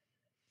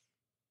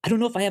 I don't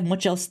know if I have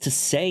much else to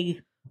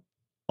say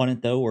on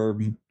it, though, or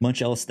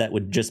much else that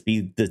would just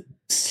be the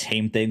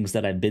same things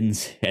that I've been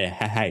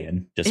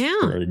saying, just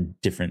for a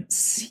different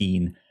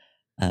scene.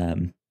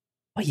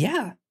 But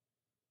yeah,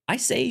 I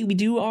say we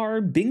do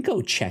our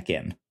bingo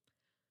check-in.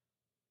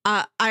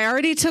 I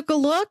already took a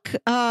look.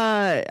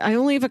 I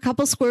only have a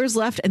couple squares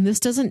left, and this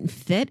doesn't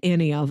fit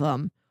any of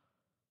them.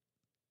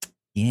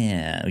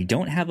 Yeah, we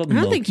don't have a I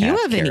don't think you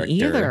have character. any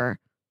either.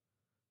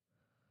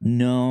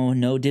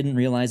 No, didn't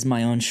realize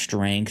my own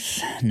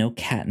strength. No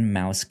cat and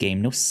mouse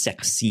game. No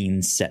sex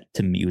scene set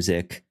to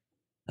music.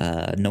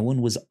 No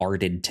one was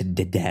arted to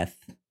death.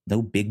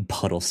 No big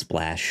puddle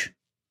splash.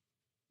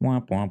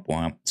 Womp, womp,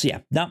 womp. So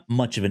yeah, not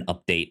much of an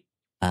update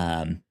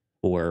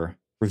for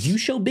Review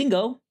Show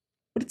Bingo,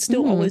 but it's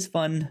still always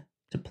fun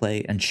to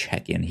play and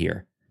check in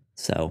here.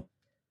 So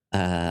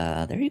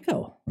there you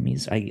go.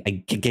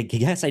 I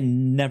guess I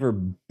never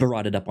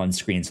brought it up on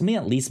screen. So let me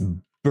at least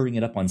bring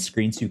it up on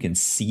screen so you can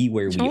see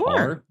where we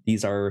are.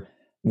 These are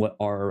what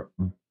our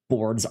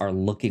boards are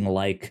looking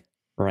like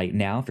right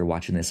now. If you're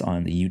watching this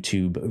on the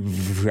YouTube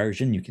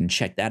version, you can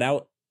check that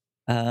out.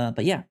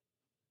 But yeah,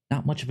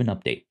 not much of an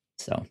update.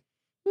 So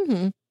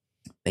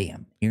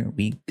bam, here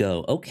we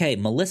go. Okay,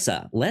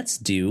 Melissa, let's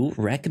do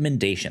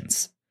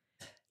recommendations.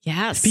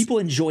 Yes. If people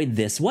enjoyed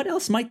this, what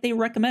else might they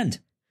recommend?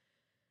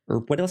 Or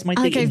what else might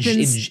they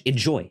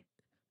enjoy?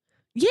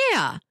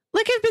 Yeah.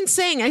 Like I've been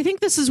saying, I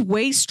think this is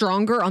way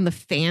stronger on the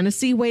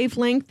fantasy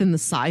wavelength than the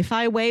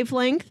sci-fi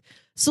wavelength.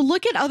 So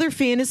look at other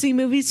fantasy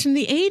movies from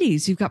the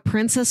 80s. You've got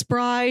Princess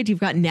Bride. You've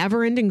got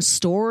Neverending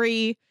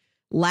Story,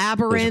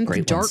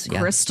 Labyrinth, Dark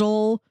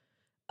Crystal.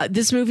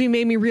 This movie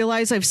made me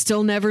realize I've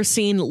still never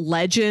seen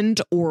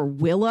Legend or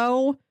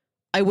Willow.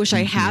 I wish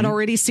I had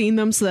already seen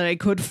them so that I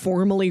could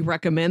formally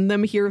recommend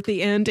them here at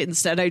the end.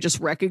 Instead, I just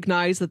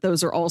recognize that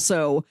those are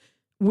also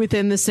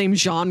within the same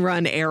genre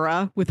and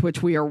era with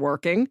which we are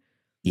working.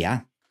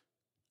 Yeah.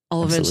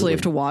 I'll eventually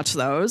have to watch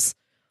those.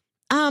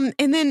 And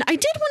then I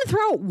did want to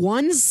throw out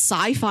one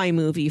sci-fi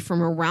movie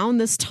from around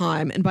this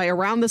time. And by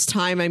around this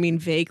time, I mean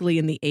vaguely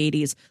in the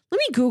 80s. Let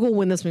me Google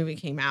when this movie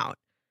came out.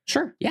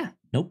 Sure. Yeah.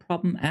 No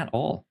problem at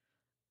all.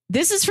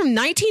 This is from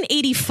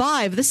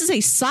 1985. This is a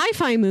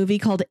sci-fi movie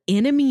called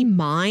Enemy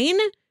Mine.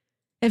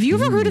 Have you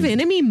ever heard of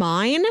Enemy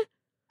Mine?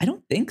 I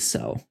don't think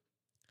so.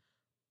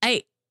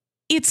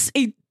 It's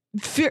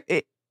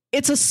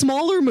a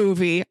smaller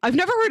movie. I've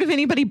never heard of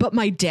anybody but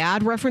my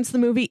dad reference the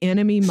movie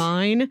Enemy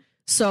Mine.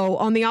 So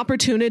on the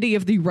opportunity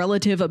of the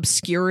relative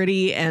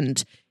obscurity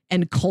and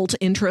cult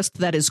interest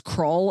that is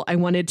Krull, I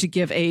wanted to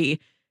give a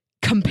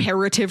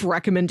comparative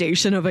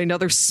recommendation of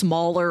another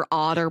smaller,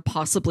 odder,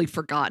 possibly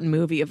forgotten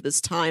movie of this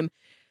time.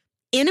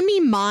 Enemy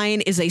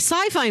Mine is a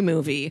sci-fi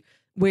movie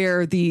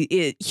where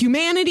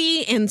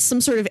humanity and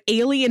some sort of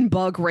alien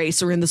bug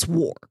race are in this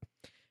war.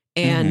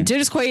 And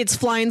Dennis Quaid's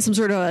flying some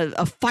sort of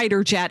a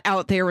fighter jet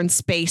out there in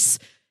space.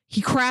 He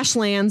crash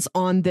lands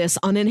on this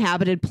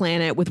uninhabited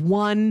planet with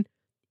one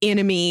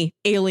enemy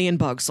alien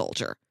bug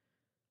soldier.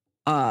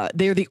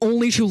 They're the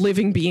only two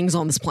living beings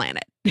on this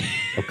planet.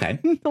 Okay.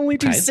 Only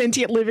two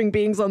sentient living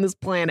beings on this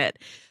planet.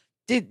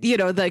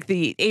 Like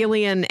the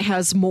alien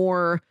has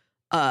more,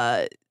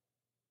 it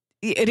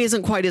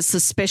isn't quite as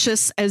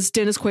suspicious as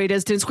Dennis Quaid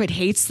is. Dennis Quaid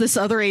hates this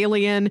other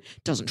alien,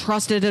 doesn't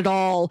trust it at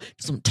all,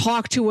 doesn't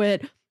talk to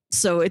it.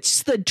 So it's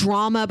just the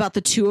drama about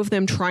the two of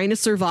them trying to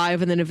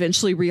survive and then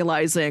eventually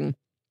realizing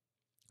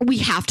we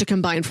have to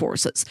combine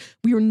forces.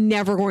 We are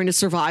never going to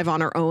survive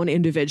on our own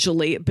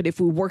individually. But if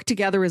we work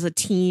together as a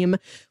team,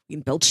 we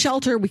can build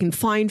shelter, we can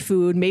find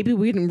food, maybe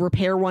we can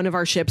repair one of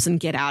our ships and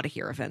get out of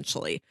here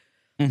eventually.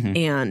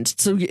 And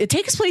so it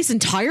takes place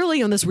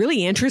entirely on this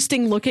really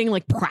interesting looking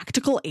like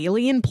practical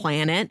alien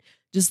planet.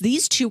 Just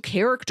these two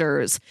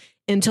characters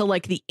until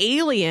like the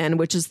alien,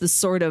 which is this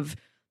sort of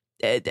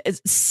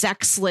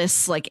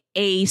sexless, like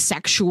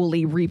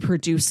asexually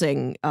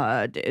reproducing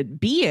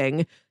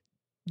being,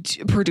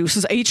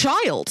 produces a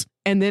child,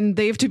 and then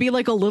they have to be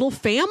like a little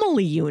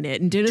family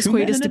unit, and Dennis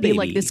Quaid is to be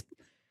like this,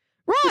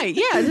 right?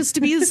 Yeah, this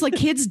to be this like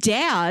kid's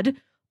dad,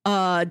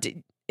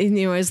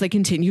 as they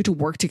continue to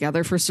work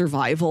together for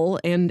survival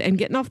and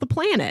getting off the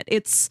planet.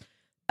 It's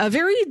a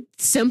very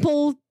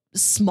simple,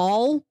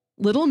 small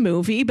little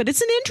movie, but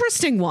it's an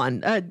interesting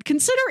one.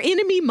 Consider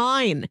Enemy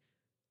Mine.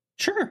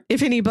 Sure.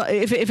 If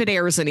it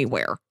airs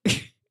anywhere. There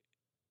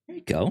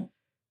you go.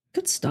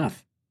 Good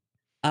stuff.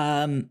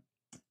 I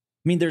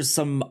mean, there's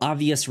some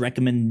obvious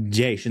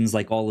recommendations,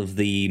 like all of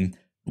the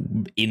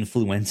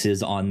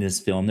influences on this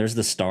film. There's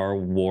the Star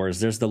Wars,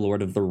 there's the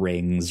Lord of the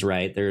Rings,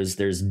 right?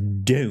 There's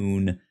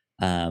Dune,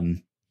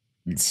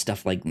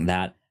 stuff like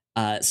that.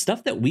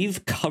 Stuff that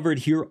we've covered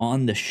here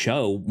on the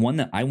show. One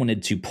that I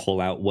wanted to pull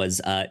out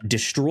was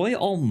Destroy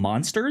All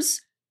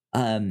Monsters.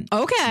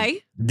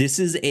 Okay. This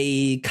is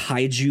a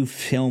kaiju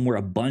film where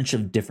a bunch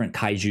of different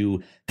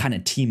kaiju kind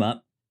of team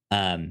up.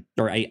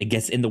 Or I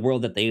guess in the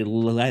world that they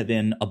live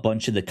in, a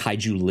bunch of the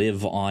kaiju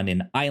live on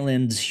an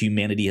island.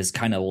 Humanity has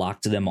kind of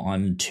locked them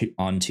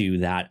onto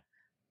that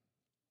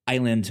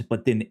island,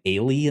 but then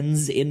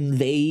aliens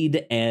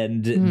invade,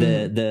 and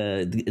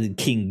the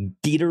King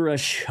Ghidorah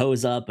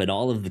shows up, and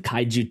all of the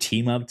kaiju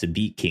team up to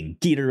beat King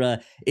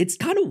Ghidorah. It's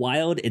kind of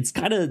wild. It's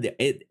kind of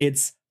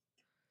it's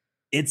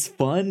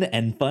fun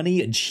and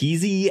funny and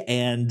cheesy,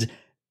 and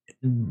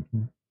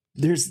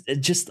there's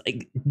just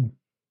like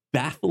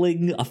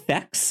baffling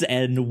effects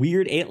and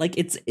weird, like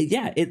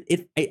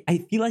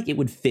I feel like it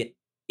would fit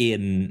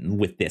in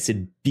with this.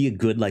 It'd be a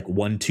good like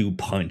 1-2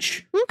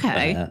 punch.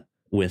 Okay.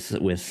 With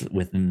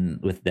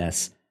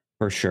this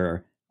for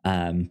sure.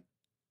 But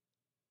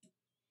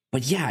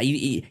yeah,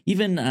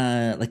 even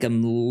like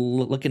I'm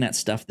looking at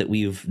stuff that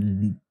we've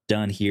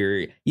done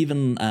here,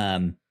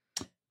 even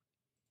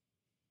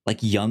like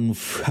Young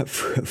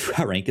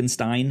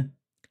Frankenstein.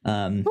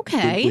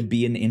 Okay, would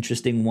be an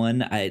interesting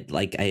one. I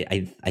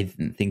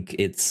think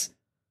it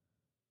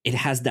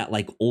has that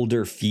like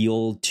older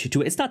feel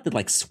to it. It's not the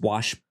like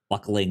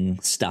swashbuckling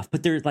stuff,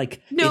 but they're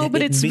like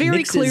but it's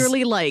very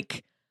clearly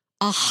like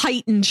a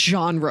heightened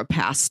genre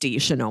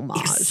pastiche and homage.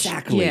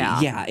 Exactly.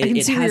 Yeah.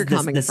 It has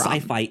the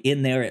sci-fi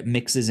in there. It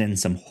mixes in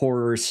some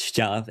horror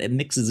stuff. It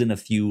mixes in a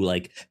few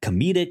like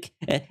comedic.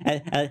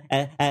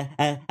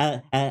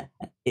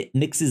 It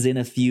mixes in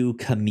a few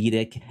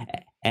comedic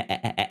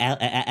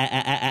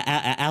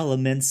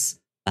elements.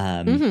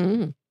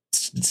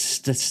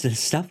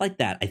 Stuff like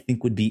that I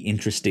think would be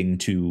interesting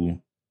to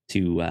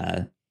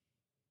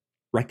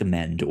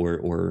recommend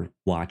or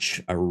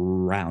watch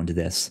around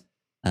this.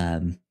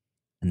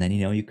 And then,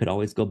 you could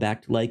always go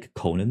back to like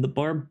Conan the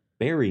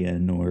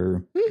Barbarian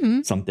or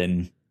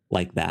something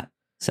like that.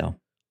 So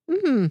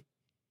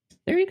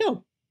there you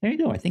go.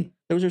 I think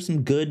those are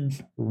some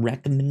good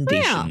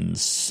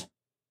recommendations.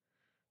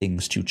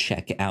 Things to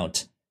check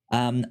out.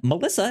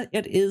 Melissa,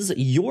 it is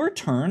your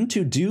turn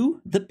to do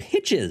the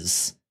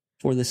pitches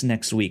for this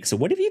next week. So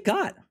what have you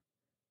got?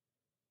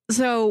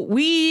 So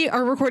we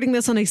are recording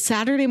this on a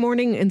Saturday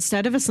morning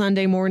instead of a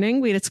Sunday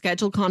morning. We had a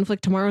schedule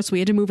conflict tomorrow, so we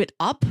had to move it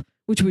up,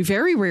 which we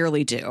very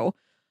rarely do.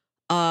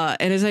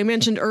 And as I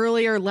mentioned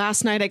earlier,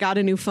 last night I got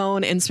a new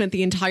phone and spent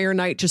the entire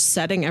night just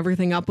setting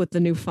everything up with the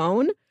new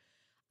phone.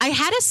 I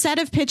had a set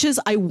of pitches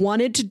I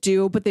wanted to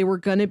do, but they were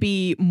going to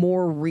be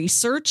more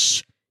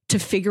research to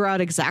figure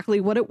out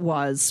exactly what it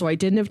was. So I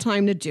didn't have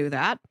time to do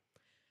that.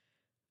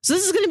 So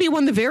this is going to be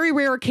one of the very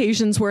rare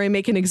occasions where I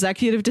make an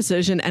executive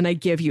decision and I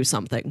give you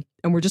something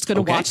and we're just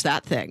going to watch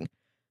that thing.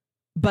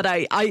 But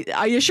I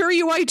assure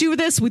you, I do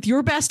this with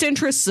your best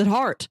interests at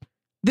heart.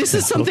 This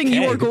is something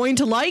you are going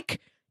to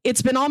like.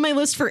 It's been on my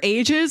list for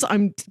ages.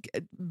 I'm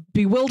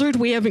bewildered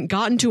we haven't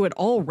gotten to it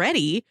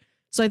already.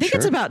 So I think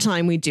it's about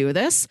time we do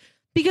this,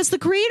 because the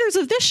creators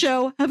of this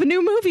show have a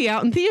new movie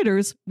out in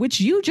theaters, which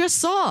you just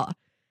saw.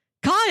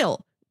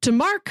 Kyle, to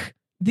mark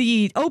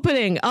the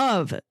opening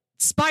of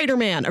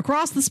Spider-Man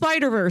Across the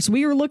Spider-Verse,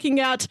 we are looking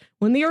at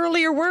one of the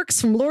earlier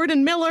works from Lord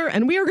and Miller,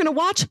 and we are going to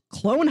watch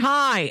Clone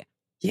High.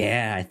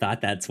 Yeah, I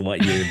thought that's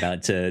what you were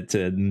about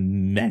to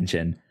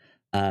mention.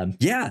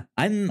 Yeah,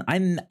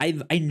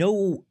 I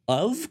know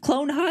of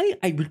Clone High.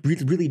 I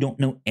really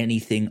don't know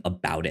anything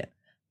about it.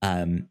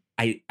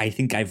 I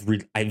think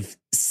I've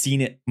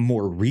seen it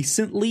more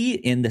recently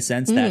in the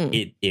sense that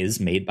it is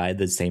made by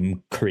the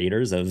same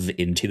creators of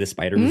Into the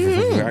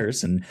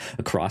Spider-Verse and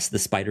Across the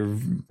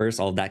Spider-Verse,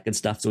 all that good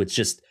stuff. So it's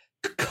just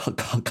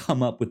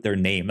come up with their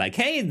name. Like,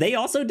 hey, they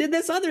also did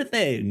this other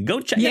thing. Go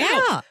check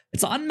it out.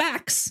 It's on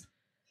Max.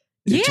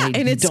 Yeah,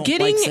 and it's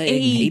getting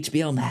a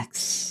HBO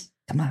Max.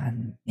 Come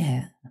on.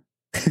 Yeah.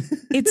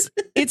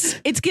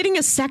 it's getting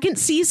a second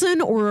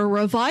season or a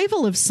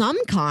revival of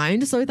some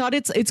kind. So I thought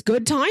it's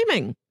good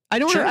timing. I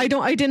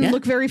didn't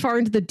look very far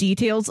into the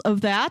details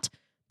of that,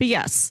 but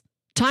yes,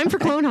 time for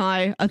Clone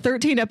High, a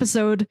 13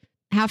 episode,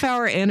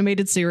 half-hour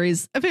animated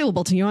series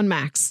available to you on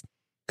Max.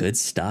 Good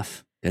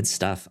stuff.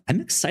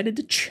 I'm excited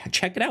to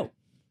check it out.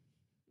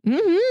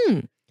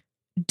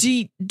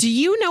 Do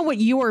you know what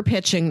you are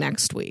pitching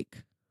next week?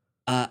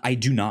 I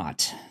do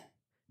not.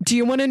 Do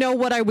you want to know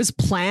what I was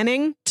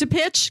planning to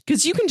pitch?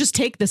 Because you can just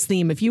take this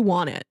theme if you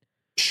want it.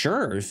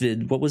 Sure.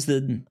 What was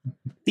the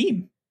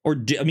theme? Or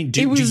do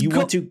you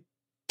want to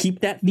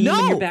keep that theme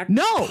in your back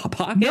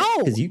pocket? No,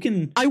 because you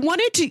can. I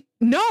wanted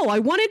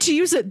to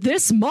use it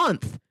this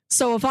month.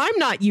 So if I'm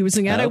not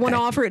using it, I want to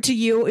offer it to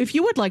you. If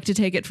you would like to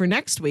take it for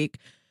next week,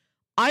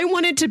 I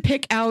wanted to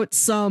pick out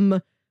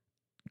some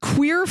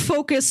queer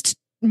focused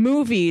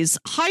movies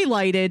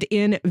highlighted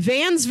in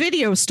Van's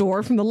video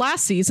store from the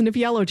last season of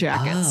Yellow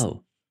Jackets.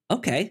 Oh,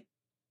 okay.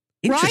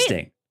 Interesting.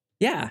 Right?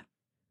 Yeah.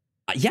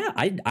 Yeah,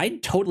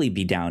 I'd totally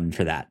be down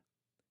for that.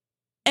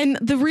 And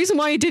the reason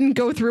why I didn't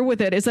go through with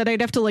it is that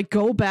I'd have to like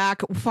go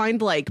back,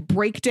 find like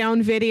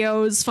breakdown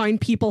videos, find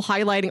people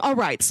highlighting. All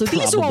right, so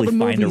these are all the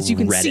movies you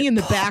can Reddit see in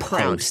the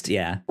background. Post,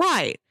 yeah.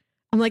 Right.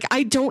 I'm like,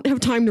 I don't have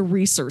time to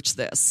research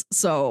this.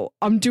 So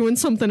I'm doing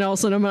something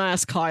else, and I'm going to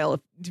ask Kyle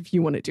if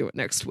you want to do it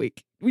next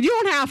week. You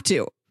don't have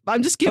to.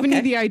 I'm just giving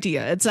you the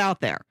idea. It's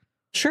out there.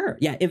 Sure.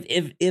 Yeah.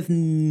 If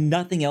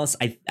nothing else,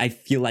 I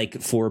feel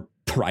like for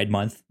Pride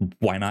Month,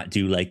 why not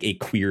do like a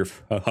queer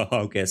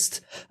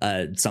focused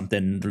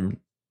something,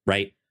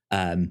 right?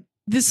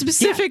 The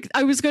specific,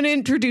 I was going to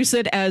introduce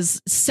it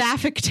as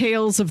Sapphic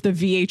Tales of the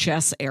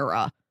VHS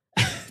era.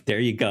 There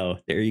you go.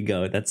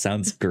 That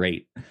sounds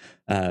great.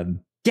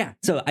 Yeah.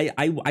 So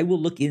I will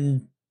look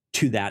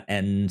into that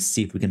and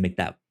see if we can make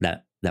that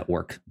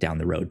work down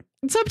the road.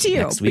 It's up to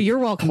you, but you're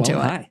welcome to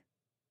it.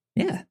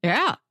 Yeah.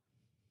 Yeah.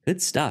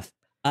 Good stuff.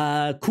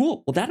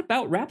 Cool. Well, that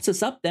about wraps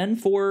us up then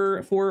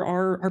for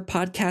our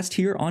podcast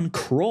here on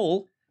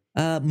Krull.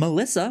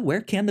 Melissa,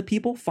 where can the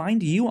people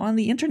find you on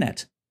the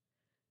internet?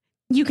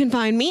 You can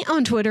find me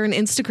on Twitter and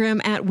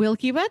Instagram at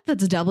Wilkywit.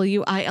 That's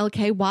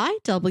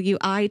WILKYWIT.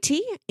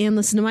 And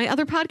listen to my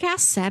other podcast,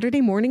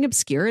 Saturday Morning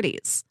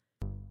Obscurities.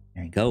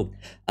 There you go.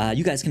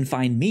 You guys can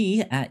find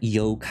me at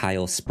Yo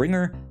Kyle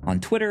Springer on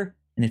Twitter.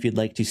 And if you'd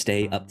like to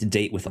stay up to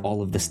date with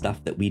all of the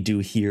stuff that we do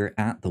here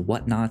at The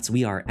Whatnots,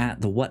 we are at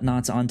The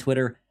Whatnots on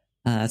Twitter.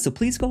 So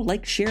please go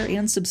like, share,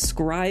 and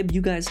subscribe.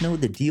 You guys know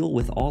the deal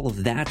with all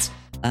of that.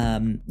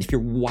 If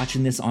you're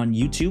watching this on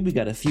YouTube, we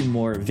got a few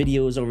more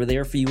videos over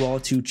there for you all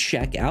to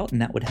check out,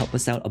 and that would help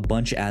us out a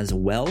bunch as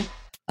well.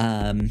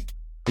 But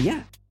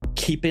yeah,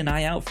 keep an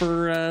eye out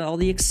for all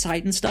the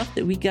exciting stuff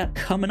that we got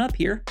coming up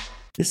here.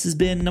 This has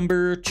been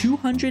number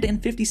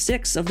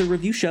 256 of the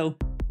review show.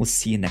 We'll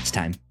see you next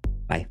time.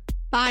 Bye.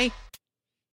 Bye.